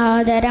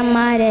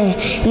സഹോദരന്മാരെ,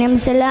 നബി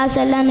സല്ലല്ലാഹു അലൈഹി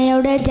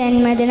വസല്ലമയുടെ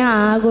ജന്മദിനം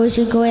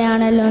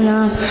ആഘോഷിക്കുകയാണല്ലോ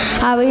നാം.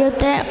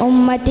 അവിടുത്തെ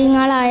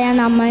ഉമ്മത്തിങ്ങളായ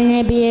നമ്മൾ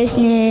നബിയെ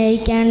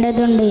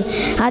സ്നേഹിക്കേണ്ടതുണ്ട്.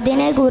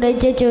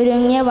 അതിനെക്കുറിച്ച്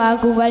ചുരുങ്ങിയ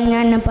വാക്കുകൾ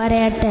ഞാൻ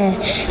പറയട്ടെ.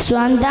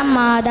 സ്വന്തം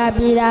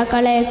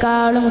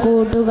മാതാപിതാക്കളെക്കാളും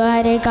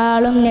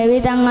കൂട്ടുകാരെക്കാളും നബി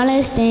തങ്ങളെ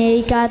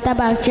സ്നേഹിക്കാത്ത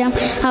പക്ഷം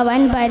അവൻ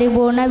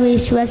പരിപൂർണ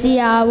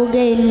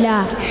വിശ്വാസിയാവുകയില്ല.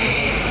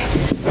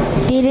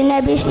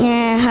 തിരുനബി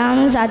സ്നേഹം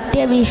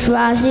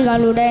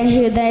സത്യവിശ്വാസികളുടെ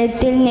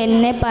ഹൃദയത്തിൽ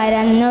നിന്ന്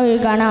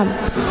പരന്നൊഴുകണം.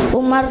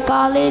 ഉമർ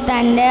ഖാലി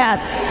തൻ്റെ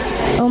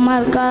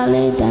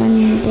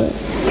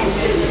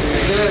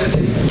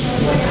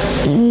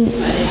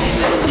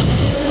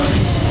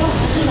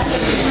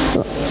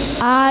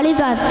ആളി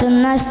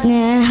കത്തുന്ന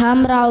സ്നേഹം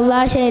റൗള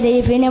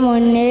ഷെരീഫിന്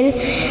മുന്നിൽ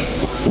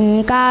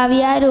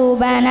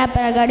കാവ്യരൂപേണ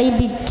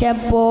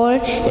പ്രകടിപ്പിച്ചപ്പോൾ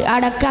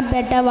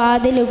അടക്കപ്പെട്ട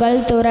വാതിലുകൾ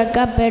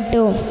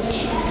തുറക്കപ്പെട്ടു.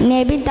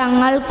 നബി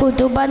തങ്ങൾ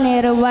കുതുബ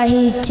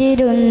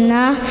നിർവഹിച്ചിരുന്ന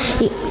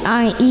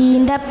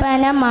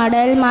ഈന്തപ്പന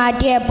മടൽ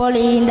മാറ്റിയപ്പോൾ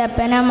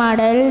ഈന്തപ്പന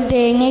മടൽ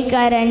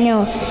തേങ്ങിക്കരഞ്ഞു.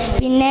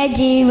 പിന്നെ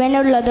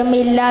ജീവനുള്ളതും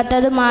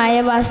ഇല്ലാത്തതുമായ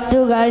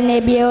വസ്തുക്കൾ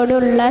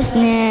നബിയോടുള്ള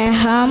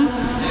സ്നേഹം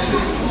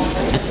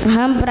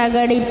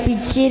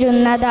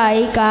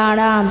പ്രകടിപ്പിച്ചിരുന്നതായി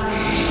കാണാം.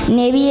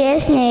 നബിയെ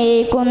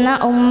സ്നേഹിക്കുന്ന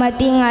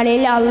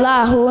ഉമ്മത്തിങ്ങളിൽ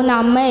അള്ളാഹു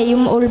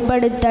നമ്മയും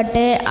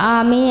ഉൾപ്പെടുത്തട്ടെ.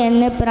 ആമീൻ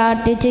എന്ന്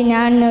പ്രാർത്ഥിച്ച്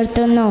ഞാൻ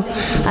നിർത്തുന്നു.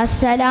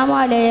 അസ്സലാമു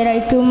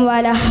അലൈക്കും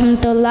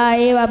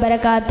വറഹ്മത്തുള്ളാഹി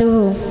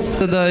വബറകാതുഹു.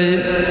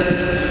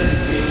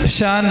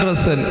 ഷാൻ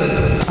റസൽ.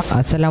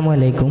 അസ്സലാമു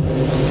അലൈക്കും.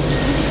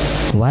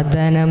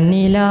 വദനം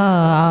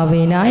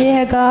നിലാവിനായകാണ്,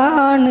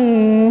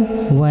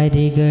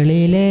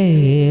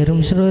 വരികളിലേറും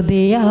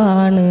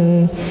ശ്രുതിയാണ്,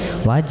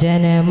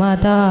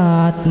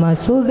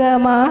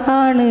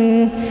 വചനമതാത്മസുഖമാണ്,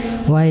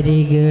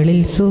 വരികളിൽ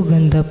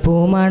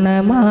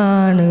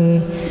സുഗന്ധപ്പൂമണമാണ്.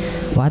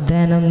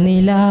 വദനം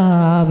നിലാവിനായകാണ്,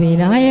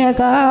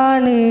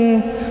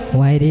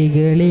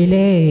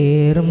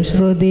 വരികളിലേറും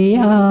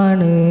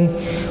ശ്രുതിയാണ്,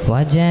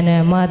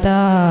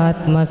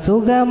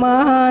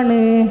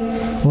 വചനമതാത്മസുഖമാണ്,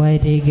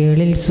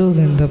 വരികളിൽ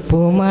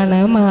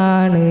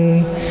സുഗന്ധപ്പൂമണമാണ്.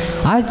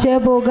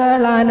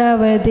 അജബുകൾ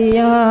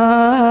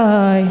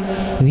അനവധിയായി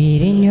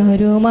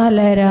വിരിഞ്ഞൊരു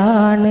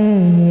മലരാണ്,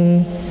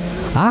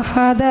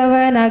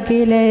 അഹദവൻ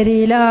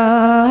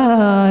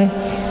അഖിലരിലായി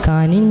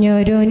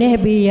കനിഞ്ഞൊരു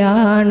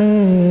നബിയാണ്.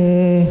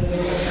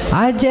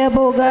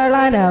 അജബുകൾ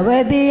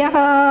അനവധിയാ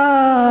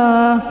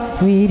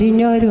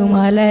വിരിഞ്ഞൊരു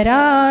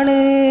മലരാണ്,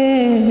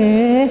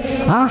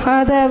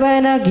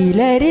 അഹദവൻ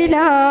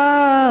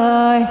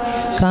അഖിലരിലായി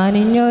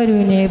കനിഞ്ഞൊരു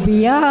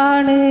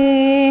നബിയാണ്.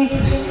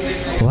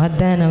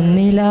 വദനം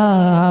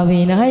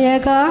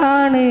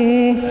നിലാവിനായകാണ്,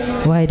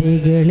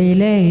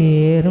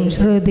 വരികളിലേറും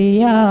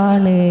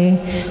ശ്രുതിയാണ്,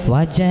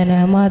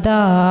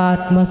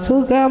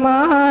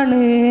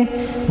 വചനമതാത്മസുഖമാണ്,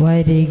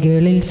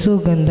 വരികളിൽ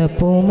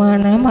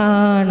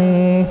സുഗന്ധപ്പൂമണമാണ്.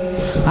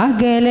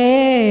 അകലെ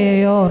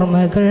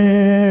ഓർമ്മകൾ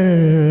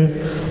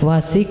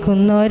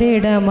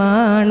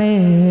വസിക്കുന്നൊരിടമാണ്,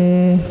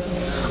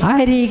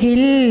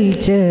 അരികിൽ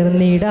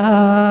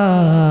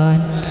ചേർന്നിടാൻ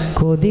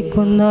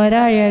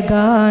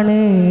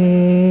കൊതിക്കുന്നൊരഴകാണ്.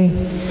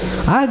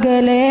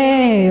 അകലെ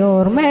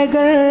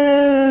ഓർമ്മകൾ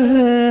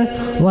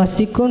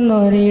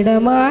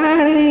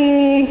വസിക്കുന്നൊരിടമാണ്,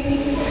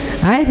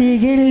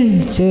 അരികിൽ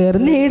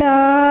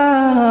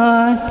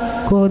ചേർന്നിടാൻ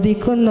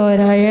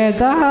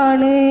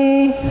കൊതിക്കുന്നൊരഴകാണ്.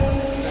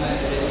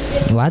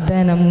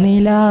 വദനം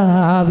നിലാവിനായകാണ്,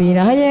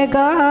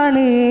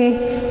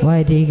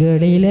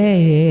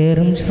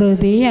 വരികളിലേറും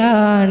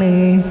ശ്രുതിയാണ്,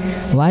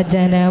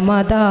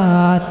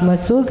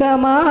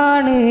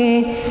 വചനമതാത്മസുഖമാണ്,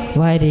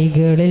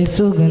 വരികളിൽ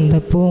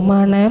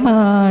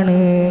സുഗന്ധപ്പൂമണമാണ്.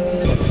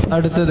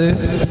 അടുത്തത്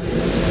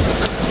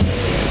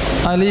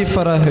അലി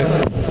ഫറഹ്.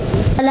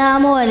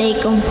 അസ്സലാമു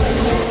അലൈക്കും.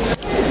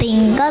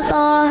 തിങ്കൾ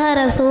തോഹ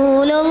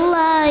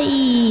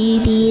റസൂലുള്ളാഹി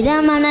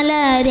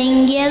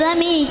തീരമണലരംഗ്യത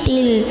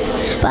മീറ്റിൽ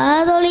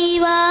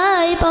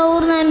പാതൊളിവായി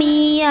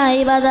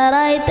പൗർണമിയായി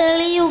ബദറായി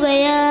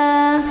തെളിയുകയാ.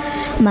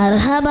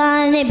 മർഹബാ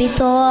നബി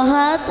തോഹ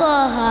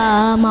തോഹ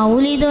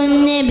മൗലിദുൻ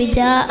നബി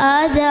ജാഅ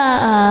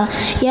ജാഅ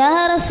യാ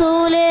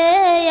റസൂലേ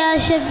യാ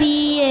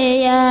ഷഫീയേ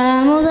യാ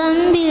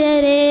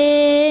മുസമ്ബിലരേ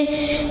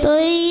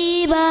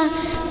ത്വയ്യിബ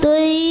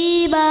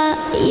ത്വയ്യിബ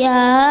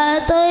യാ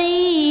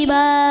ത്വയ്യിബ.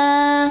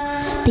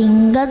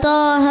 തിങ്കൾ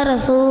തോഹ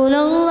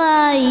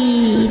റസൂലുള്ളാഹി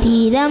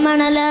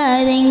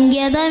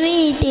തീരമണലരംഗ്യത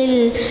മീറ്റിൽ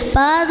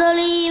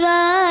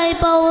പാതൊളിവായി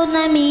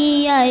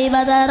പൗർണമിയായി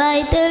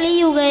ബദറായി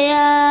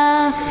തെളിയുകയാ.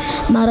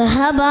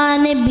 മർഹബാ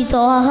നബി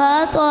തോഹ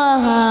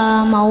തോഹ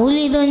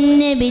മൗലിദുൻ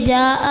നബി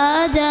ജാഅ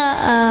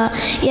ജാഅ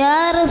യാ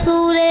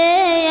റസൂലേ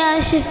യാ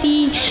ഷഫീ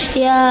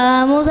യാ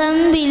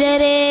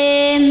മുസമ്ബിലരേ.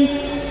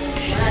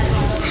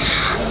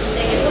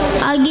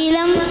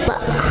 അഖിലം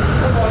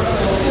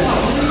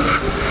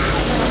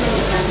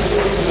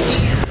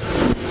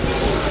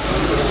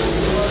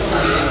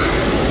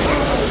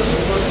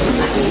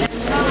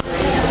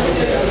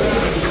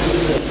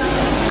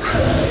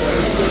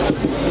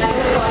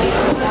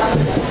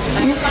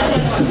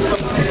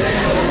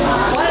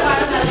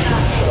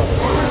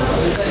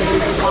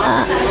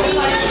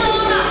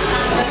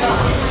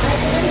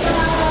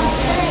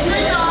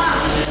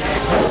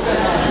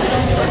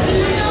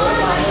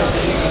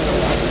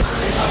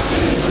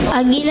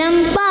അഖിലം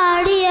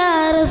പാടിയ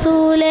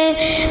റസൂലെ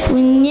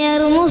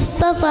പുണ്യർ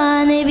മുസ്തഫ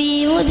നബി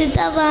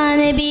മുജ്തഫ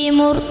നബി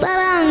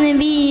മുർത്തറ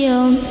നബിയോ.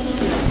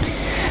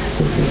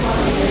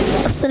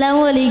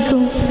 അസ്സലാമു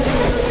അലൈക്കും.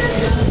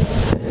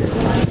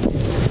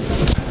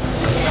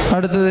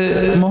 അടുത്തത്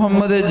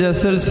മുഹമ്മദ്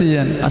ജസൽ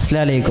സിയൻ.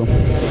 അസ്സലാമു അലൈക്കും.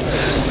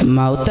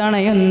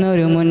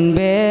 മൗത്തണയൊന്നൊരു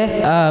മുൻപേ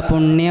ആ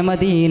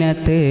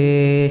പുണ്യമദീനത്ത്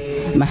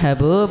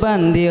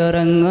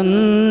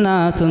മെഹബൂബന്തിയുറങ്ങുന്ന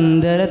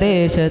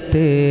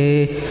സുന്ദരദേശത്ത്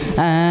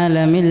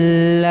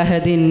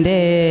ആലമില്ലഹദിൻ്റെ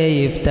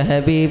ഇഫ്ത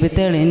ഹബീബ്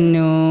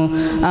തെളിഞ്ഞു.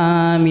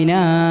 ആമിന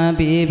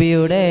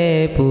ബീബിയുടെ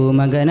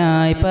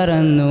പൂമകനായി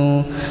പറന്നു.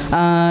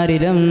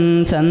 ആരിലും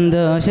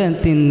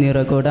സന്തോഷത്തിൻ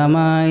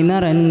നിറകുടമായി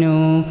നിറഞ്ഞു.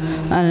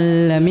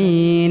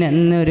 അല്ലമീൻ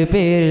എന്നൊരു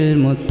പേരിൽ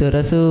മുത്തു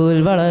റസൂൽ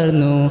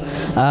വളർന്നു.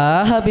 ആ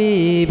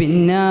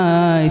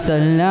ഹബീബിനായി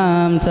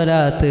സലാം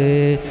സലാത്ത്,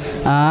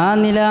 ആ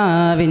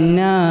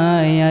നിലാവിനായി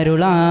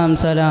അരുളാം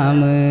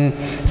സലാമ്.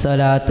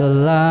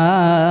 സലാത്തുല്ലാ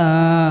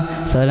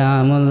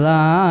സലാമുല്ലാ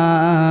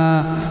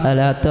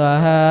അലാ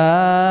ത്വഹ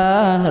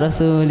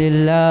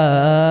റസൂലില്ലാ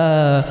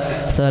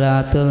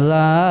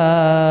സ്വലാത്തുല്ലാ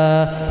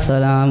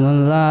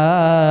സലാമുല്ലാ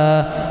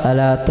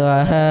അലാ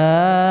ത്വഹ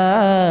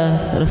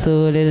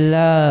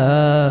റസൂലില്ലാ.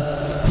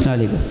 അസ്സലാമു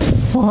അലൈക്കും.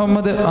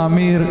 മുഹമ്മദ്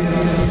അമീർ.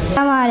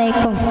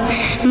 അസ്സലാമലൈക്കും.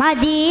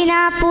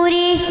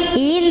 മദീനാപുരി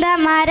ഈന്ത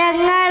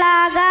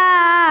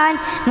മരങ്ങളാകാൻ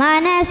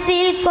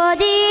മനസ്സിൽ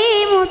കൊതി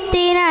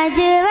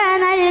മുത്തിനജുവ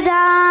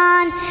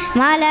നൽകാൻ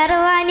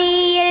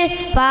മലർവനിയിൽ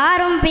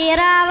പാറും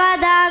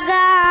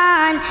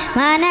പിറാവതാകാൻ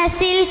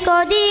മനസ്സിൽ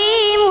കൊതി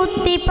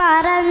മുത്തി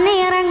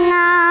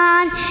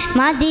പറന്നിറങ്ങാൻ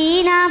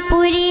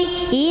മദീനാപുരി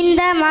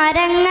ഈന്ത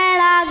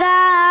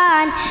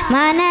മരങ്ങളാകാൻ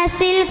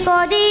മനസ്സിൽ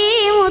കൊതി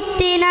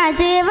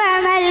മുത്തിനജുവ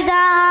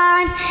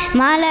നൽകാൻ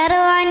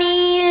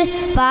മലർവനിയിൽ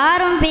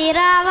പാറും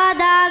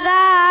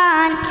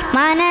പിറാവതാകാൻ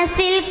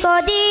മനസ്സിൽ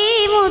കൊതി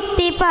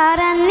മുത്തി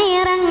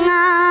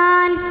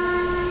പറന്നിറങ്ങാൻ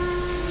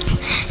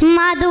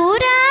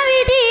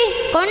മധുരാവിധി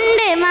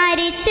കൊണ്ട്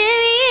മരിച്ചു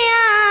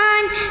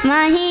വീഴാൻ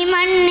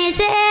മഹിമണ്ണ്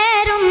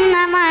ചേരുന്ന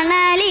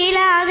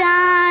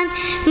മണലിലാകാൻ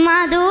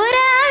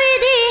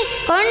മധുരാവിധി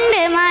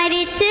കൊണ്ട്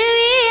മരിച്ചു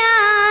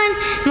വീഴാൻ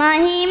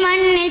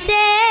മഹിമണ്ണ്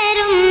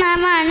ചേരുന്ന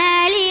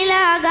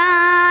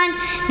മണലിലാകാൻ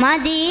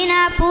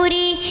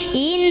മദീനാപുരി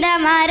ഈന്ത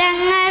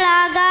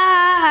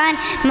മരങ്ങളാകാൻ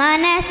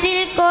മനസ്സിൽ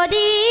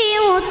കൊതി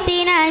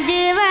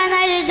മുത്തിനജുവ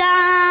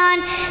നൽകാൻ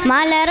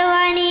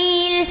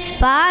മലർവനിയിൽ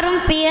പാറും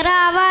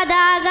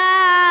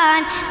പിറാവതാകാൻ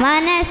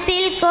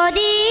മനസ്സിൽ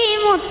കൊതി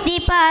മുത്തി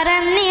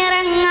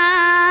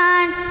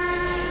പറന്നിറങ്ങാൻ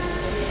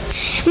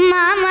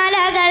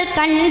മാമലകൾ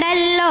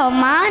കണ്ടല്ലോ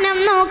മാനം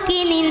നോക്കി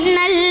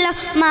നിന്നല്ലോ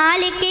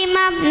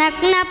മാലിക്കിമാം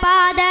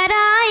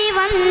നഗ്നപാതരായി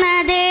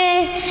വന്നത്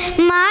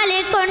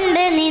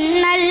മാലിക്കൊണ്ട്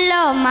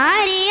നിന്നല്ലോ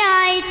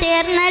മാരിയായി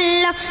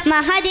ചേർന്നല്ലോ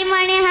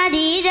മഹദിമണി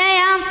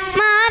ഹദീജയാം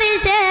മാറിൽ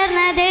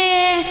ചേർന്നത്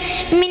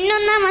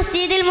മിന്നുന്ന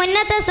മസ്ജിദിൽ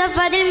മുന്നത്തെ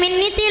സഫദിൽ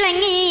മിന്നി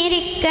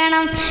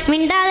തിളങ്ങിയിരിക്കണം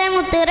മിണ്ടാതെ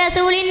മുത്ത്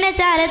റസൂലിൻ്റെ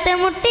ചാരത്ത്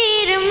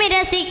മുട്ടിയിരും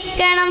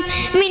വിരസിക്കണം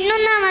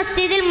മിന്നുന്ന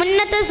മസ്ജിദിൽ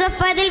മുന്നത്തെ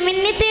സഫദിൽ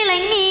മിന്നി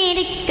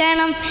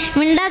തിളങ്ങിയിരിക്കണം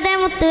മിണ്ടാതെ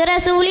മുത്ത്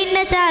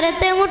റസൂലിൻ്റെ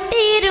ചാരത്ത്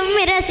മുട്ടിയിരും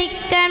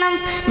വിരസിക്കണം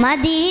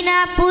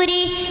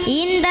മദീനാപുരി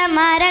ഈന്ത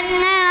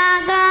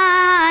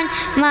മരങ്ങളാകാൻ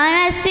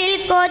മനസ്സിൽ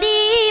കൊതി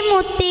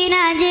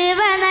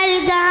മുത്തിനജുവ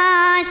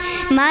നൽകാൻ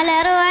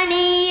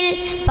മലർവനിയിൽ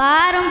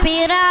പാറും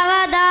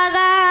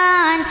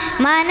പിറാവതാകാൻ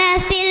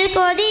മനസ്സിൽ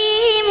കൊതി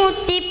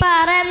മുത്തി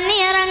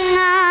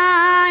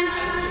പറന്നിറങ്ങാൻ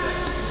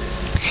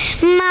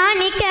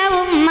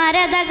മാണിക്യവും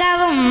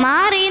മരതകവും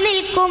മാറി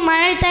നിൽക്കും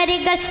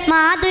മഴത്തരികൾ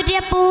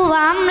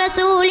മാധുര്യപ്പൂവാം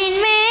റസൂലിൻ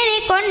മേനി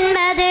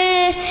കൊണ്ടത്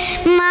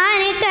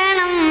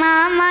മാനിക്കണം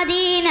ആ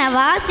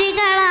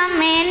മദീനവാസികളാം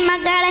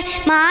മേന്മകളെ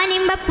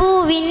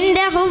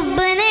മാനിമ്പപ്പൂവിൻ്റെ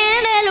ഹുബ്ബ്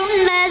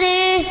നേടലുണ്ടത്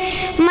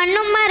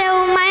മണ്ണും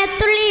മരവും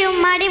മയത്തുള്ളിയും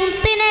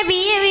അടിമുത്തിനെ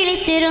ബിയെ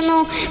വിളിച്ചിരുന്നു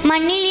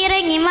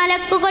മണ്ണിലിറങ്ങി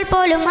മലക്കുകൾ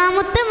പോലും ആ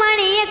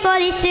മുത്തുമണിയെ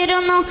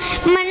കൊതിച്ചിരുന്നു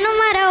മണ്ണും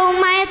മരവും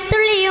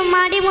മയത്തുള്ളിയും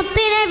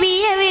അടിമുത്തിനെ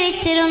ബിയെ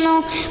വിളിച്ചിരുന്നു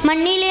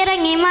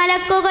മണ്ണിലിറങ്ങി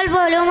മലക്കുകൾ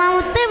പോലും ആ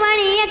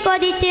മുത്തുമണിയെ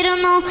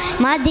കൊതിച്ചിരുന്നു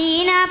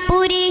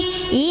മദീനാപുരി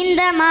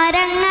ഈന്ത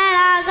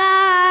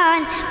മരങ്ങളാകാൻ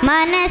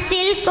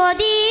മനസ്സിൽ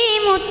കൊതി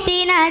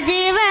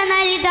മുത്തിനജുവ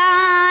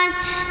നൽകാൻ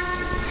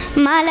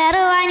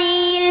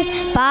മലർവനിയിൽ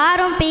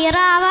പാറും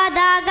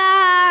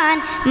പിറാവതാകാൻ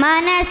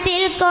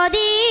മനസ്സിൽ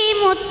കൊതി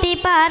മുത്തി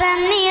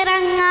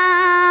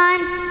പറന്നിറങ്ങാൻ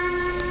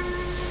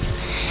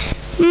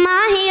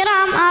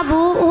മാഹിറാം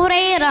അബൂ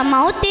ഹുറൈറ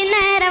മൗത്തി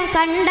നേരം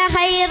കണ്ട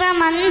ഹൈറ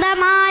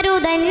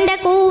മന്ദമാരുതൻ്റെ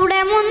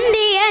കൂടെ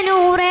മുന്തിയ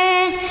നൂറേ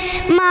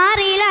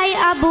മാറിലായി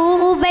അബൂ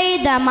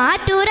ഉബൈദ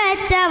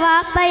മാറ്റുരച്ച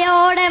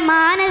വാപ്പയോടെ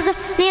മാനസം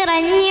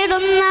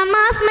നിറഞ്ഞിടുന്ന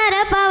മാസ്മര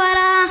പവറ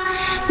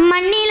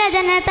മണ്ണില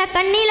ജനത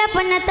കണ്ണില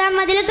പൊന്നത്ത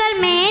മതിലുകൾ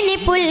മേനി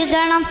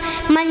പുൽകണം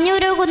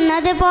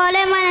മഞ്ഞുരുകുന്നത്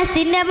പോലെ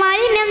മനസ്സിൻ്റെ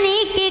മാലിന്യം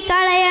നീക്കി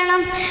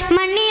കളയണം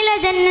മണ്ണില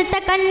ജനത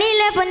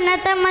കണ്ണില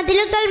പൊന്നത്ത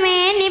മതിലുകൾ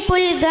മേനി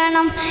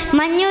പുൽകണം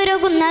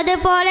മഞ്ഞുരുകുന്നത്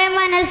പോലെ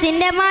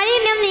മനസ്സിൻ്റെ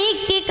മാലിന്യം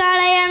നീക്കി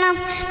കളയണം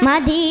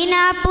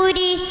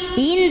മദീനാപുരി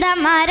ഈന്ത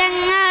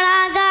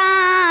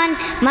മരങ്ങളാകാൻ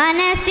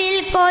മനസ്സിൽ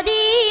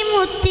കൊതി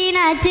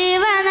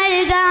മുത്തിനജുവ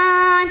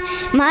നൽകാൻ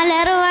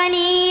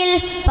മലർവനിയിൽ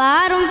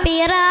പാറും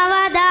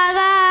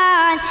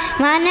പിറാവതാകാൻ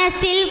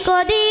മനസ്സിൽ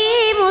കൊതി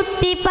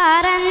മുത്തി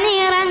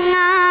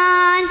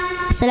പറന്നിറങ്ങാൻ.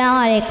 അസ്സലാമു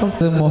അലൈക്കും.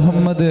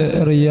 മുഹമ്മദ്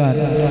റിയാൻ.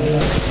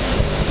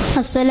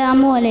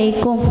 അസ്സലാമു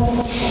അലൈക്കും.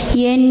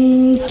 എൻ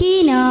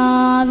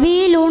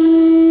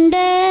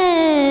കിനാവിലുണ്ട്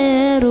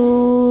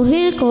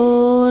റൂഹിൽ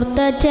കോർത്ത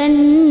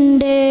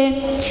ചെണ്ട്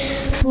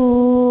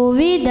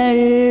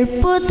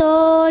പൂവിതൾപ്പു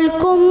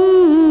തോൽക്കും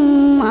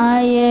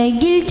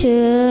അയകിൽ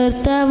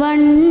ചേർത്ത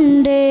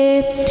വണ്ട്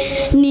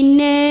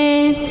നിന്നെ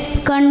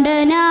കണ്ട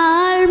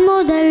നാൾ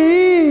മുതൽ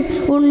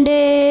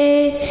ഉണ്ടേ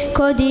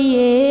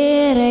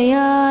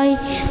കൊതിയേറെയായി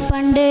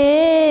പണ്ടേ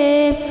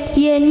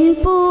എൻ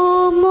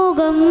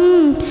പൂമുഖം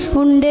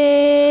ഉണ്ടേ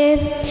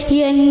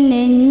എൻ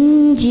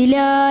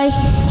നെഞ്ചിലായി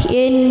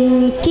എൻ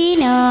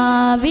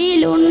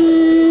കിനാവിലുണ്ട്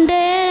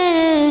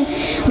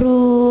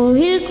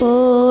റൂഹിൽ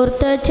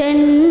കോർത്ത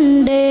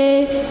ചെണ്ട്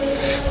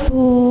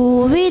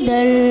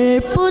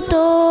പൂവിതൾപ്പു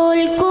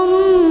തോൽക്കും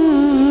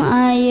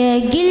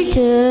അയകിൽ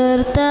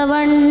ചേർത്ത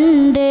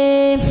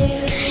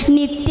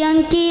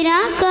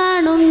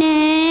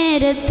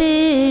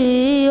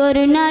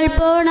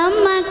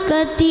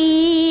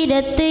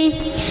തീരത്ത്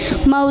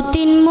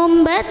മൗത്തിൻ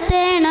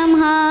മുമ്പത്തേണം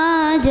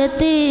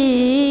ഹാജത്ത്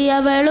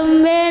അവളും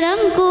വേണം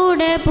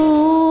കൂടെ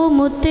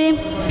പൂമുത്ത്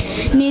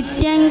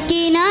നിത്യം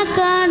കിന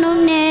കാണും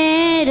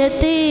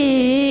നേരത്ത്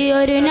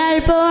ഒരു നാൾ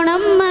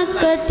പോണം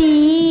മക്ക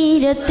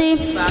തീരത്ത്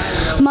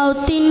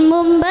മൗത്തിൻ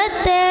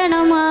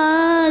മുമ്പത്തേണം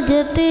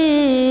ഹാജത്ത്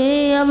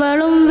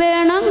അവളും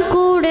വേണം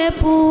കൂടെ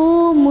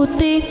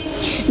പൂമുത്ത്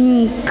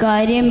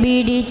കാര്യം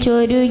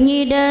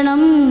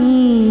പിടിച്ചൊരുങ്ങിടണം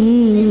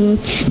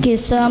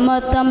കിസ്സ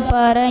മൊത്തം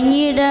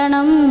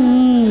പറഞ്ഞിടണം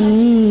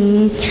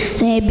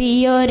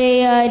നബിയോരെ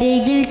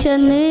അരികിൽ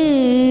ചെന്ന്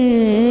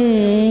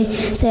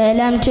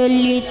സലാം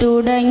ചൊല്ലി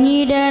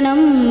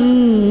തുടങ്ങിടണം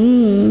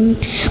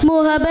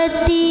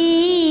മുഹബത്തി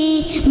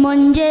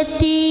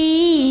മൊഞ്ചത്തി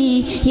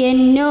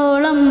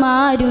എന്നോളം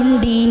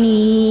ആരുണ്ടിനി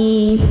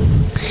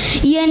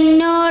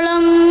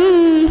എന്നോളം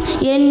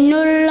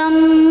എന്നുള്ളം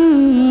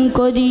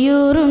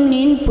കൊതിയൂറും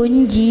നിൻ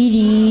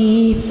പുഞ്ചിരി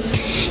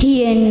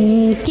എൻ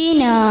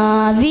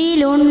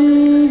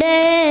കിനാവിലുണ്ട്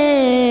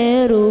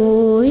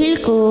റൂഹിൽ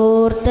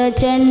കോർത്ത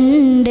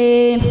ചെണ്ട്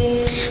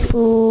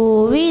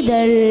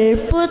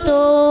പൂവിതൾപ്പു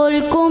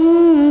തോൽക്കും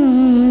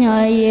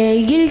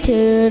അയകിൽ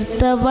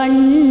ചേർത്ത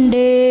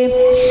വണ്ട്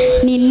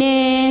നിന്നെ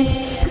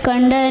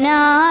കണ്ട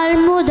നാൾ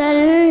മുതൽ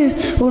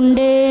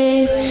ഉണ്ട്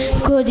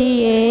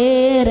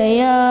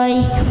കൊതിയേറെയായി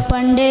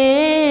പണ്ടേ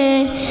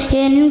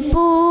എൻ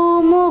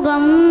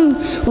പൂമുഖം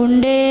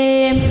ഉണ്ട്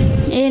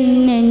എൻ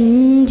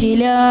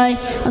നെഞ്ചിലായി.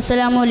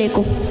 അസ്സലാമു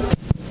അലൈക്കും.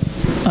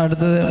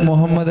 അടുത്തത്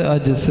മുഹമ്മദ്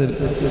അജ്സൽ.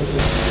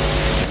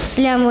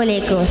 അസ്സലാമു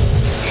അലൈക്കും.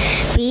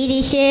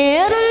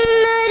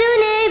 പിരിശേറുന്നൊരു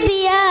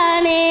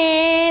നബിയാണേ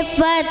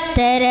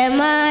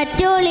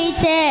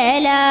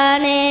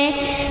പത്തരമാറ്റൊളിച്ചേലാണേ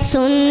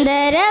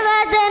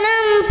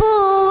സുന്ദരവദനം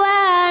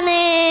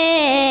പൂവാണേ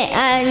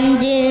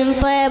അഞ്ചിൻ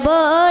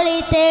പ്രബോളി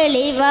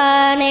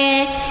തെളിവാണേ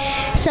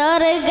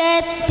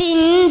സ്വർഗത്തിൻ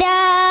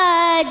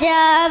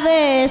രാജാവ്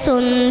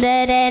സുന്ദരനാണേ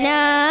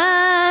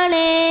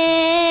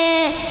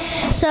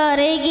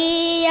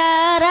സ്വർഗീയ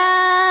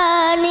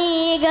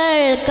റാണികൾ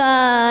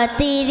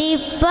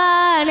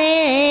കാത്തിരിപ്പാണേ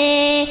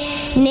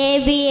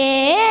നബിയേ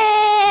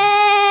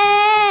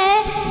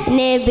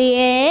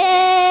നബിയേ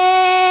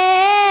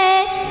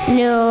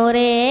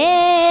നൂറേ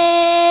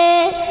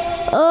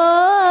ഓ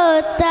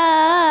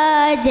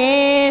താജേ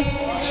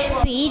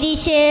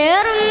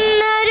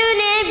പിരിശേറുന്നൊരു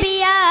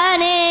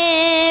നബിയാണേ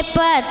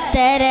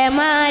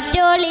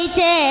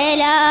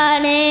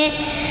പത്തരമാറ്റൊളിച്ചേലാണേ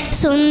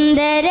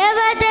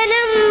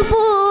സുന്ദരവദനം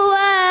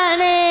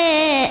പൂവാണേ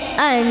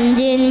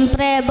അഞ്ചിൻ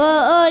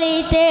പ്രബോളി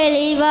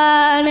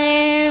തെളിവാണ്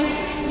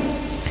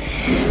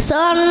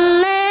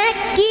സ്വർണ്ണ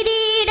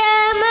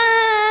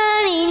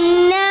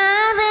കിരീടമാണിന്നാ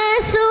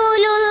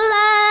റസൂലുള്ള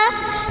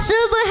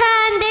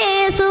സുബ്ഹാന്റെ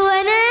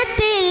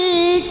സുവനത്തിൽ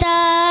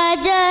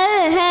താജൽ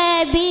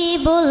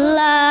ഹബീബുള്ള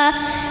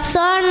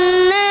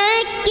സ്വർണ്ണ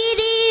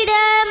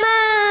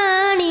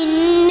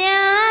കിരീടമാണിന്നാ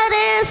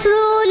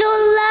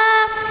റസൂലുള്ള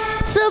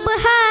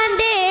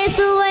സുബ്ഹാന്റെ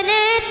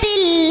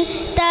സുവനത്തിൽ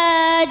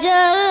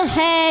താജൽ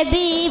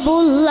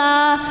ഹബീബുള്ള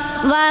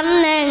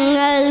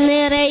വർണ്ണങ്ങൾ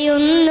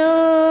നിറയുന്നു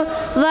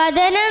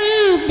വദനം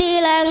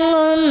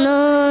തിളങ്ങുന്നു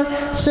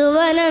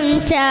സുവനം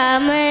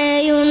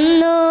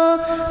ചാമയുന്നു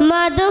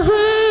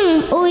മധുഹും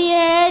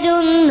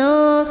ഉയരുന്നു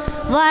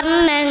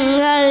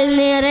വർണ്ണങ്ങൾ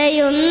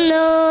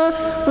നിറയുന്നു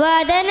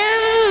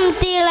വദനം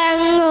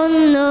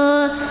തിളങ്ങുന്നു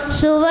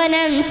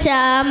സുവനം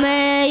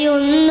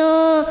ചാമയുന്നു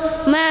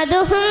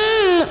മധുഹും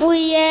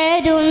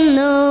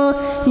ഉയരുന്നു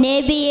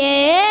നബിയേ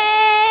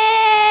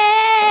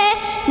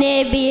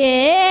നബിയേ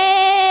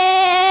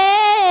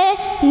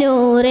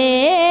നൂറേ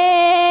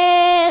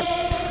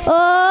ഓ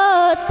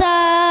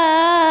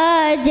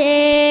താജേ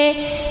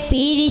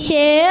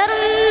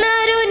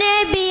പിരിശേറുന്നൊരു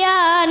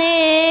നബിയാണേ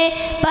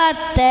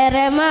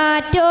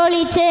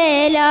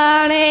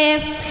പത്തരമാറ്റൊളിച്ചേലാണേ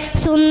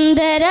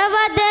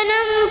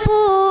സുന്ദരവദനം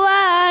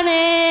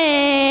പൂവാണേ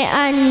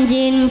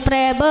അഞ്ചിൻ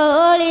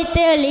പ്രബോളി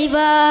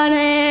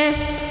തെളിവാണ്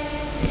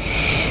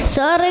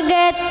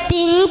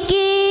സ്വർഗത്തിൻ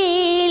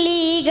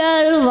കീളികൾ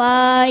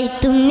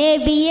വായ്ത്തും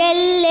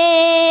നബിയല്ലേ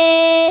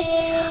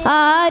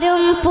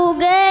ആരും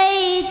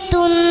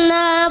പുകയ്ത്തുന്ന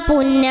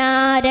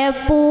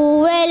പുന്നാരപ്പൂവല്ലേ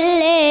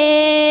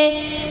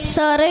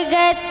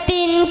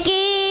സ്വർഗത്തിൻ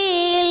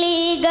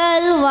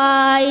കീളികൾ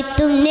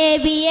വായ്ത്തും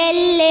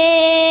നബിയല്ലേ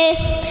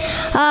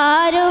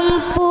ആരും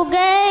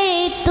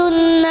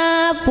പുകയ്ത്തുന്ന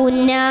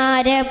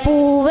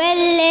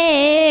പുന്നാരപ്പൂവല്ലേ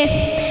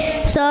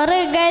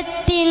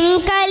സ്വർഗത്തിൻ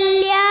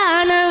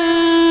കല്യാണം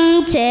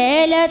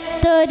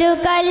ചേലത്തൊരു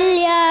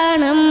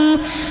കല്യാണം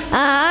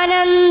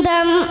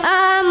ആനന്ദം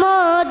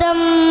ആമോദം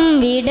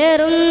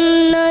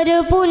വിടറുന്നൊരു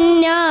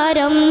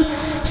പുന്നാരം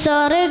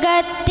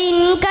സ്വർഗത്തിൻ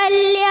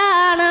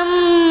കല്യാണം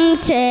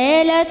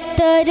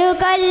ചേലത്തൊരു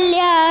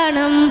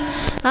കല്യാണം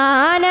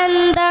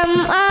ആനന്ദം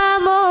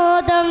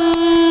ആമോദം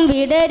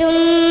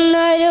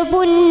വിടരുന്നൊരു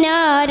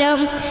പുന്നാരം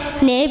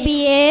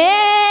നബിയേ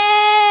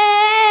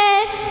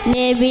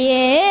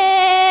നബിയേ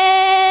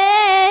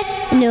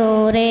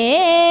നൂറേ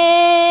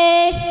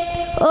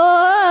ഓ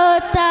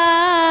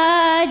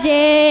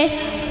താജേ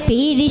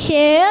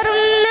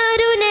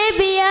പിരിശേറുന്നൊരു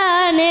നബിയാ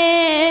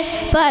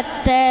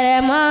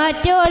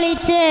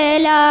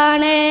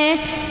പകലാണ്,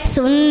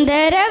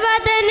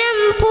 സുന്ദരവദനം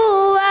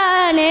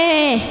പൂവാണ്,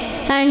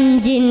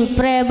 അഞ്ചിൻ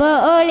പ്രഭ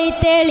ഒളി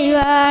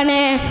തെളിവാണ്.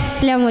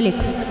 അസ്സലാമു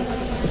അലൈക്കും.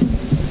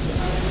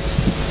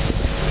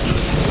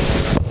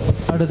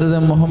 അടുത്തത്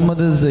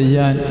മുഹമ്മദ്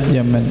സയ്യാൻ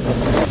യമൻ.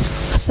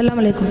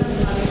 അസ്സലാമു അലൈക്കും.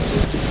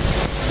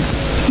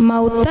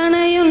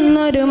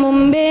 മൗത്തണയുന്നൊരു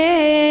മുമ്പേ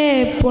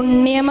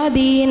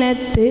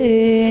പുണ്യമദീനത്ത്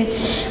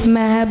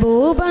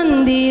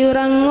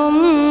മെഹബൂബന്തിയുറങ്ങും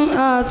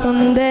ആ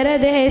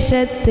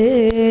സുന്ദരദേശത്ത്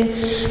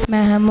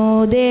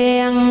മെഹമൂദേ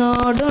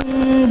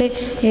അങ്ങോടുണ്ട്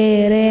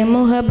ഏറെ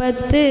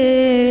മുഹബത്ത്,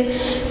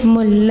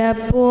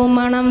 മുല്ലപ്പൂ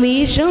മണം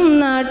വീശും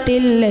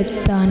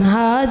നാട്ടിലെത്താൻ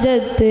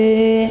ഹാജത്ത്.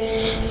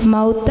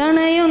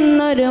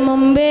 മൗത്തണയുന്നൊരു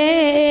മുമ്പേ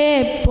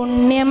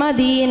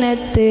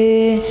പുണ്യമദീനത്ത്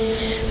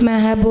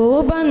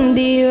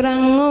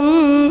മെഹബൂബന്തിയുറങ്ങും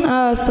ആ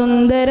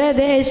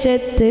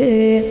സുന്ദരദേശത്ത്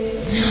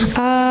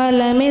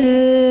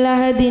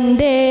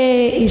ആലമില്ലഹദിൻ്റെ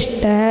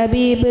ഇഷ്ട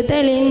ഹബീബ്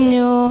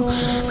തെളിഞ്ഞു,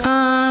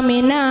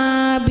 ആമിന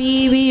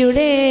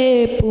ബീവിയുടെ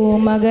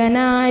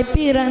പൂമകനായി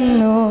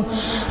പിറന്നു,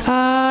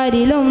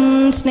 ആരിലും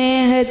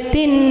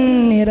സ്നേഹത്തിൻ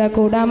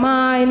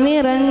നിറകുടമായി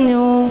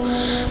നിറഞ്ഞു.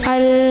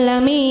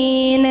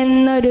 അല്ലമീൻ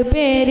എന്നൊരു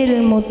പേരിൽ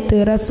മുത്ത്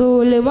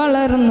റസൂൽ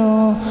വളർന്നു,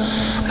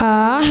 ആ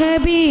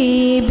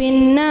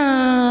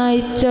ഹബീബിനായി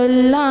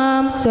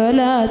ചൊല്ലാം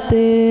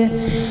സ്വലാത്ത്,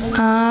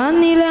 ആ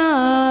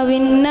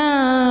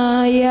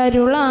നിലാവിനായി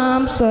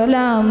അരുളാം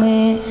സ്വലാമ്.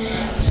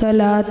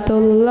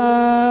 സ്വലാത്തുല്ലാഹ്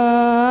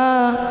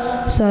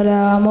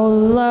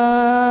സലാമുല്ലാഹ്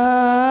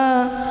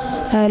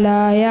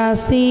അലാ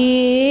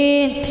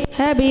യാസീൻ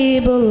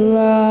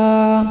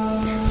ഹബീബുല്ലാഹ്.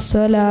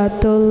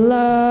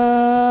 സ്വലാത്തുല്ലാഹ്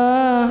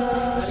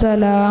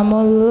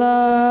സലാമുല്ലാഹ്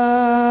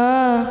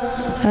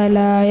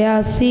അലാ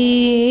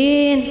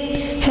യാസീൻ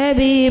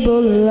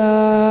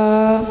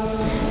ഹബീബുല്ലാഹ്.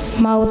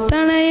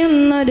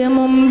 മൗത്തണയുന്നൊരു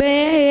മുമ്പേ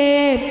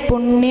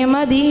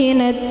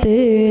പുണ്യമദീനത്ത്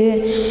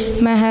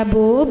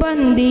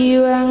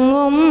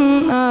മെഹബൂബന്തിയുറങ്ങും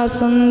ആ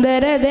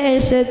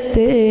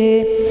സുന്ദരദേശത്ത്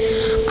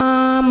ആ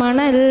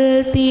മണൽ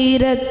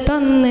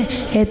തീരത്തൊന്ന്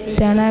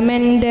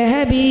എത്തണമെൻ്റെ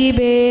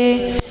ഹബീബേ,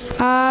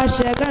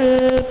 ആശകൾ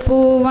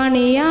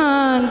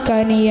പൂവണിയാൻ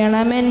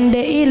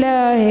കനിയണമെൻ്റെ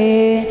ഇലാഹേ,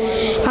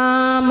 ആ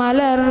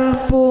മലർ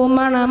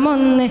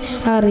പൂമണമൊന്ന്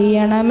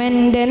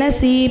അറിയണമെൻ്റെ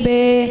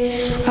നസീബേ,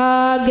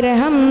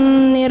 ആഗ്രഹം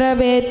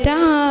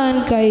നിറവേറ്റാൻ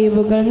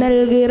കഴിവുകൾ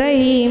നൽകി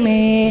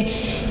റഹീമേ.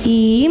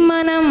 ഈ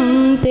മനം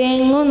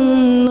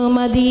തേങ്ങുന്നു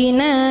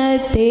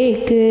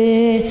മദീനത്തേക്ക്,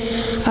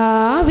 ആ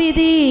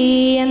വിധി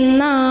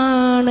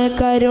എന്നാണ്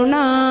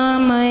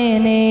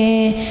കരുണാമയനെ.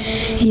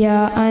 യാ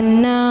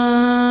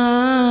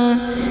അന്നാൻ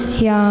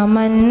യാ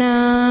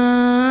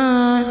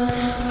മന്നാൻ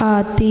ആ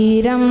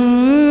തീരം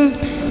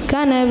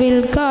കനവിൽ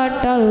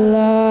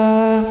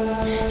കാട്ടല്ലാഹ്.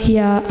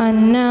 യാ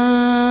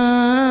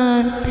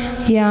അന്നാൻ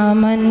യാ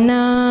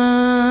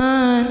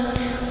മന്നാൻ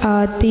ആ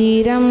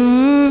തീരം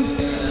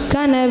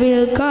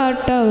കനവിൽ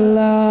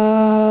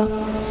കാട്ടല്ലാഹ്.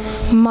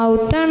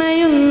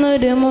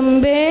 മൗത്തണയുന്നൊരു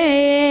മുമ്പേ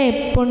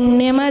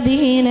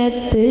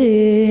പുണ്യമദീനത്ത്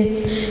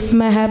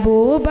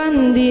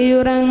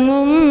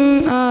മെഹബൂബന്തിയുറങ്ങും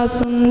ആ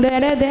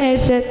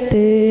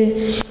സുന്ദരദേശത്ത്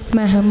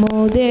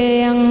മെഹമൂദേ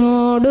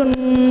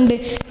അങ്ങോടുണ്ട്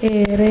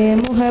ഏറെ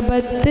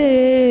മുഹബത്ത്,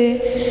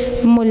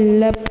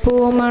 മുല്ലപ്പൂ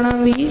മണം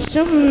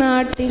വീശും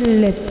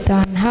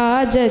നാട്ടിലെത്താൻ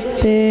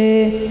ഹാജത്ത്.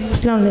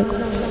 അസ്സലാമു അലൈക്കും.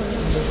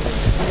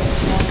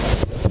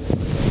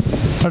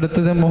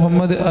 അടുത്തത്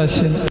മുഹമ്മദ്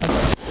ആഷിൻ.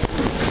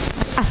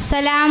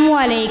 അസ്സലാമു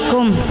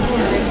അലൈക്കും.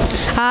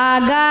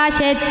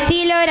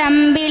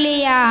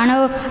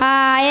 ആകാശത്തിലൊരമ്പിളിയാണോ,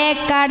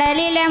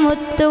 ആയക്കടലിലെ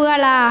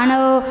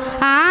മുത്തുകളാണോ,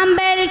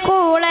 ആമ്പൽ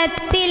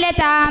കൂളത്തിലെ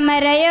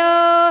താമരയോ,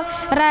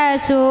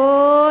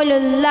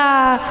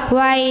 റസൂലുള്ളാഹ്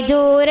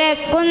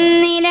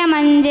വൈദൂരക്കുന്നിലെ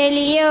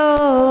മഞ്ചലിയോ,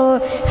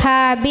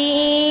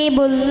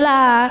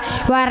 ഹബീബുള്ളാഹ്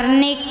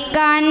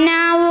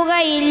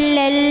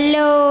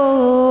വർണ്ണിക്കാനാവുകയില്ലല്ലോ.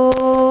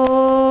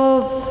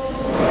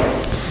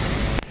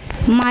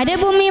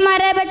 മരുഭൂമി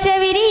മരപച്ച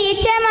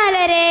വിരിയിച്ച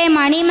മലരെ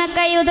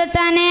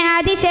മണിമക്കയുതത്താനെ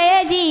അതിശയ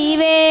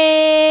ജീവേ,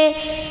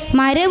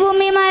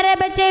 മരുഭൂമി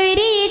മരപച്ച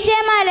വിരിയിച്ച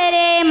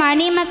മലരെ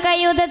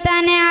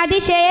മണിമക്കയുതത്താനെ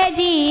അതിശയ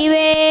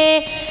ജീവേ,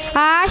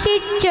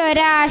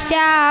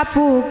 ആശിച്ചൊരാശാ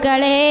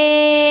പൂക്കളെ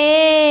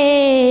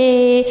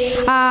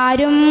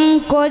ആരും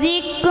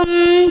കൊതിക്കും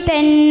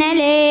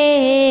തെന്നലേ,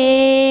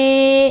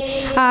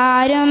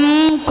 ആരും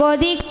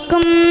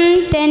കൊതിക്കും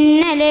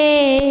തെന്നലേ.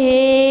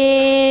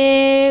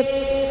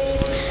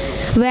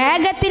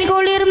 വേഗത്തിൽ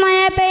കുളിർമയ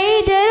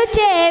പെയ്തൊരു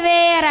ചേവേ,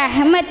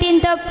 റഹ്മത്തിൻ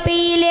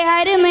തൊപ്പിയിലെ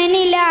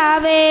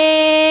അരുമനിലാവേ,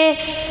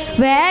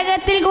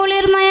 വേഗത്തിൽ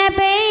കുളിർമയ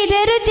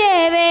പെയ്തൊരു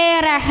ചേവേ,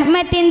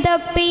 റഹ്മത്തിൻ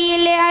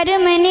തൊപ്പിയിലെ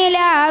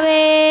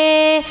അരുമനിലാവേ,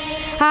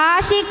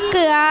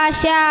 ആശിക്ക്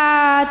ആശ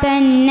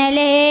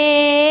തന്നലേ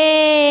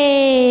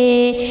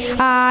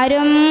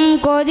ആരും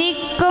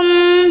കൊതിക്കും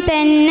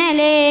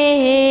തെന്നലേ,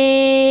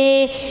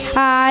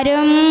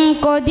 ആരും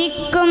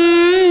കൊതിക്കും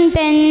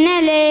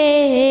തെന്നലേ.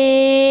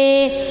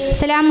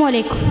 അസ്സലാമു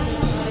അലൈക്കും.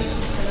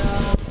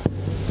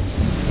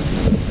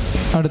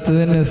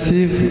 അടുത്തത്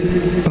നസീഫ്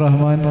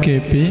റഹ്മാൻ കെ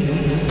പി.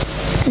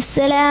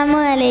 അസ്സലാമു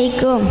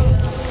അലൈക്കും.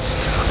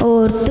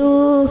 ഓർത്തു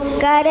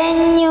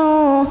കരഞ്ഞു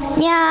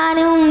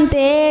ഞാനും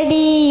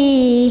തേടി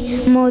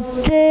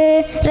മുത്ത്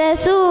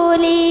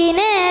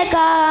റസൂലിനെ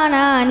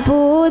കാണാൻ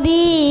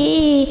പൂതി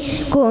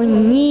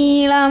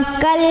കുഞ്ഞീളം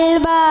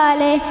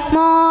കൽബാലെ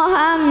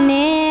മോഹം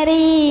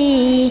നേറി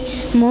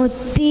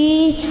മുത്തി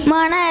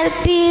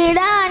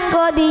മണർത്തിടാൻ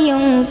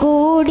കൊതിയും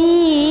കൂടി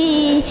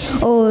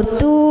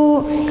ഓർത്തു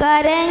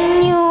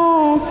കരഞ്ഞു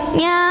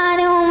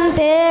ഞാനും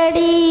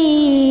തേടി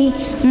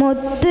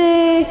മുത്ത്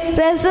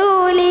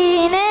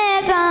റസൂലിനെ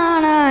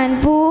കാണാൻ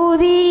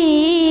പൂതി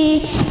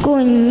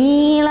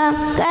കുഞ്ഞീളം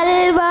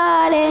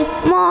കൽബാലെ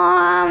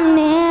മോഹം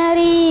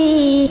നേറി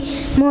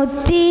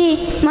മുത്തി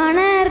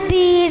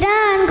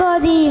മണർത്തിടാൻ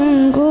കൊതിയും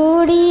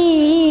കൂടി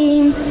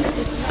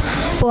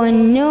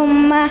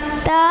പൊന്നുമ്മ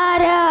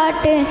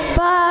താരാട്ട്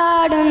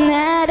പാടും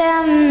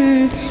നേരം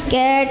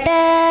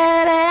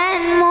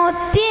കേട്ടേറൻ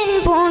മുത്തിൻ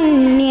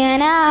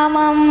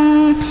പുണ്യനാമം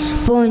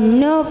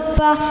പൊന്നുപ്പ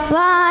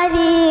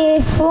വാരി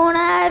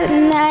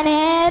ഉണർന്ന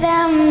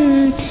നേരം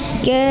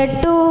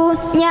കേട്ടു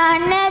ഞാൻ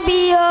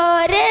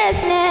നബിയോരെ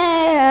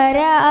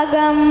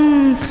സ്നേഹരാഗം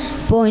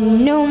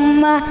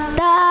പൊന്നുമ്മ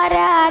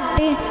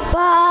താരാട്ട്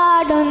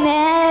പാടും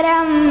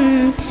നേരം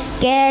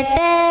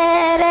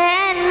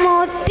കേട്ടേറൻ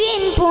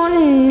മുത്തിൻ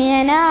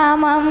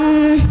പുണ്യനാമം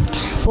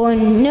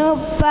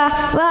പൊന്നുപ്പ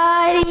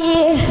വാരി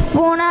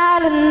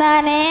ഉണർന്ന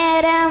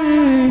നേരം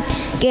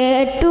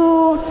കേട്ടു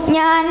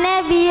ഞാൻ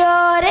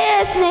നബിയോരെ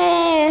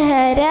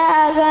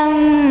സ്നേഹരാഗം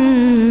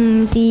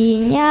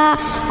ചീഞ്ഞ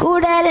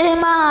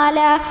കുടൽമാല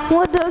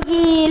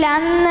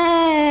മുതുകിലന്ന്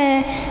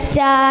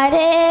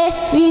ചാരെ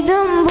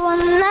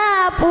വിതുമ്പുന്ന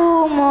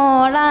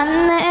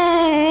പൂമോളന്ന്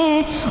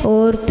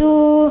ഓർത്തു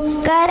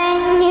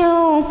കരഞ്ഞു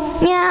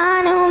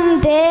ഞാനും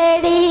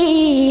തേടി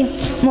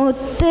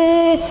മുത്ത്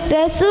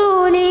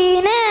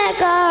റസൂലിനെ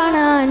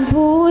കാണാൻ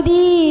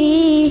പൂതി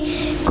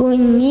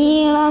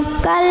കുഞ്ഞീളം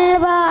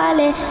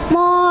കൽബാലെ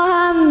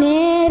മോഹം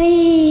നേറി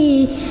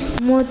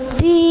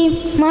മുത്തി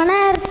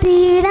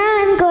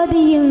മണർത്തിടാൻ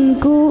കൊതിയും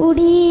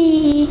കൂടി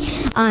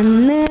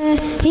അന്ന്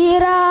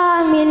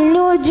ഹിറാമിൽ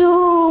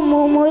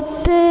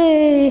നുജൂമുമുത്ത്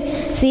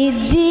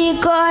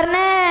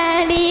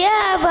സിദ്ധിക്കോർനടിയ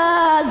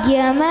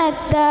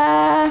ഭാഗ്യമത്ത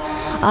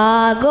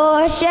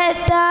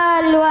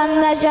ആഘോഷത്താൽ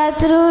വന്ന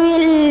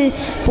ശത്രുവിൽ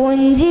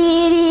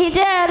പുഞ്ചിരി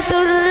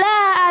ചേർത്തുള്ള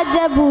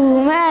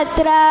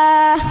അജഭൂമത്ര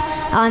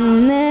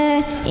അന്ന്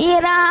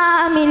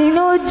ഇറാമിൽ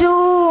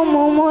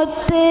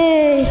നുജൂമുമുത്ത്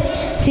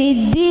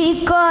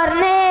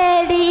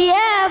സിദ്ധിക്കോർനടിയ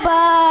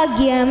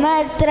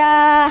ഭാഗ്യമത്ര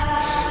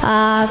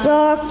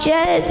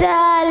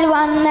ആഘോഷത്താൽ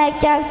വന്ന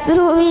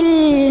ശത്രുവിൽ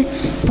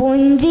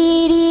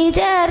പുഞ്ചിരി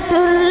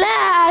ചേർത്തുള്ള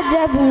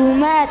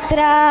അജഭൂമത്ര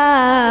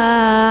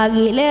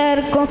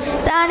അഖിലർക്കും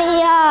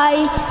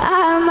തണിയായി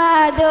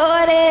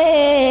അഹമ്മദോരെ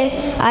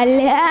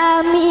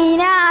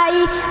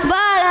അൽഅമീനായി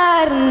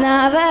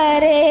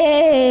വളർന്നവരെ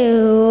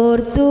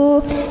ഓർത്തു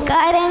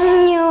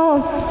കരഞ്ഞു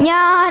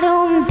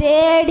ഞാനും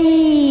തേടി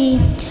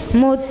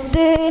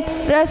മുത്ത്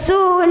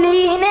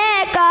റസൂലിനെ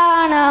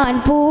കാണാൻ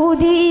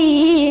പൂതി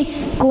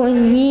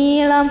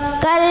കുഞ്ഞീളം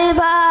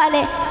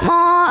കൽബാലെ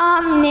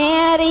മോഹം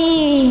നേറി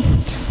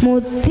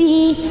മുത്തി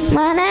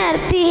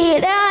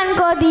മണർത്തിടാൻ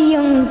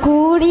കൊതിയും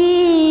കൂടി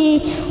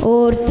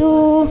ഓർത്തു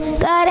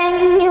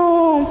കരഞ്ഞു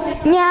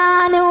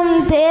ഞാനും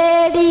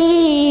തേടി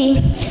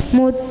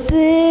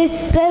മുത്ത്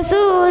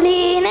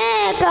റസൂലിനെ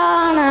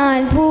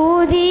കാണാൻ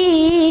പൂതി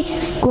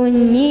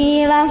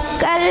കുഞ്ഞീളം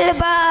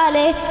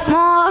കൽബാലെ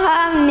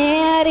മോഹം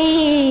നേറി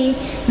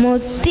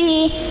മുത്തി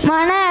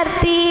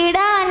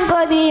മണർത്തിടാൻ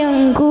കൊതിയും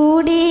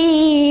കൂടി.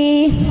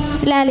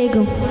 അസ്സലാമു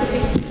അലൈക്കും.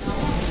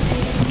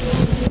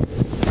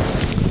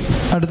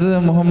 അടുത്തത്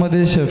മുഹമ്മദ്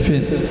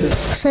ഷഫീൻ.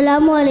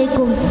 അസ്സലാമു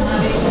അലൈക്കും.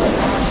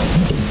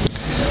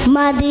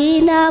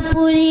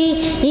 മദീനാപുരി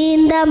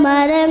ഈന്ത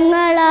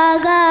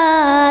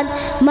മരങ്ങളാകാൻ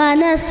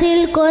മനസ്സിൽ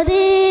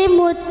കൊതി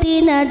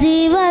മുത്തിന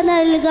ജീവ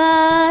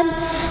നൽകാൻ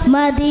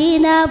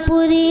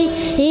മദീനാപുരി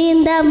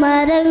ഈന്ത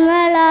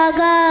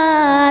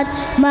മരങ്ങളാകാൻ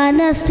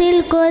മനസ്സിൽ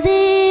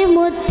കൊതി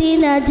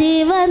മുത്തിന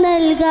ജീവ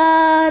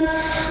നൽകാൻ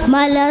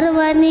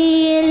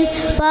മലർവനിയിൽ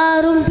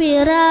പാറും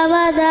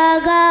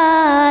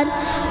പിറവതാകാൻ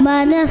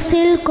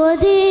മനസ്സിൽ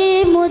കൊതി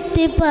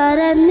മുത്തി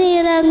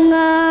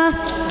പറന്നിറങ്ങാൻ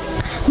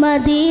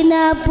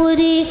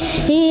മദീനാപുരി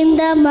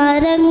ഈന്ത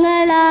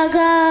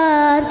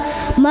മരങ്ങളാകാൻ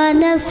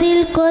മനസ്സിൽ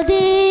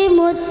കൊതി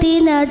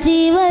മുത്തിന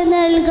ജീവ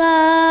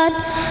നൽകാൻ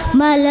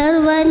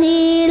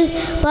മലർവനിയിൽ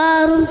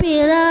പാറും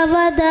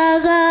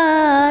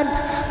പിറവതാകാൻ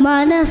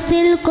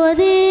മനസ്സിൽ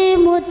കൊതി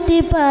മുത്തി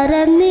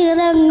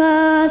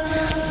പറന്നിറങ്ങാൻ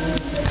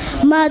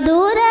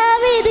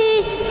മധുരവിധി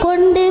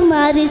കൊണ്ട്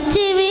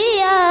മരിച്ചു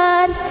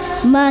വീയാൻ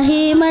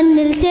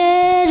മഹിമണ്ണിൽ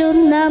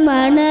ചേരുന്ന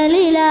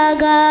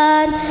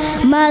മണലിലാകാൻ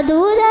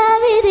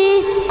മധുരവിധി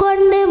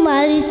കൊണ്ട്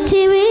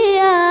മരിച്ചു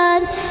വീയാൻ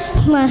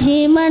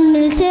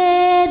മഹിമണ്ണിൽ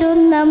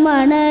ചേരുന്ന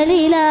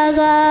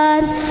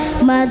മണലിലാകാൻ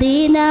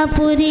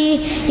മദീനാപുരി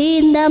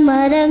ഈന്ത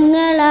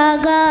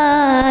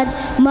മരങ്ങളാകാൻ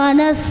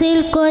മനസ്സിൽ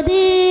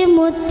കൊതി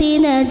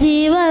മുത്തിന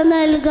ജീവ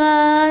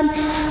നൽകാൻ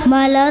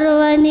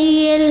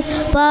മലർവനിയിൽ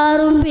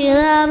പാറും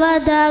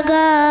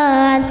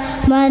പിറവതാകാൻ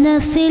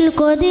മനസ്സിൽ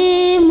കൊതി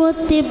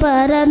മുത്തി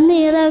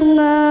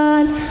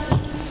പറന്നിറങ്ങാൻ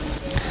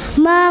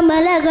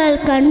മാമലകൾ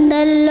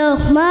കണ്ടല്ലോ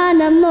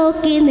മാനം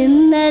നോക്കി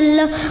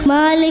നിന്നല്ലോ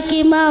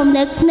മാലിക്കിമാം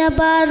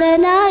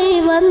നഗ്നപാതനായി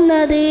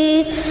വന്നത്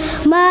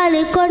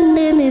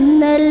മാലിക്കൊണ്ട്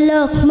നിന്നല്ലോ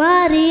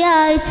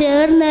മാറിയായി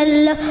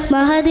ചേർന്നല്ലോ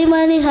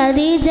മഹതിമണി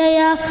ഹദീജയ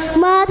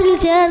മാറിൽ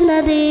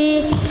ചേർന്നത്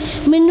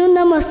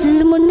മിന്നുന്ന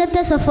മസ്ജിദിൽ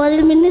മുന്നത്തെ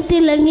സഫാദിൽ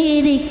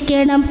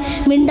മിന്നിത്തിളങ്ങിയിരിക്കണം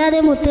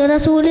മിണ്ടാതെ മുത്ത്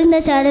റസൂലിൻ്റെ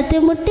ചാരത്തെ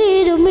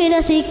മുട്ടിയിരുമ്പി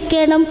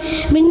രസിക്കണം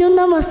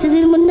മിന്നുന്ന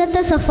മസ്ജിദിൽ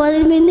മുന്നത്തെ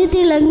സഫാദിൽ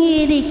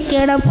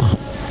മിന്നിത്തിളങ്ങിയിരിക്കണം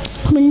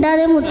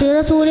മിണ്ടാതെ മുത്തി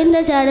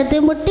റസൂലിൻ്റെ ചാരത്തെ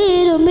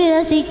മുട്ടിയിരുമ്പി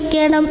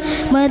രസിക്കണം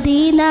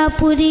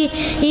മദീനാപുരി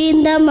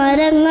ഈന്ത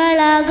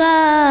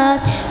മരങ്ങളാകാൻ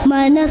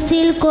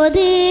മനസ്സിൽ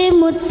കൊതി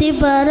മുത്തി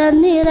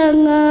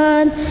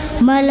പറന്നിറങ്ങാൻ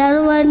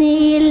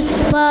മലർവനിയിൽ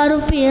പാറു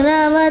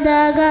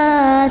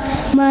പിറവതാകാൻ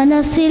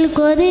മനസ്സിൽ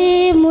കൊതി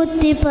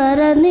മുത്തി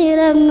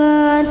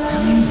പറന്നിറങ്ങാൻ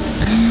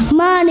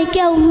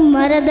മാണിക്യവും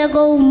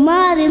മരതകവും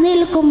മാറി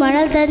നിൽക്കും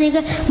മണൽ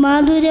തരികൾ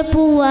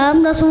മാധുര്യപ്പൂവാം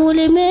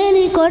റസൂലി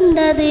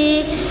മേനിക്കൊണ്ടത്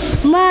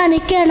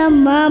മാനിക്കണം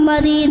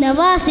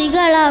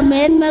മദീനവാസികളാ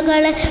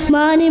മേന്മകളെ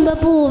മാനിമ്പ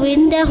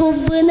പൂവിൻ്റെ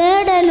ഹുബ്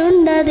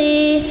നേടലുണ്ടത്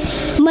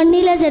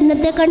മണ്ണിലെ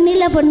ജന്നത്തെ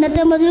കണ്ണിലെ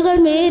പൊന്നത്തെ മധുകൾ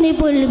മേനി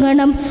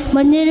പുൽകണം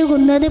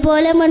മഞ്ഞുരുകുന്നത്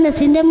പോലെ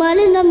മനസ്സിൻ്റെ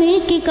മാലിന്യം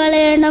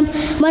നീക്കിക്കളയണം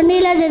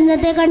മണ്ണിലെ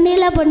ജന്നത്തെ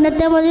കണ്ണിലെ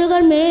പൊന്നത്തെ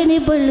മധുകൾ മേനി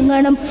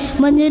പുൽകണം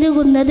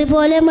മഞ്ഞുരുകുന്നത്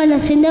പോലെ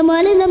മനസ്സിൻ്റെ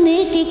മാലിന്യം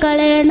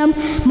നീക്കിക്കളയണം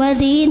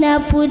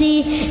മദീനാപുരി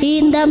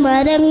ഈന്ത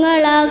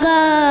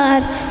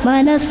മരങ്ങളാകാൻ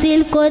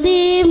മനസ്സിൽ കൊതി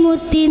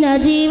മുത്തിന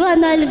ജീവ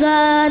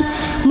നൽകാൻ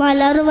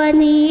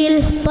മലർവനിയിൽ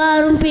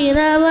പാറും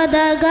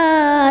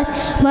പിറവതാകാൻ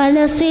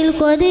മനസ്സിൽ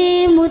കൊതി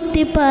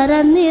മുത്തി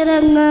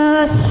പറന്നിറങ്ങാൻ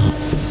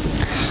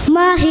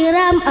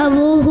മാഹിറാം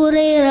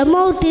അബൂഹുറൈറ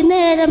മൗത്തി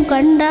നേരം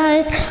കണ്ട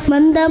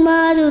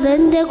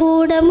മന്ദമാരുതൻ്റെ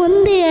കൂടെ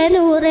മുന്തിയ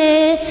നൂറേ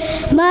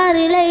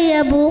മാറിലയ്യ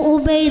അബൂ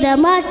ഉബൈദ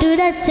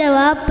മാറ്റുരച്ച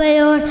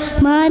വാപ്പയോൾ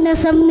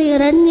മാനസം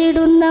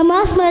നിറഞ്ഞിടുന്ന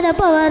മാസ്മര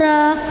പവറ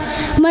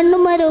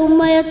മണ്ണുമരവും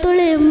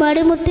മയത്തുള്ളിയും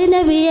മടിമുത്തി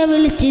നബിയെ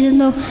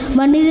വിളിച്ചിരുന്നു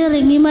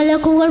മണ്ണിലിറങ്ങി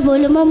മലക്കുകൾ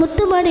പോലും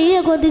മുത്തുമടിയെ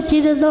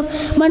കൊതിച്ചിരുന്നു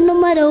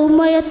മണ്ണുമരവും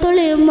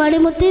മയത്തുള്ളിയും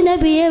മടിമുത്തി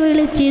നബിയെ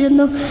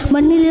വിളിച്ചിരുന്നു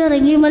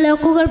മണ്ണിലിറങ്ങി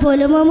മലക്കുകൾ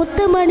പോലും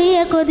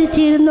മുത്തുമടിയെ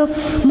കൊതിച്ചിരുന്നു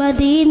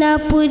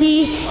മദീനാപുരി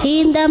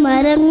ഈന്ത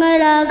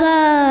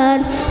മരങ്ങളാകാൻ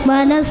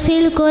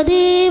മനസ്സിൽ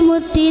കൊതി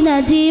മുത്തിന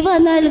ജീവ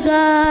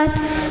നൽകാൻ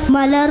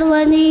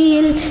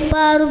മലർവനിയിൽ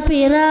പാറു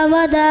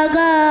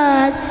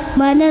പിറവതാകാൻ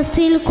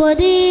മനസ്സിൽ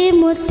കൊതി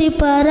മുത്തി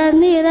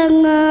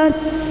പറന്നിറങ്ങാൻ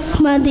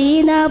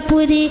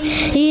മദീനാപുരി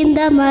ഈന്ത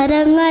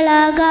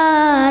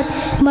മരങ്ങളാകാൻ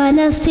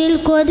മനസ്സിൽ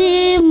കൊതി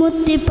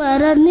മുത്തി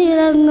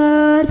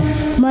പറന്നിറങ്ങാൻ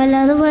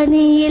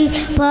മലർവനിയിൽ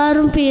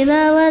പാറും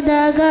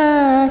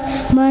പിറവതാകാൻ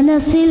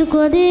മനസ്സിൽ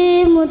കൊതി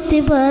മുത്തി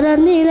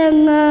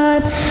പറന്നിറങ്ങാൻ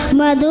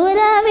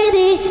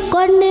മധുരവിധി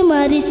കൊണ്ട്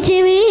മരിച്ചു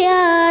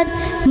വീയാൻ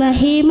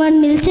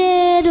മഹിമണ്ണിൽ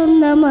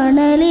ചേരുന്ന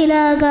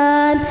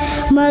മണലിലാകാൻ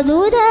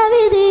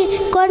മധുരവിധി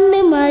കൊണ്ട്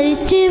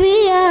മരിച്ചു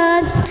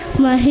വീയാൻ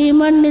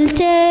മഹിമണ്ണിൽ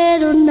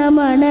ചേരുന്ന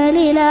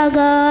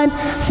മണലിലാകാൻ.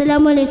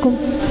 അസ്സലാമു അലൈക്കും.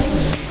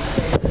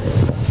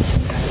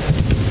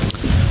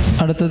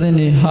 അടുത്തത്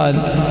നിഹാൽ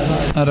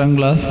 6ാം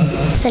ക്ലാസ്.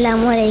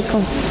 അസ്സലാമു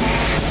അലൈക്കും.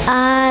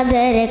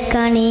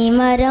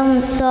 ആദരക്കണിമരം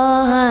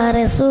തോഹ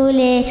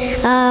റസൂലേ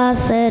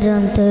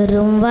ആസരം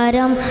തരും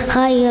വരം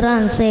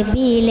ഹൈറാൻ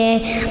സബീലെ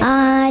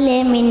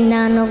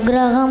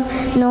ആലമിന്നനുഗ്രഹം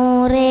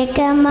നൂറേ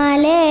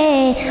കമലേ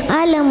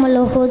അലമുൽ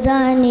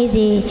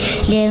ഹുദാനിധി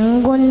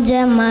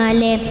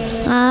ലങ്കുഞ്ചമാലെ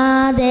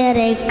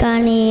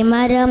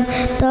ആദരക്കണിമരം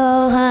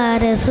തോഹ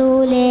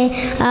റസൂലേ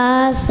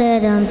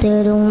ആസരം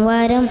തരും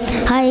വരം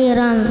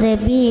ഹൈറാൻ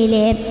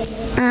സബീലെ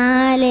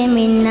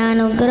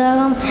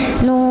ആലമിന്നനുഗ്രഹം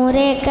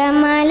നൂറേ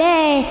കമലേ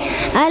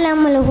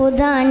അലമുൽ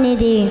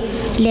ഹുദാനിധി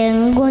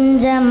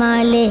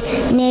ലങ്കുഞ്ചമാലെ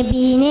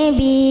നബി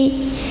നബി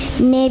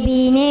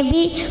നബി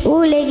നബി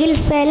ഉലകിൽ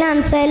സലാം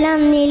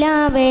സലാം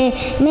നിലാവേ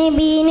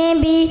നബി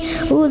നബി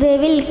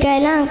ഉദവിൽ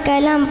കലാം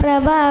കലാം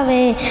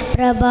പ്രഭാവേ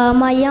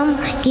പ്രഭാമയം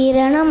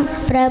കിരണം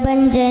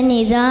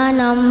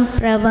പ്രപഞ്ചനിദാനം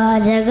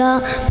പ്രഭാജക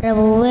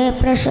പ്രഭുവേ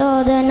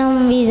പ്രചോദനം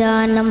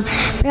വിധാനം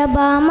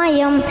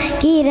പ്രഭാമയം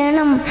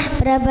കിരണം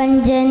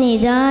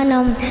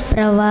പ്രപഞ്ചനിദാനം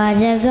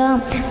പ്രവാചക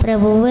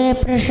പ്രഭുവേ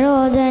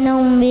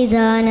പ്രചോദനം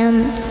വിധാനം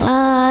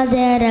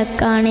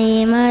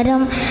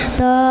ആദരക്കണിമരം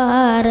തോഹ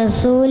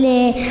റസൂലേ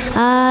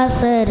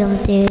ആസരം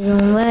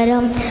തരും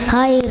വരം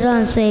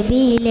ഹൈറാൻ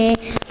സബീലെ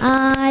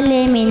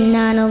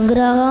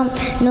ആലമിന്നനുഗ്രഹം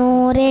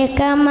നൂറേ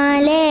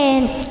കമലേ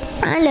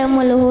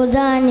അലമുൽ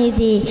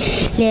ഹുദാനിധി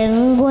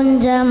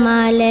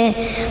ലങ്കുഞ്ചമാലെ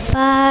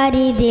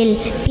പാരിതിൽ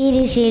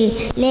പിരിശിൽ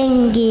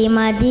ലങ്കി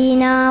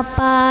മദീന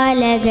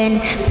പാലകൻ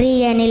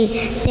പ്രിയനിൽ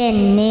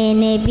തെന്നെ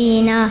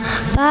നബീന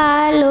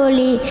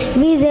പാലൊളി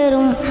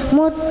വിതറും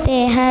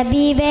മുത്തേ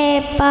ഹബീബെ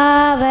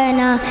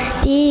പാവന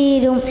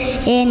തീരും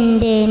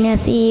എൻ്റെ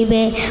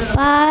നസീബെ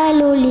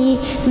പാലൊളി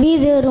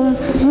വിതറും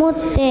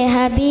മുത്തേ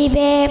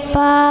ഹബീബെ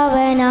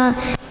പാവന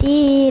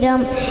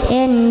തീരം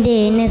എൻ്റെ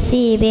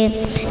നസീബെ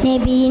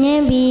നബി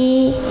നബി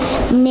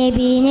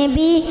നബി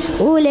നബി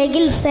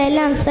ഉലകിൽ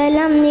സലാം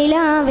സലാം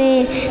നിലാവേ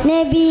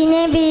നബി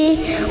നബി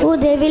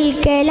ഉദവിൽ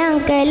കലാം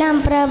കലാം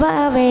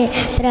പ്രഭാവേ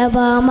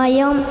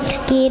പ്രഭാമയം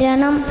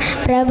കിരണം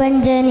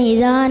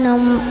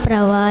പ്രപഞ്ചനിദാനം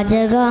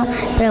പ്രവാചക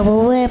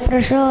പ്രഭുവെ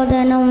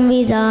പ്രചോദനം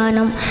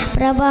വിധാനം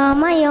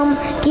പ്രഭാമയം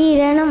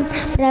കിരണം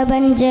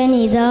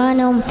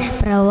പ്രപഞ്ചനിദാനം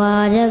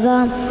പ്രവാചക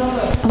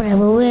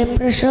പ്രഭുവെ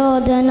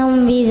പ്രചോദനം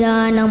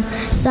വിധാനം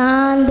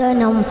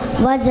സാന്ത്വനം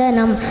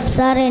വചനം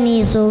സരണി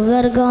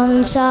സുഗർഗം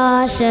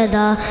ശാശ്വത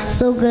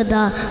സുഗത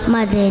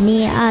മദനി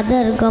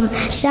അതർഗം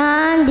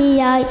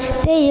ശാന്തിയായി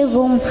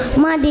തെയ്യുകും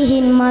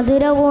മദിഹിൻ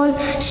മധുരവും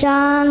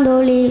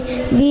ശാന്തൊളി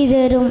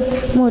വിതരും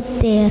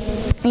മുത്തേ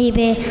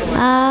ഇവേ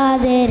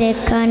ആദര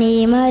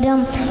കണിമരം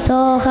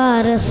തോഹ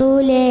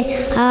റസൂലെ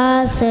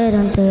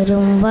ആസരം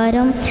തരും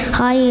വരം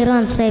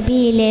ഹൈറൻ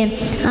സബീലെ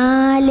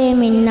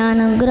ആലമിൻ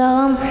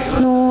അനുഗ്രഹം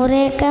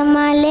നൂറെ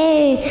കമലെ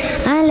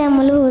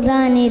അലമുൽ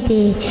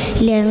ഹുദാനിധി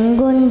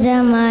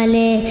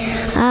ലങ്കുഞ്ചമാലെ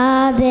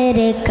ആദര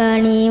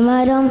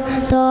കണിമരം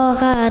തോഹ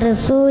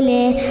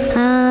റസൂലെ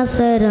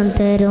ആസരം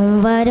തരും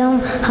വരം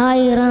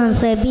ഹൈറൻ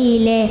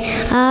സബീലെ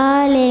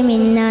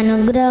ആലമിൻ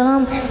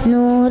അനുഗ്രഹം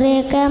നൂറെ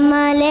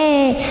കമലെ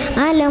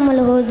അലമുൽ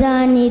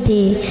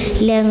ഹുദാനിധി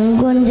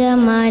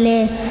ലങ്കുഞ്ചമാലെ.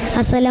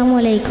 അസ്സലാമു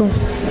അലൈക്കും.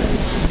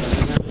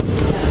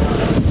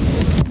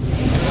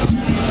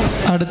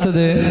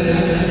 അടുത്തത്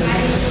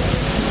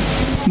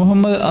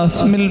മുഹമ്മദ്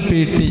അസ്മിൽ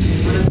PT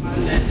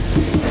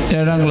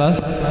 7ാം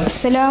ക്ലാസ്.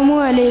 അസ്സലാമു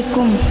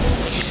അലൈക്കും.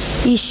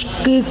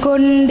 ഇഷ്ക്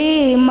കൊണ്ട്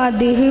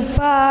മദ്ഹ്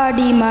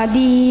പാടി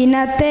മദീന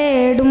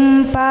തേടും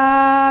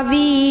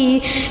പാവി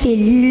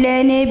ഇല്ല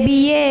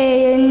നബിയെ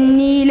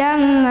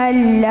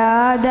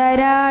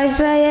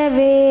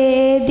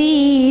എന്നിലങ്ങല്ലാതരാശ്രയവേദി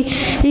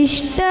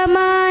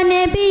ഇഷ്ടമാ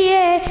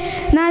നബിയെ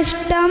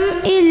നഷ്ടം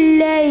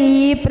ഇല്ല ഈ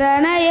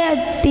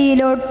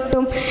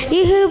പ്രണയത്തിലൊട്ടും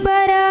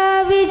ഇഹ്ബരാ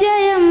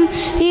വിജയം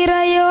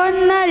ഇറയോൻ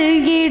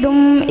നൽകിടും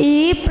ഈ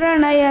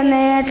പ്രണയ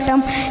നേട്ടം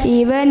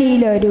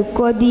ഇവനിലൊരു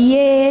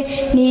കൊതിയെ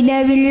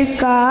നിലവിൽ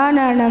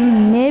കാണണം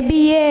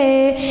നബിയെ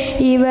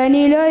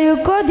ഇവനിലൊരു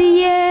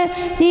കൊതിയെ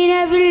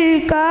നിലവിൽ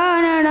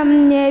കാണണം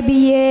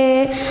നബിയെ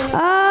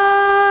ആ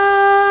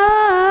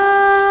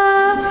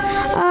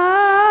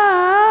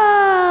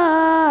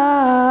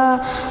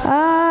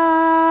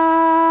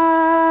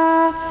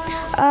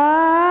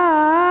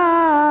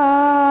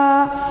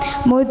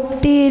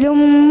മുത്തിലും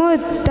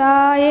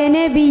മുത്തായ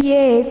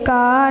നബിയെ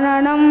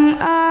കാണണം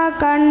ആ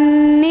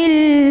കണ്ണിൽ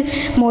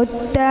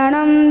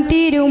മുത്തണം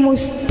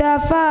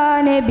തിരുമുസ്തഫ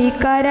നബി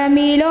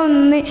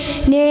കരമിലൊന്ന്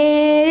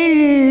നേരിൽ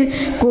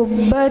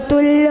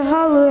കുബ്ബത്തുൽ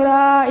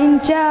ഹൗറാഇൻ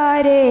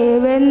ചാരേ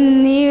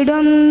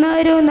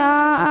വെന്നിടുന്നൊരു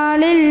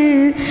നാളിൽ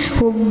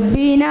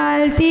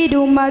ഹുബ്ബിനാൽ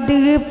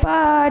തിരുമദ്ഹ്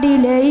പാടി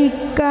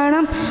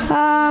ലയിക്കണം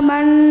ആ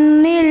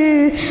മണ്ണിൽ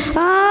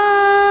ആ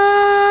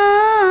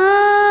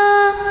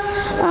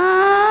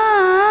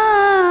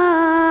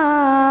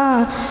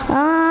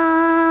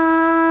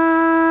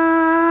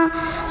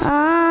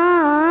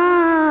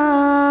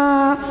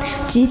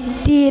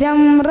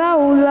ചിത്തിരം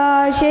റൗള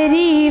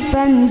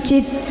ശരീഫൻ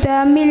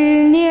ചിത്തമിൽ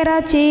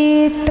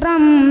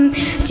നിറചിത്രം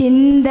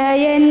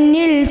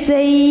ചിന്തയന്നിൽ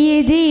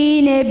സയ്യിദി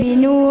നബി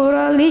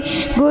നൂറലി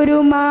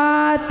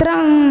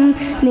ഗുരുമാത്രം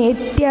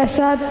നിത്യസത്യദൂതരെ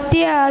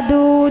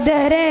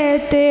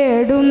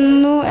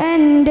തേടുന്നു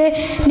എൻ്റെ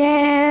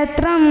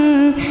നേത്രം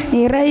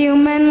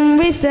നിറയുമൻ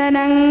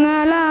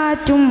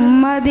വിസനങ്ങളാറ്റും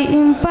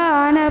മതിയും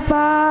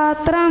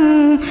പാനപാത്രം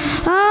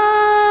ആ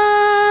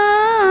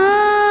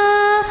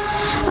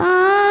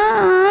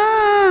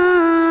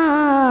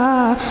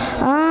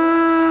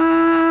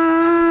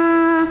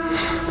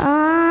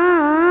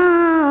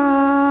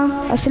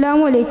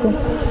അസ്സലാമു അലൈക്കും.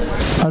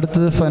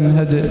 അടുത്തത്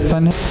ഫൻഹജ്.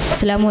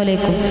 അസ്സലാമു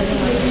അലൈക്കും.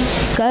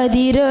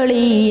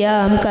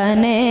 കതിരൊളിയാം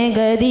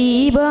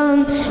കനകദീപം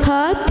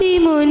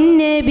ഹാത്തിമുൻ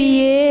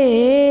നബിയേ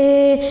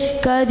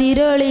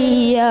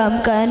കതിരൊളിയാം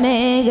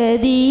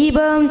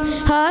കനകദീപം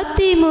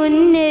ഹാത്തിമുൻ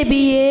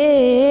നബിയേ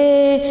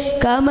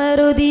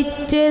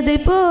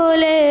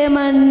കമറുദിച്ചതുപോലെ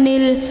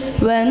മണ്ണിൽ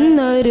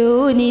വന്നൊരു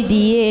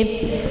നിധിയെ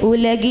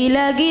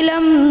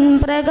ഉലകിലകിലം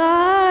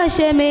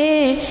പ്രകാശമേ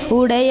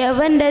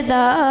ഉടയവൻ്റെ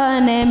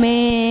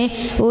ദാനമേ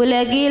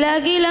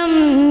ഉലകിലകിലം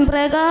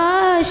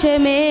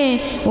പ്രകാശമേ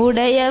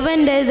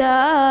ഉടയവൻ്റെ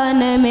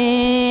ദാനമേ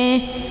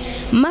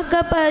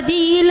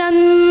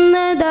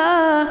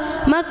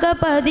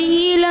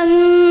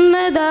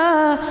മക്കപതിയിലന്നതാ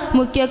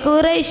മുഖ്യ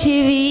ഖുറൈശി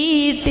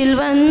വീട്ടിൽ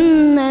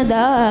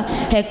വന്നതാ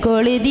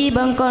ഹെക്കോളി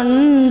ദീപം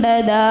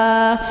കൊണ്ടതാ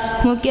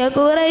മുഖ്യ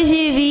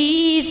ഖുറൈശി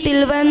വീട്ടിൽ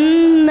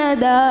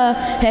വന്നതാ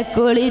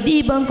ഹെക്കോളി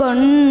ദീപം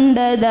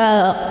കൊണ്ടതാ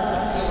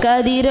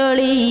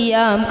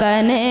കതിരൊളിയാം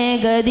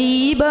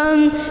കനകദീപം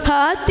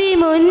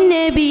ഹാത്തിമുൻ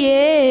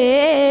നബിയേ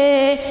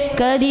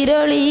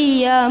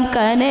കതിരൊളിയാം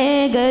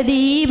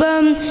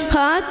കനകദീപം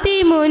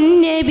ഹാത്തിമുൻ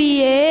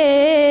നബിയേ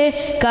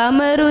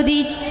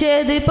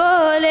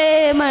കമറുദിച്ചതുപോലെ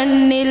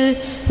മണ്ണിൽ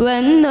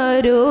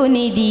വന്നൊരു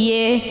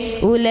നിധിയെ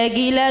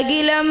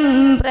ഉലകിലകിലം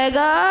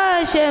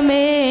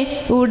പ്രകാശമേ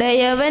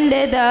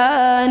ഉടയവൻ്റെ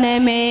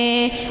ദാനമേ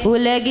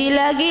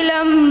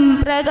ഉലകിലകിലം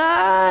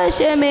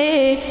പ്രകാശമേ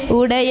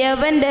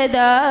ഉടയവൻ്റെ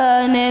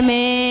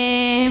ദാനമേ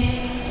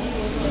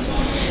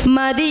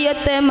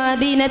മദിയത്തെ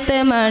മദീനത്തെ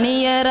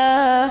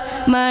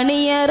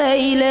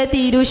മണിയറയിലെ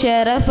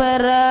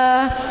തിരുശരഫറ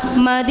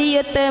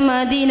മദിയത്തെ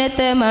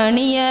മദീനത്തെ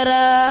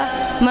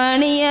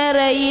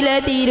മണിയറയിലെ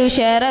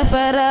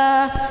തിരുശരഫറ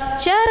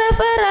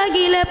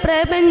ശരഫറകില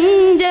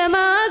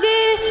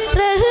പ്രപഞ്ചമാകെ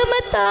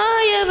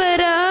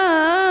റഹ്മത്തായവരാം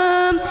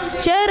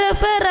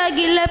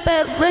ശരഫറകില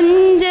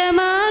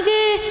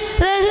പ്രപഞ്ചമാകെ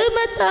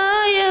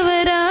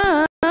റഹ്മത്തായവരാം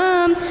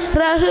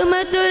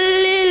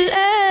റഹ്മത്തുല്ലിൽ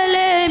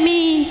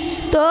ആലമീൻ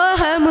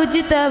തോഹ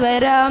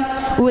മുജ്തവരാം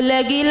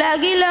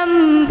ഉലകിലകിലം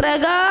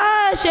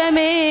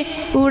പ്രകാശമേ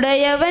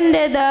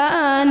ഉടയവൻ്റെ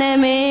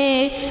ദാനമേ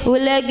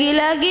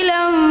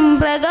ഉലകിലകിലം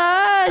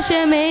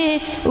പ്രകാശമേ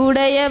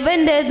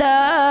ഉടയവൻ്റെ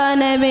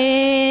ദാനമേ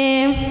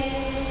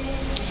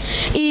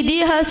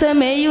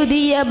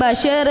ഇതിഹാസമെഴുതിയ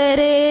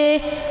ബഷറരെ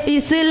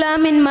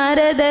ഇസ്ലാമിൻ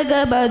മരതക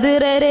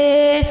ബദറരെ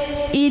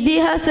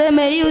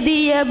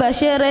ഇതിഹാസമെഴുതിയ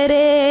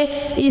ബഷറരെ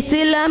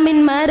ഇസ്ലാമിൻ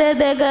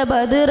മരതക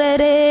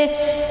ബദറരെ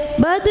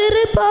ബദർ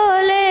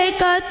പോലെ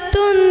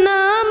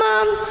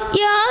കത്തുന്നാമം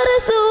യാ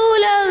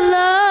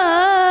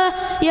റസൂലല്ലാഹ്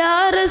യാ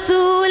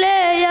റസൂലേ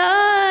യാ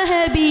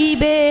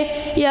ഹബീബേ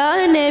യാ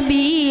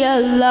നബി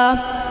അല്ലാഹ്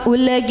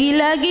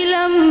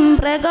ഉലകിലകിലം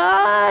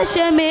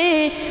പ്രകാശമേ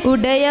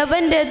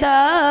ഉടയവൻ്റെ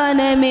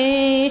ദാനമേ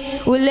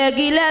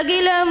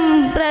ഉലകിലകിലം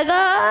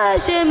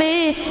പ്രകാശമേ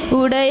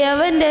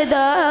ഉടയവൻ്റെ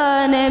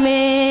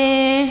ദാനമേ.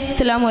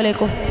 അസ്സലാമു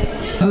അലൈക്കും.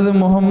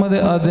 മുഹമ്മദ്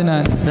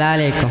അദ്നാൻ.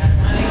 അസ്സലാമലൈക്കും.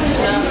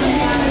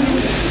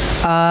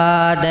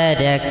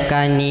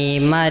 ആദരക്കനി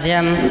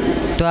മരം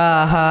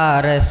ത്വാഹ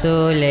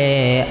റസൂലേ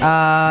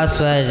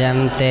ആസ്വരം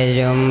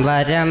തെരും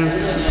വരം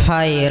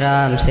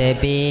ഹൈറാം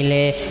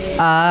സെബീലെ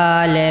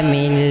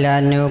ആലമിൽ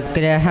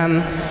അനുഗ്രഹം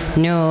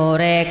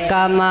നൂറെ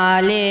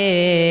കമാലേ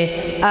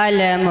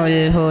അലമുൽ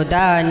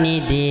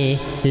ഹുദാനിധി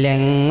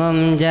ലെങ്ങും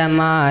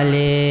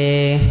ജമാലേ.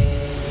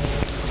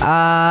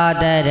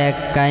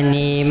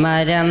 ആദരക്കനി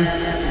മരം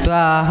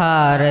ത്വാഹ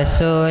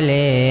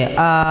റസൂലേ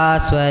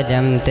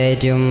ആസ്വരം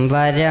തെരും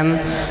വരം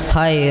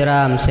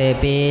ഹൈറാം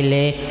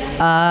സെബീലെ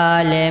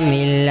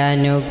ആലമിൽ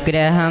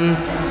അനുഗ്രഹം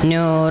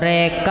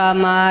നൂറെ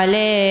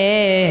കമാലേ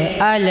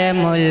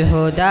അലമുൽ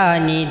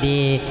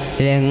ഹുദാനിധി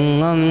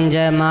ലെങ്ങും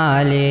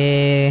ജമാലേ.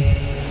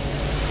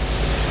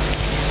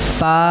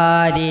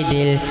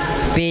 പാരിതിൽ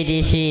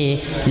പിരിശി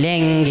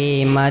ലങ്കി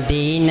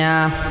മദീന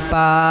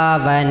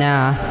പാവന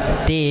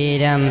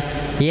തീരം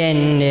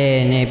എൻ്റെ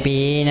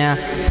നബീന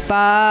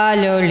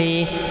പാലൊളി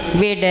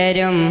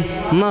വിടരും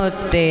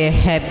മുത്ത്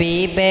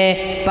ഹബീബേ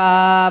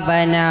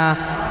പാവന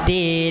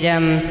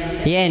തീരം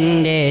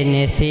എൻ്റെ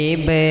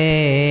നസീബ്.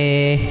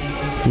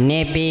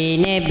 നബി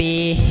നബി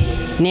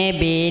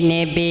നബി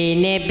നബി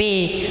നബി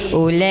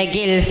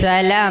ഉലകിൽ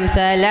സലാം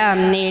സലാം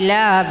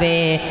നിലാവേ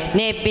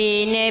നബി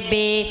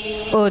നബി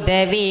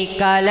ഉദവി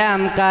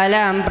കലാം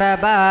കലാം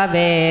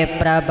പ്രഭാവേ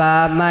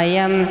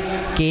പ്രഭാമയം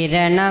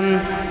കിരണം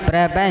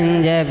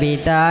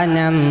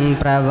പ്രപഞ്ചവിധാനം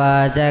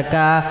പ്രവാചക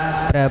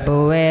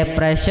പ്രഭുവേ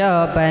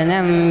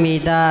പ്രശോഭനം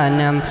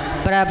വിധാനം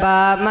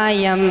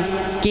പ്രഭാമയം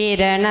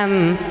കിരണം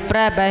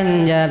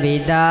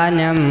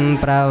പ്രപഞ്ചവിധാനം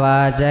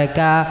പ്രവാചക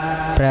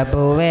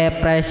പ്രഭുവേ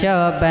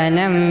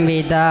പ്രശോഭനം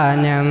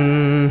വിധാനം.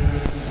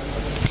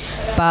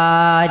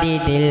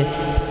 പാരിതിൽ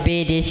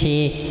പിരിശി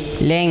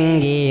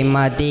ലങ്കി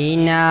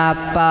മദീന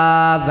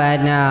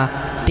പാവന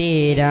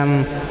തീരം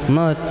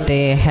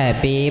മുത്ത്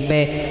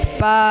ഹബീബ്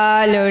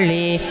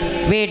പാലൊളി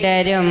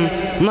വിടരും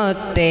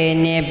മുത്ത്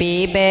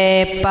നബീബേ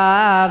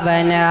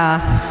പാവന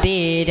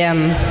തീരം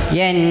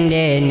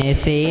എൻ്റെ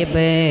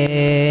നസീബ്.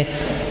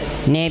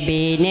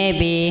 നബി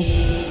നബി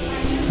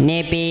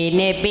നബി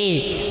നബി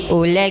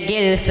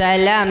ഉലകിൽ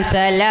സലാം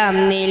സലാം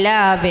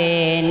നിലാവേ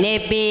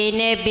നബി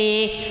നബി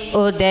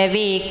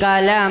ഉദവി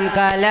കലാം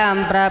കലാം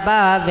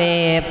പ്രഭാവേ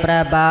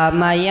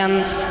പ്രഭാമയം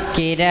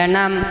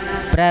കിരണം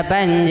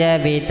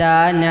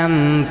പ്രപഞ്ചവിധാനം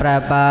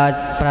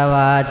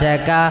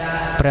പ്രവാചക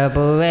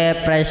പ്രഭുവേ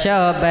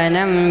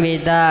പ്രശോഭനം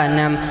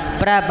വിധാനം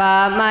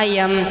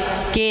പ്രഭാമയം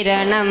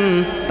കിരണം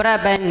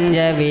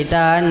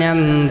പ്രപഞ്ചവിധാനം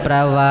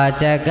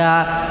പ്രവാചക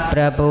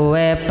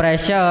പ്രഭുവേ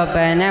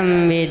പ്രശോഭനം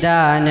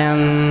വിധാനം.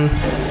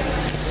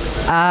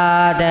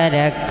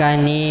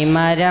 ആദരക്കനി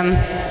മരം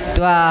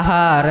ത്വാഹ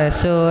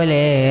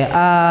റസൂലേ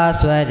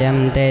ആസ്വരം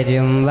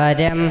തരും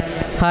വരം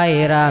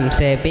ഹൈറാം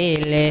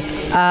സബീലെ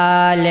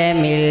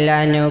ആലമിൽ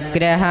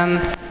അനുഗ്രഹം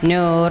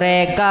നൂറെ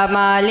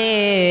കമാലേ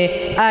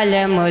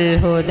അലമുൽ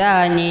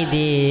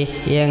ഹുദാനിധി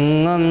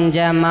എങ്ങും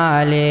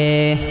ജമാലേ.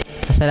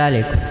 അസ്സലാമു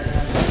അലൈക്കും.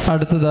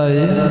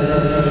 അടുത്തതായി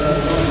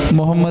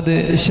മുഹമ്മദ്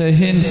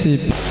ഷഹീൻ സി.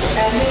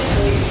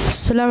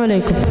 അസ്സലാമു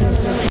അലൈക്കും.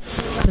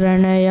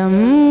 പ്രണയം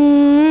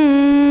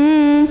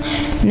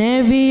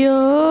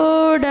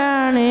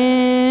നബിയോടാണ്,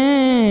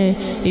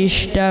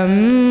 ഇഷ്ടം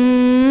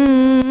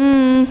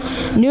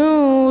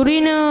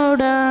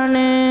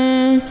നൂറിനോടാണ്.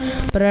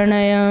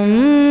 പ്രണയം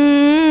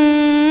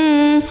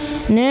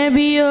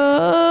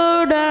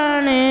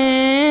നബിയോടാണ്,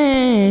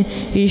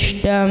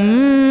 ഇഷ്ടം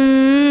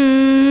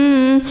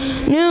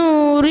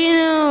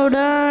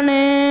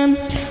നൂറിനോടാണ്.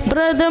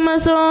 പ്രഥമ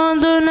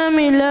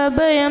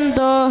സ്വാന്തനമിലഭയം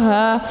തോഹ,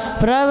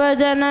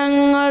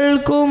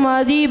 പ്രവചനങ്ങൾക്കും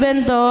അദീപൻ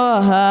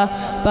തോഹ,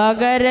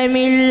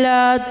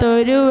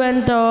 പകരമില്ലാത്തൊരുവൻ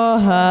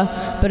തോഹ,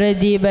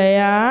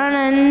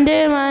 പ്രതിഭയാണെൻ്റെ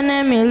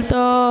മനമിൽ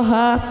തോഹ.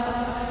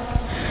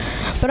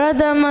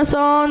 പ്രഥമ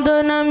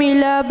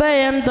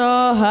സ്വാന്തനമിലഭയം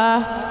തോഹ,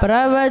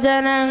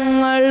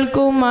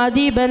 പ്രവചനങ്ങൾക്കും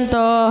അദീപൻ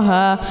തോഹ,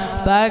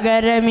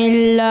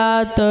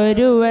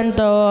 പകരമില്ലാത്തൊരുവൻ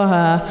തോഹ,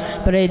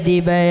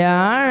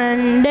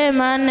 പ്രതിഭയാണെൻ്റെ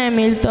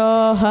മനമിൽ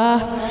തോഹ.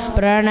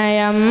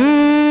 പ്രണയം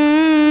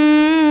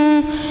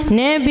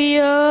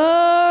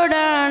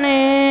നബിയോടാണ്,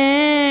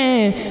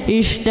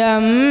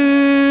 ഇഷ്ടം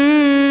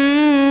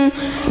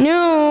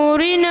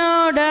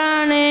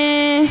നൂറിനോടാണ്.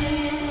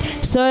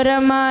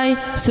 സ്വരമായി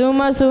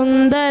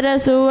സുമസുന്ദര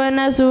സുവന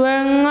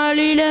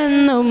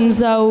സുവങ്ങളിലെന്നും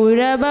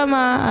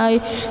സൗരഭമായി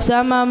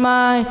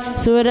സമമായി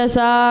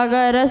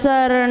സുരസാഗര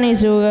സരണി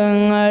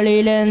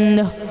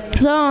സുഖങ്ങളിലെന്നും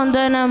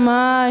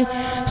സോന്തനമായി.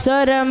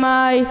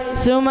 സ്വരമായി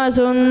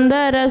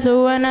സുമസുന്ദര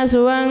സുവന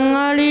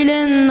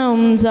സുവങ്ങളിലെന്നും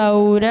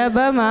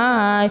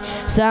സൗരഭമായി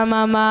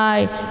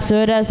സമമായി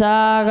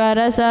സുരസാഗര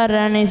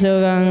സരണി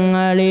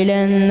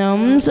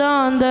സുഖങ്ങളിലെന്നും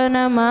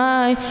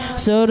സോന്തനമായി.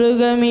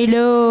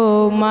 സ്വർഗമിലോ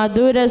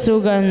മധുര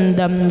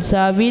സുഗന്ധം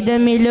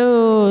സവിധമിലോ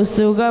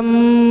സുഖം,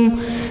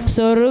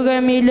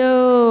 സ്വർഗമിലോ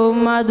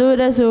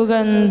മധുര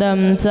സുഗന്ധം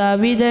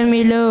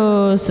സവിധമിലോ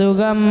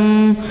സുഖം.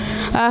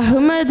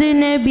 അഹ്മദ്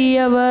നബി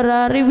അവർ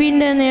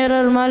അറിവിൻ്റെ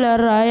നിറർ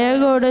മലറായ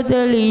കൊട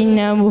തെളിഞ്ഞ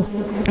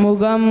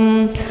മുഖം.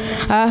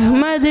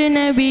 അഹ്മദ്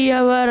നബി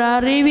അവർ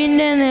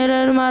അറിവിൻ്റെ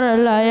നിറർ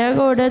മലറായ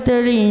കൊട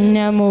തെളിഞ്ഞ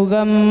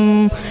മുഖം.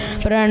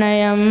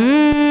 പ്രണയം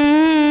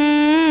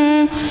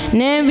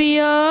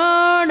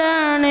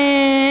നബിയോടാണ്,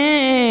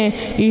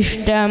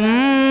 ഇഷ്ടം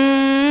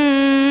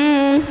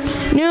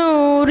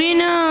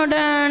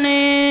നൂറിനോടാണ്.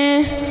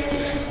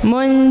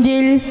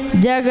 മൊഞ്ചിൽ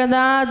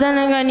ജഗദാതന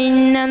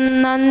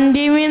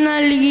കനിന്നന്തിമി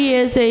നൽകിയ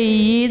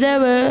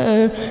സയ്യിദവർ,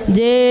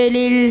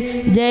 ജയിലിൽ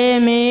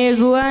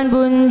ജയമേകുവാൻ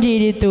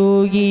പുഞ്ചിരി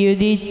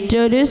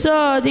തൂകിയുദിച്ചൊരു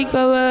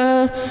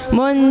സ്വാദിക്കവർ.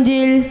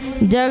 മൊഞ്ചിൽ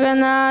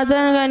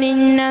ജഗന്നാഥൻ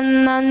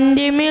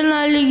കനിന്നന്തിമി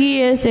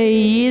നൽകിയ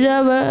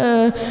സയ്യിദവർ,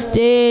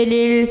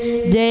 ജയിലിൽ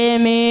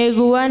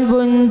ജയമേകുവാൻ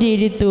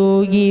പുഞ്ചിരി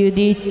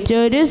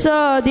തൂകിയുദിച്ചൊരു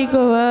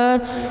സ്വാദിക്കവർ.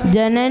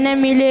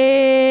 ജനനമിലെ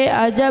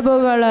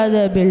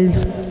അജബുകളതബിൽ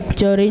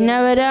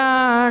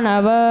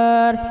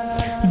ചൊറിഞ്ഞവരാണവർ,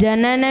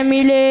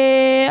 ജനനമിലെ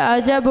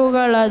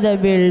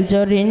അജബുകളതബിൽ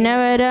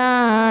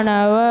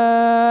ചൊറിഞ്ഞവരാണവർ.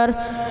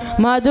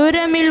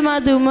 മധുരമിൽ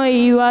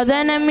മധുമയി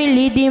വദനമിൽ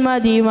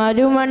ഇതിമതി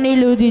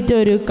മരുമണ്ണിൽ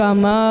ഉദിച്ചൊരു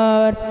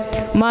കമർ.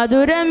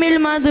 മധുരമിൽ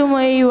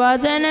മധുമയി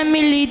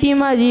വദനമിൽ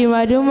ഇതിമതി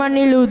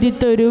മരുമണ്ണിൽ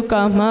ഉദിച്ചൊരു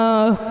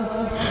കമർ.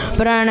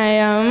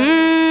 പ്രണയം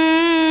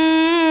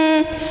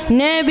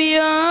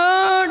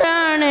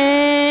നബിയോടാണ്,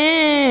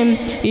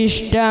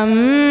 ഇഷ്ടം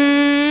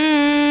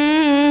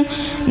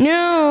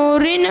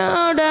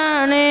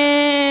നൂറിനോടാണ്.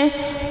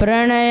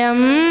 പ്രണയം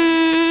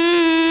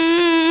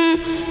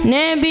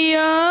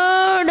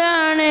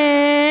നബിയോടാണ്,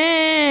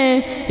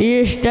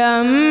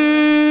 ഇഷ്ടം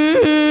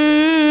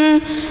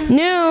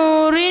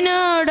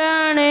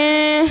നൂറിനോടാണ്.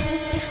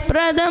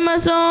 പ്രഥമ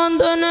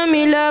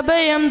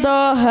സ്വാന്തനമിലഭയം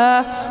തോഹ,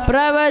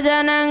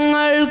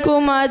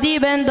 പ്രവചനങ്ങൾക്കും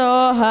അദീപൻ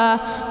തോഹ,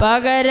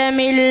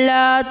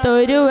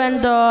 പകരമില്ലാത്തൊരുവൻ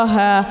തോഹ,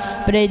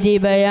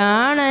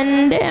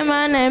 പ്രതിഭയാണെൻ്റെ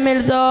മനമിൽ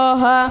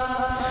തോഹ.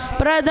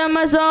 പ്രഥമ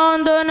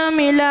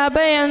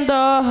സ്വാന്തനമിലഭയം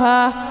തോഹ,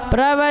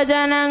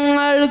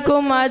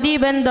 പ്രവചനങ്ങൾക്കും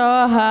അദീപൻ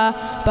തോഹ,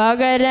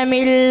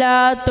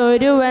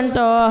 പകരമില്ലാത്തൊരുവൻ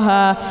തോഹ,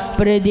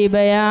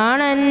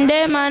 പ്രതിഭയാണെൻ്റെ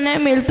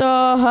മനമിൽ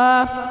തോഹ.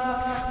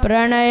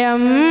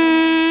 പ്രണയം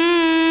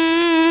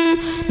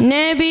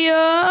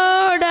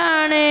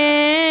നബിയോടാണ്,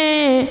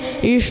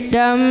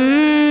 ഇഷ്ടം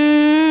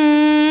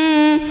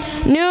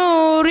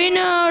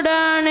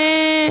നൂറിനോടാണ്.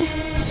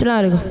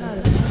 അസ്സലാമു അലൈക്കും.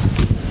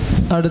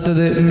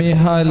 അടുത്തത്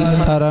മിഹാൽ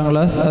 6ാം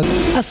ക്ലാസ്.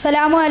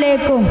 അസ്സലാമു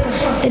അലൈക്കും.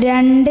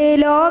 രണ്ട്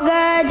ലോക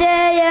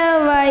ജയ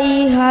വൈ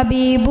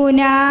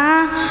ഹബീബുന,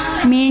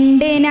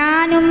 മിണ്ട്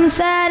നാനും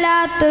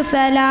സലാത്തു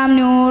സലാം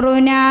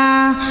നൂറുന.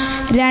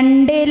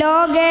 രണ്ട്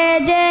ലോക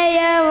ജയ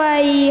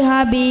വൈ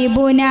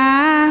ഹബീബുന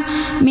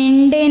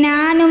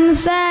മിണ്ടിനാനും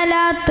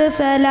സലാത്ത്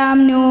സലാം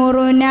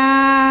നൂറുന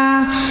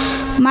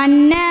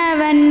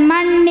മന്നവൻ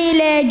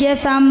മണ്ണിലേകിയ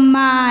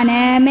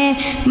സമ്മാനമേ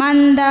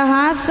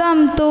മന്ദഹാസം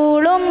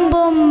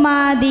തുളുമ്പും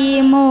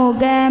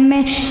മതിമുഖമേ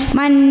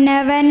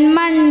മന്നവൻ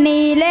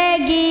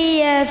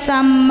മണ്ണിലേകിയ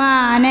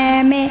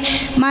സമ്മാനമേ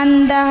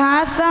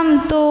മന്ദഹാസം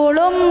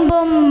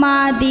തുളുമ്പും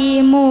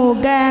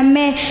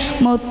മതിമുഖമേ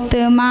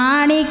മുത്ത്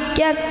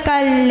മാണിക്യക്കല്ലിനൊത്ത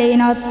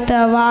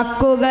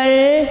വാക്കുകൾ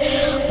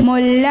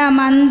മുല്ല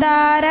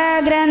മന്ദാര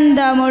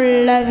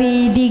ഗ്രന്ഥമുള്ള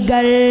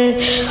വീതികൾ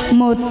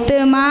മുത്ത്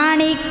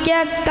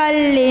മാണിക്യക്കല്ലിനൊത്ത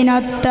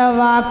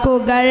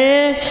വാക്കുകൾ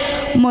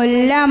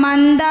മുല്ല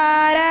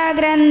മന്ദാര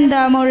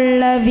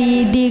ഗ്രന്ഥമുള്ള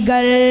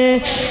വീതികൾ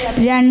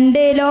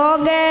രണ്ട്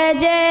ലോക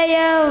ജയ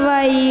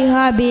വൈ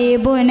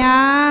ഹബീബുന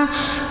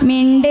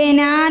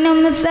മിണ്ടിനാനും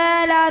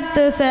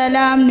സലാത്ത്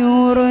സലാം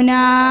നൂറുന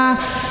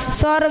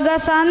സ്വർഗ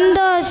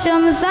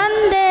സന്തോഷം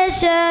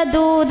സന്ദേശ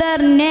ദൂതർ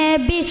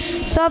നബി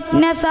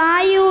സ്വപ്ന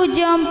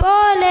സായുജ്യം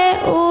പോലെ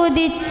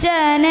ഉദിച്ച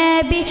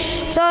നബി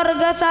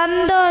സ്വർഗ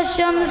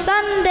സന്തോഷം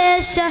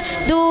സന്ദേശ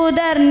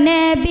ദൂതർ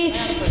നബി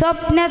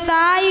സ്വപ്ന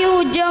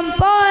സായുജ്യം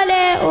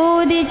പോലെ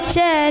ഉദിച്ച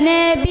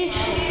നബി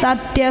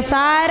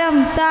സത്യസാരം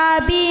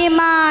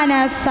സാഭിമാന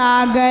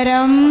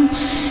സാഗരം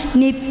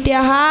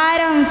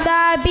നിത്യഹാരം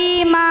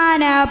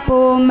സാഭിമാന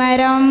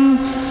പൂമരം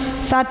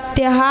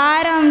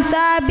സത്യഹാരം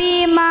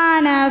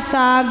സാഭിമാന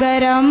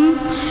സാഗരം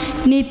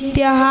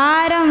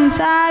നിത്യഹാരം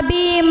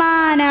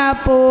സാഭിമാന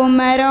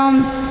പൂമരം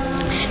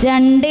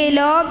രണ്ട്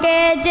ലോക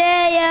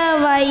ജയ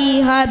വൈ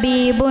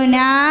ഹബീബുന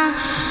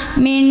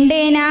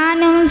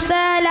മിണ്ടിനാനും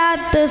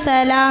സലാത്ത്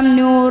സലാം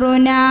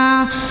നൂറുന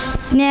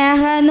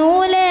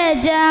സ്നേഹനൂലെ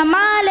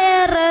ജമാലെ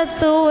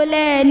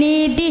റസൂലെ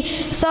നിധി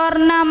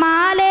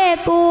സ്വർണമാലെ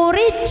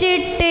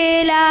കുറിച്ചിട്ട്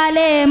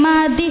ലാലെ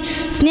മതി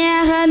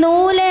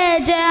സ്നേഹനൂലെ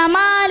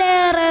ജമാലെ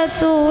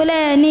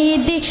റസൂലെ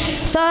നിധി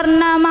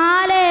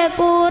സ്വർണമാലെ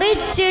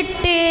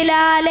കുറിച്ചിട്ട്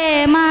ലാലെ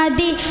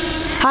മതി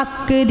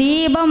ഹക്ക്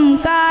ദീപം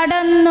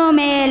കടന്നു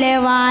മേലെ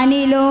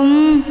വാനിലും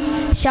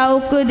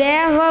ശൗക്ക്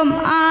ദേഹം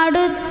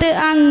അടുത്ത്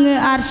അങ്ങ്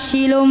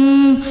അർശിലും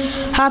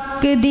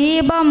ഹക്ക്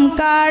ദീപം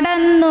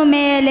കടന്നു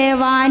മേലെ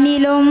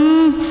വാനിലും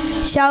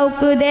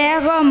ശൗക്ക്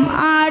ദേഹം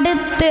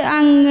അടുത്ത്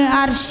അങ്ങ്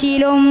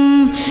അർശിലും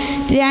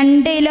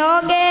രണ്ട്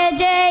ലോക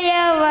ജയ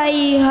വൈ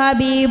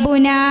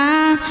ഹബീബുന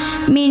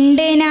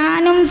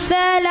മിണ്ടിനാനും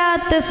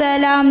സലാത്ത്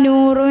സലാം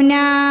നൂറുന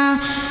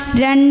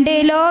രണ്ട്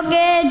ലോക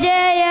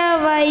ജയ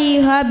വൈ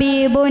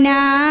ഹബീബുന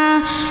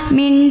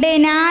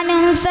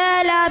മിണ്ടിനാനും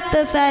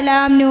സലാത്ത്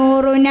സലാം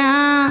നൂറുന.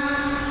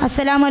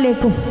 അസ്സലാമു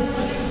അലൈക്കും.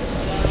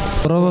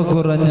 കുറവ്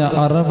കുറഞ്ഞ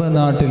അറബ്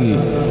നാട്ടിൽ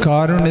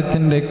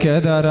കാരുണ്യത്തിൻ്റെ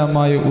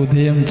കേദാരമായി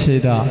ഉദയം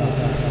ചെയ്ത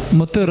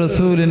മുത്ത്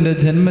റസൂലിൻ്റെ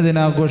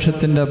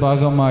ജന്മദിനാഘോഷത്തിൻ്റെ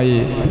ഭാഗമായി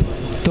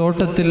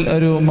തോട്ടത്തിൽ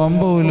ഒരു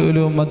മമ്പുൽ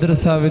ഉലു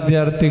മദ്രസ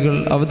വിദ്യാർത്ഥികൾ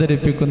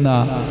അവതരിപ്പിക്കുന്ന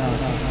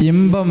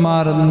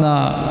ഇമ്പമാർന്ന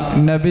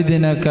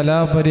നബിദിന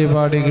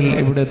കലാപരിപാടികൾ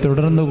ഇവിടെ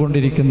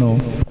തുടർന്നുകൊണ്ടിരിക്കുന്നു.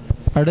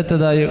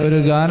 അടുത്തതായി ഒരു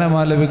ഗാനം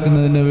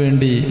ആലപിക്കുന്നതിന്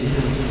വേണ്ടി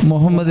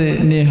മുഹമ്മദ്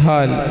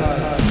നിഹാൽ.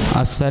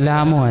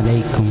 അസ്സലാമു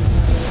അലൈക്കും.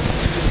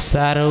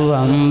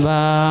 സർവം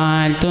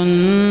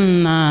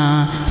വാഴ്ത്തുന്ന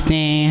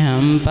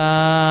സ്നേഹം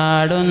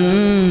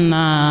പാടുന്ന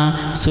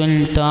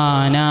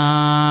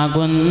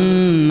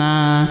സുൽത്താനാകുന്ന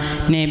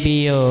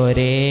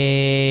നബിയോരേ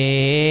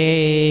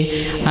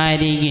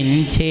അരികിൽ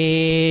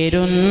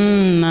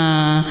ചേരുന്ന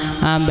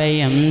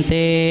അഭയം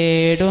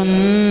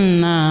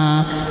തേടുന്ന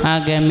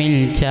അകമിൽ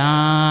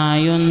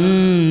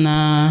ചായുന്ന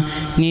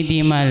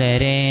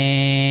നിധിമലരേ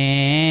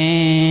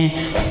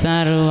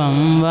സർവം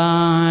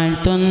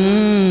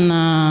വാഴ്ത്തുന്ന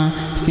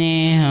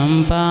സ്നേഹം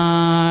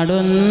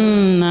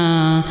പാടുന്ന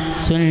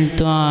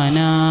സുൽത്താനാകുന്ന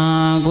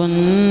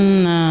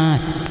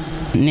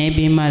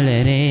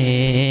നബിമലരേ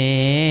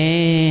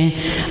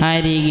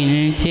അരികിൽ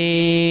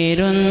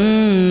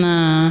ചേരുന്ന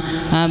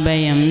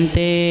അഭയം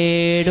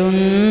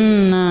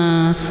തേടുന്ന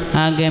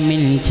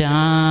അകമിൽ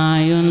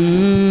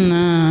ചായുന്ന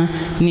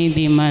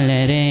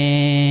നിധിമലരേ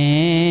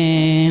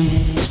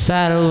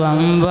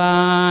സർവം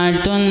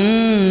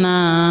വാഴ്ത്തുന്ന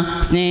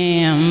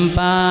സ്നേഹം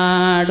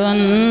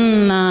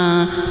പാടുന്ന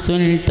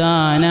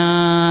സുൽത്താനാകുന്ന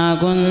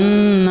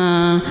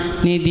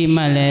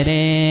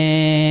നിധിമലരേ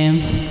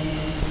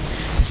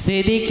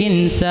സിദിക്കിൻ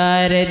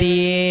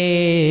സാരഥിയേ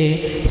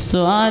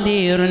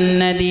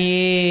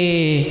സ്വാതിറുന്നതിയേ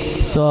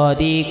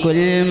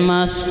സ്വാദികുൽ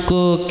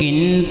മസ്കൂക്കിൻ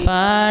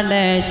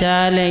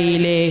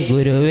പാഠശാലയിലെ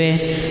ഗുരുവേ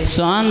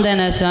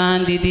സ്വാന്തന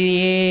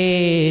ശാന്തിതിയേ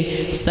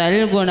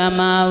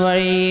സൽഗുണമാ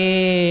വഴിയേ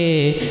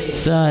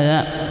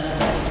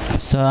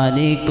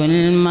സ്വാദികുൽ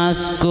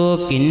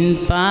മസ്കൂക്കിൻ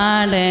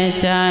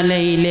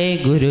പാഠശാലയിലെ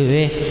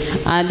ഗുരുവേ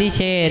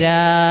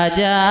അതിശയരാജാവേ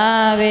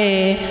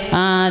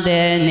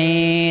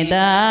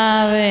ആദരനേതാവേ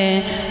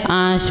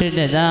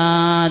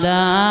ആശ്രിതദാതാവേ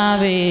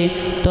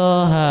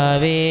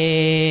തോഹവേ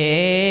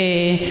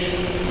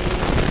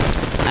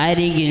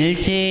അരികിൽ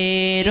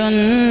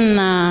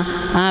ചേരുന്ന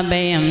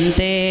അഭയം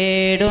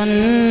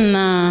തേടുന്ന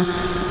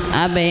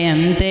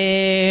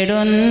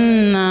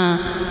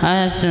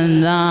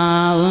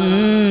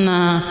അസ്ദാവുന്ന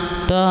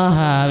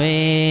തോഹവേ.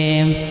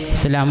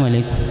 അസ്സലാമു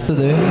അലൈക്കും.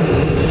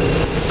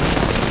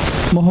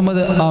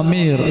 മുഹമ്മദ്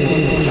അമീർ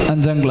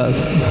 5ാം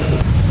ക്ലാസ്.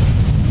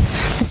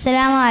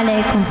 അസ്സലാമു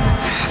അലൈക്കും.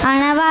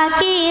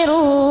 അണവാക്കി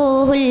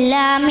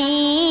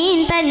റൂഹുല്ലമീൻ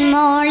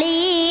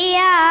തന്മോളിയ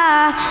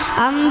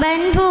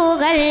അമ്പൻ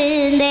പൂകൾ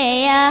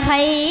ദേയ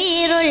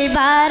ഹൈറുൽ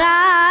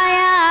ബറായ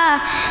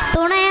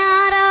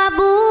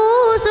തുണയാറബൂ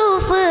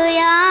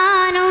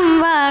സുഫിയാനും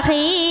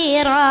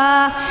വഹീറ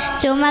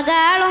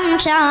ചുമകളും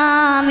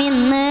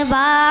ഷാമിന്ന്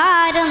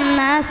ബാരുന്ന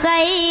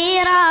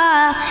സൈറ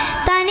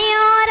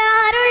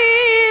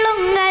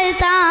തനിയോരാരുള്ളുങ്ങൾ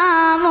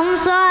താമും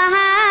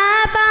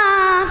സ്വഹാബ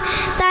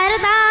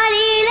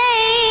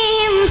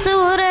തരുതാലിലേയും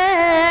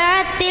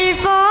സൂറത്തിൽ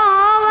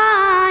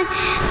പോവാൻ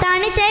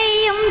തണി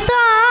ചെയ്യും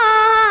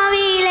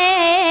ത്വാവിലേകലും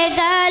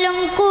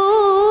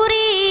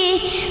കൂറി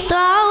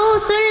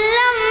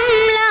ത്വാസുല്ലം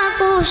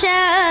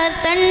ലകുഷർ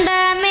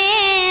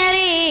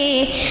തണ്ടമേറി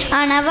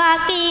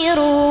അണവാക്കി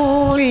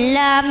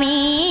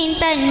റൂഹുല്ലമീൻ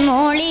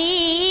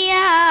തന്മൊളിയ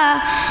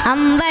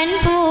അമ്പൻ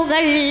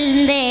പൂകൾ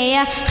ദേയ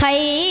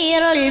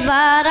ഹൈറുൽ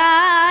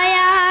ബറായ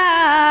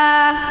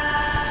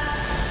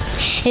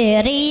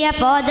ഏറിയ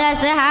പോത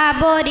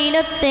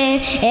സഹാബോരിലുത്ത്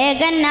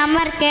ഏകൻ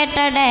അമർ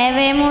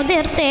കേട്ടടവേ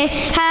മുതിർത്ത്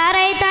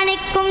ഹാറൈ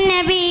തണിക്കും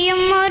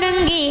നബിയും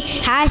ഒരുങ്ങി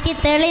ഹാഷി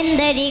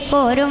തെളിന്തരി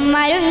കോരും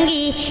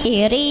മരുങ്ങി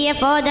ഏറിയ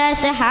പോത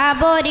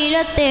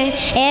സഹാബോരിലുത്ത്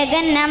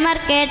ഏകൻ അമർ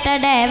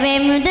കേട്ടടവേ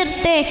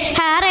മുതിർത്ത്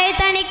ഹാറൈ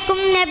തണിക്കും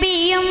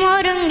നബിയും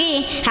ഒരുങ്ങി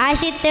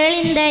ഹാഷി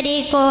തെളിന്തരി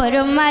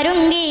കോരും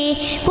മരുങ്ങി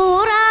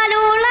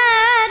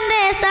കൂറാലുളർന്ന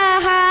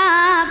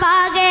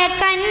സഹാബാകെ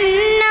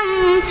കന്നം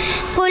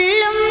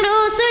കുല്ലും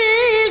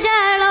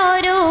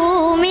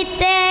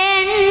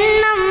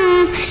റുസുൽകളോരുമിത്തെണ്ണം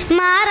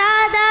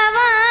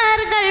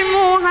മാറാതവർകൾ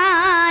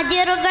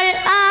മുഹാജിറുകൾ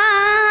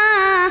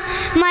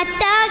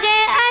മറ്റാകെ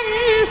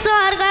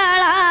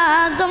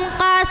അൻസ്വാറുകളാകും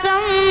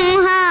ഖാസം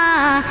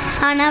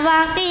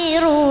അണവാക്കി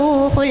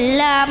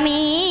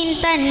റൂഹുല്ലമീൻ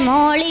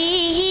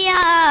തന്മൊളിയ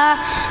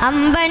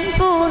അമ്പൻ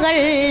പൂകൾ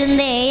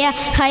ദേയ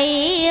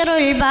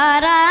ഹൈറുൽ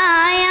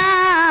ബറായ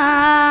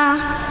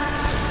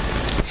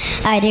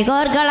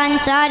അരികോർകൾ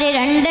അൻസാരി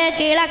 2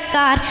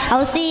 കിളക്കാർ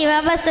ഔസീവ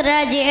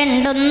ബസ്രജ്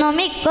എണ്ടുന്നു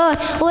മിക്കോർ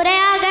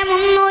ഉരയാകെ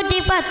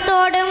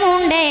 310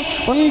 മൂണ്ടേ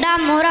ഉണ്ടാം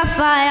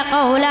മുറഫായ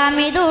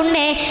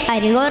കൗലാമിതുണ്ടേ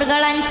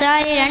അരികോർകൾ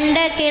അൻസാരി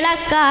 2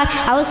 കിളക്കാർ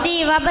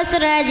ഔസീവ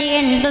ബസ്രജ്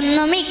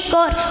എണ്ടുന്നു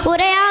മിക്കോർ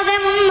ഉരയാകെ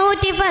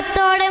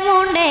 310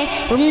 മൂണ്ടേ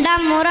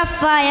ഉണ്ടാം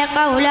മുറഫായ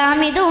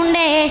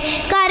കൗലാമിതുണ്ടേ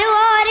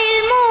കരുവോരിൽ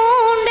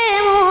മൂണ്ട്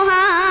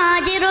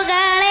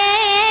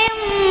മുഹാജിറുകളെയും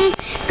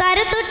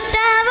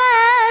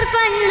കരുത്തുറ്റവർ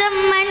പഞ്ചം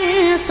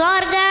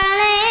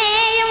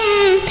സ്വർഗളെയും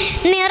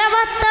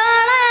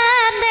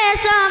നിറവത്തോളർന്ന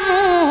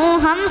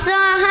സമൂഹം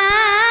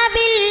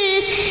സ്വഹാബിൽ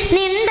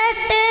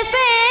നിണ്ടട്ട്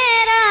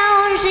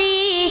ഫേറൗഷി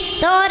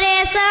തോരെ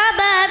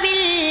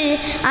സബബിൽ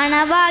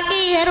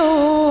അണവാക്കി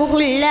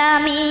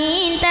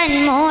റൂഹുല്ലമീൻ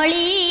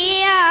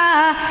തന്മൊളിയ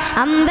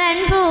അമ്പൻ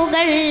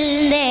പൂകൾ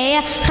ദേയ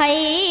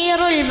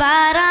ഹൈറുൽ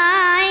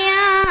ബറായ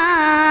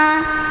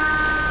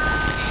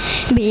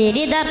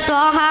ബീരിദർ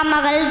ത്വാഹ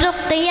മകൾ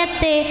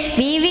റുഖിയത്ത്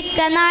വീവിക്ക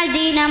നാൾ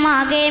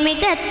ദീനമാകെ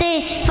മികത്ത്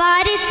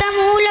ഫാരിത്ത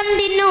മൂലം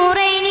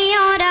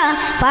ദിന്നൂറൈനിയോര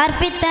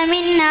ഫാർഫിത്ത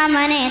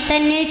മിന്നമനെ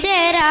തന്നിൽ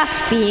ചേര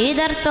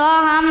ബീരിദർ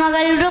ത്വാഹ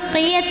മകൾ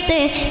റുഖിയത്ത്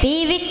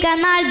വീവിക്ക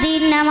നാൾ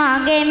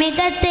ദീനമാകെ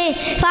മികത്ത്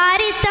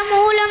ഫാരിത്ത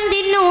മൂലം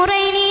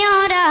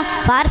ദിന്നൂറൈനിയോര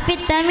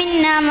ഫാർഫിത്ത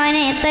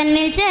മിന്നമനെ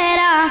തന്നിൽ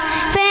ചേര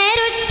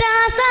ഫേരുറ്റ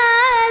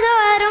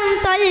സാദോറും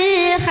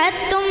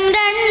തൊൽഹത്തും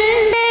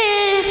 2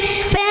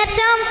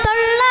 ഫേർഷം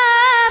തൊള്ള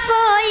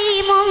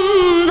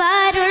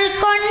മുമ്പരുൾ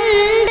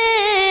കൊണ്ട്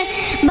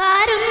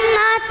വരുന്ന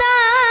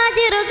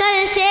താജിറുകൾ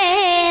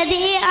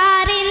ചേതി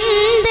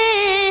അറിന്ത്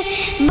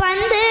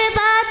ബന്ദ്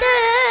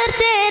ബദർ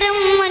ചേരും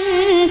മുൻ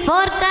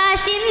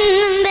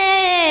ഫോർക്കാശിന്ത്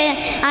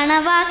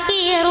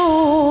അണവാക്കി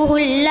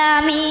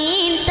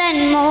റൂഹുല്ലമീൻ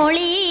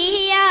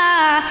തന്മൊളിയ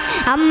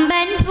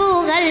അമ്പൻ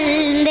പൂകൾ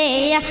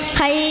ദേയ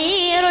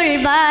ഹൈറുൽ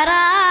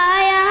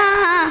ബറായ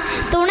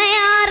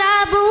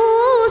തുണയാറബൂ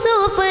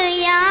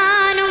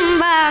സുഫിയാനും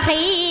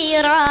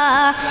വഹീറ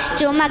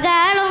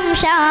ചുമകളും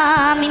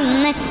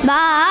ഷാമിന്ന്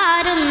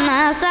ബാരുന്ന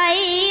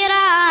സൈറ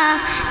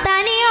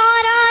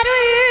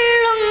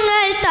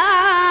തനിയോരാരുള്ളുങ്ങൾ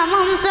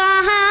താമും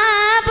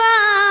സ്വഹാബ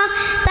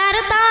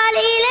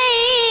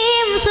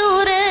തരതാലിലേയും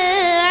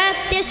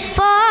സൂറത്തിൽ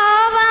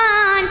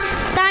പോവാൻ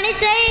തണി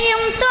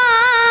ചെയ്യും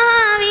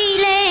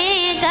ത്വാവിലേകലും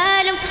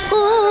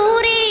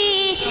കൂറി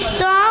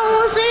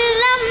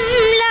ത്വാസുല്ലം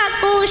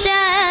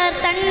ലകുഷർ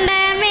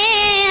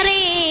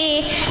തണ്ടമേറി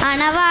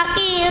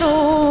അണവാക്കി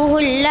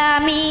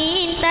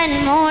റൂഹുല്ലമീൻ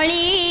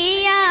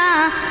തന്മൊളിയ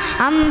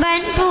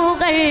അമ്പൻ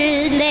പൂകൾ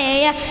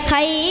ദേയ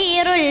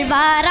ഹൈറുൽ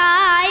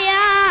ബറായ.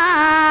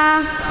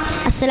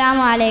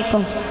 അസ്സലാമു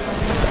അലൈക്കും.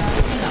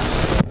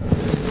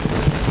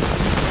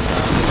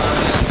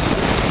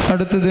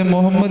 അടുത്തത്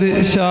മുഹമ്മദ്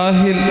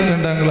ഷാഹിൽ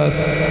 2ാം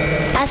ക്ലാസ്.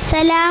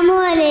 അസ്സലാമു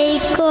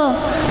അലൈക്കും.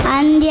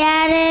 അന്ത്യ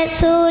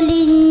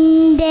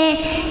റസൂലിൻ്റെ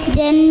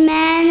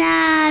ജന്മനാളിന്നാണ്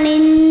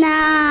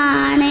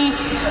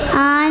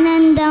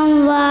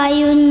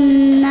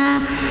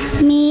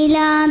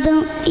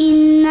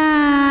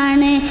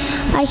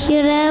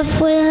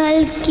അഷ്റഫുൽ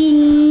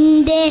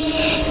ഹൽക്കിൻ്റെ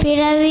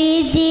പിറവി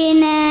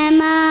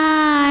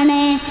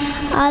ദിനമാണ്.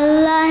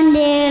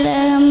 അള്ളാൻ്റെ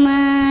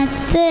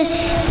റഹ്മത്ത്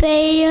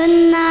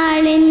പെയ്യുന്നാളിന്നാണ്.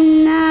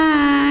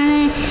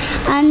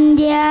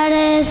 അന്ത്യ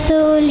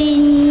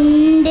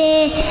റസൂലിൻ്റെ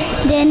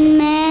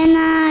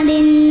ജന്മനാളിന്നാണ്.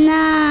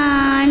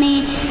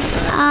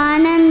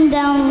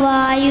 ആനന്ദം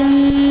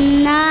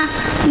വായുന്ന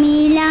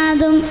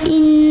മീലാദും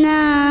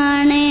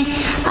ഇന്നാണ്.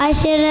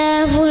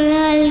 അഷ്റഫുൽ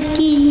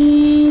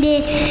ഹൽക്കിൻ്റെ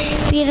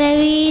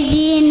പിറവി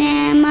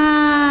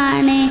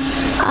ദിനമാണ്.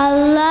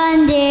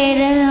 അള്ളാൻ്റെ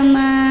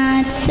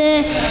റഹ്മത്ത്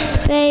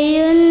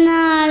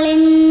പെയ്യുന്നാളിന്നാണ്.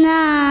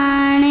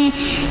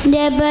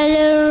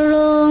 ജബലുറുമൈതേനി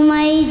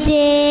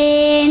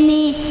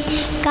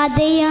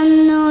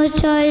കഥയൊന്നു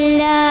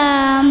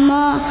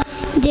ചൊല്ലാമോ?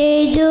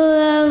 ജയ്തു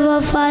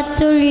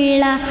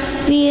വഫത്തുള്ള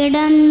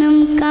വീടൊന്നും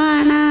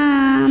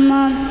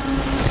കാണാമോ?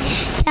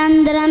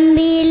 ചന്ദ്രൻ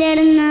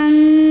വീലർന്ന്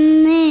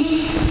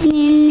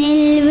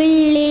നിന്നിൽ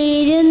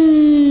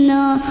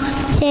വിള്ളിരുന്നു.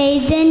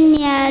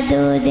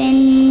 ചൈതന്യദൂതൻ്റെ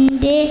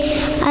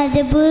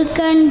അതബ്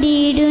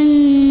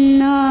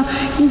കണ്ടിരുന്നു.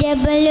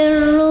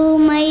 ജബലുറുമൈതേനി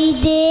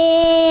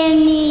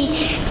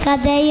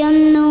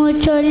കഥയൊന്നു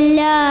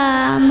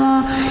ചൊല്ലാമോ?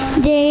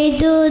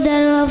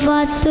 ജയ്ദൂദർ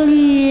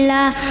വഫത്തുള്ള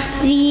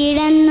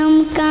വീടൊന്നും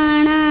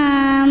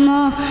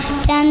കാണാമോ?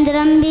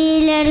 ചന്ദ്രൻ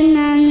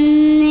വീലർന്ന്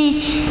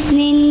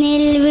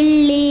നിന്നിൽ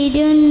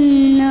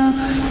വിള്ളിരുന്നു.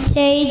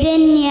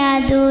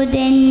 ചൈതന്യദൂതൻ്റെ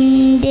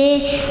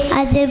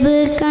അജബ്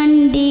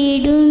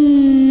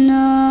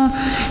കണ്ടിടുന്നു.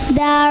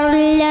 ദാറുൽ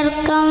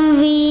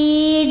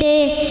വീട്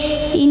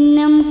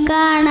ഇന്നും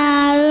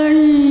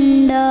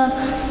കാണാറുണ്ടോ?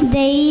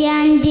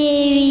 ദയ്യാൻ്റെ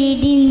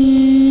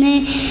വീടിന്ന്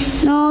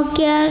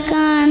നോക്കിയാൽ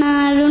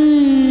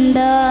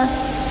കാണാറുണ്ടോ?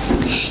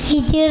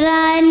 ഹിജ്റ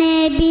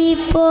നബി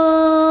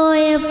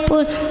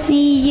പോയപ്പോൾ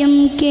നീയും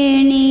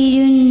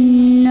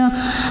കേണിരുന്നു.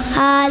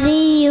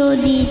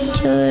 ആദിയുദിച്ചുള്ള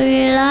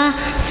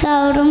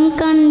സൗറും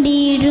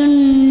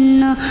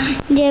കണ്ടിരുന്നു.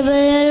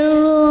 ജബലുൽ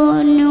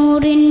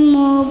നൂറിൻ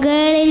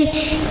മുകളിൽ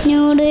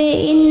നൂറ്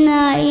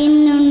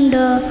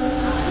ഇന്നുണ്ടോ?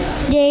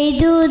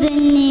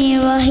 ജയ്ദൂതന്നെ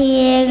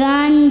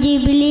വഹിയേകാൻ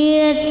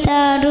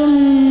ജിബ്രീലെത്താറുണ്ടോ?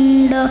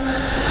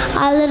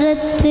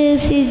 ഹദ്റത്ത്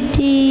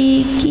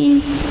സിദ്ദീഖിൻ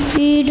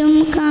വീടും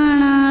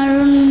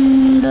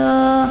കാണാറുണ്ടോ?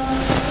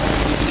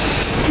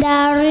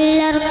 ദാറുൽ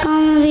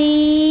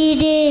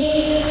വീട്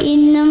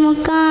ഇന്നും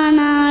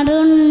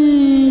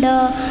കാണാറുണ്ടോ?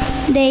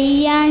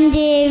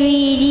 ദയ്യാൻ്റെ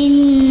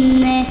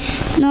വീടിന്ന്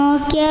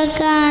നോക്കിയാൽ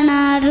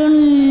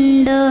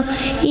കാണാറുണ്ടോ?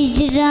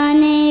 ഹിജ്റ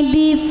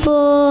നബി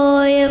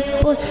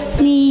പോയപ്പോൾ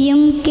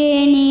നീയും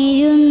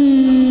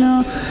കേണിരുന്നു.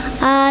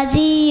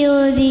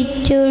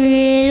 ആദിയുദിച്ചുള്ള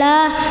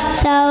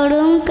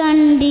സൗറും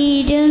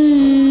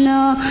കണ്ടിരുന്നു.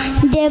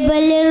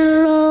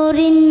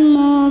 ജബലുറൂറിൻ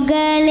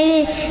മുകളിൽ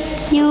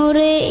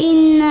നൂറ്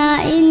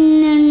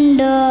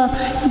ഇന്നുണ്ടോ?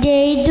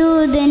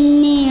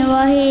 ജയ്ദൂതന്നെ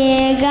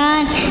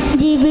വഹിയേകാൻ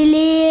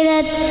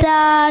ജിബ്രീലെത്താറുണ്ടോ?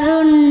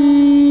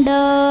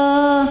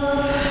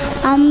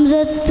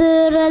 അംസത്ത്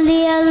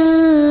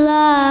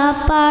റളിയല്ലാഹു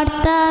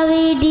പാർത്ത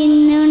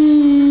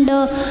വീടിനുണ്ടോ?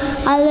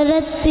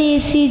 ഹദ്റത്ത്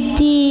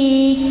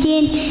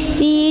സിദ്ദീഖിൻ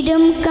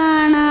വീടും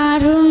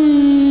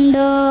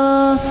കാണാറുണ്ടോ?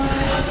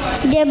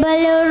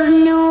 ജബലുർ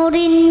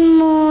നൂറിൻ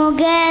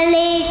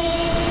മുകളിൽ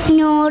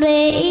നൂറ്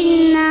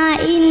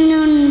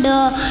ഇന്നുണ്ടോ?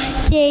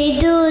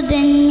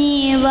 ചെയ്തുതന്നെ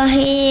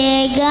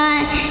വഹിയേകാൻ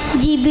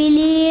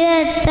ജിബ്രീലെത്താറുണ്ടോ?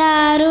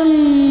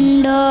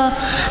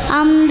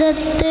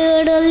 അംസത്ത്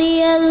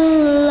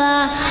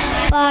റളിയല്ലാഹു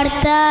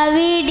പാർത്ത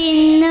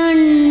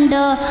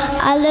വീടിനുണ്ടോ?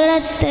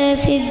 ഹദ്റത്ത്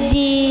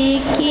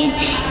സിദ്ദീഖിൻ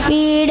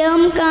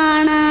വീടും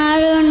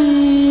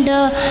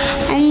കാണാറുണ്ടോ?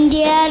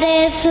 അന്ത്യ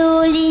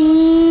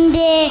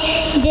റസൂലിൻ്റെ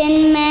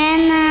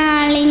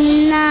ജന്മനാളിന്നാണ്.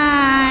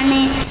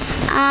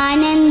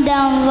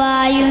 ആനന്ദം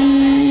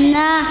വായുന്ന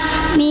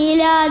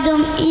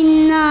മീലാദും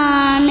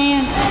ഇന്നാണ്.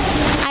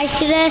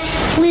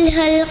 അഷ്റഫുൽ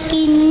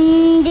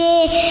ഹൽക്കിൻ്റെ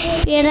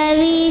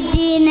പിറവി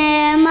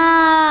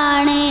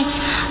ദിനമാണ്.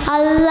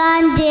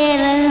 അള്ളാൻ്റെ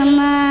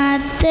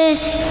റഹ്മത്ത്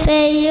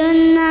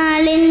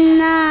പെയ്യുന്നാളിന്നാണ്.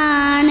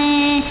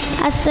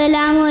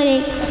 അസ്സലാമു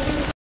അലൈക്കും.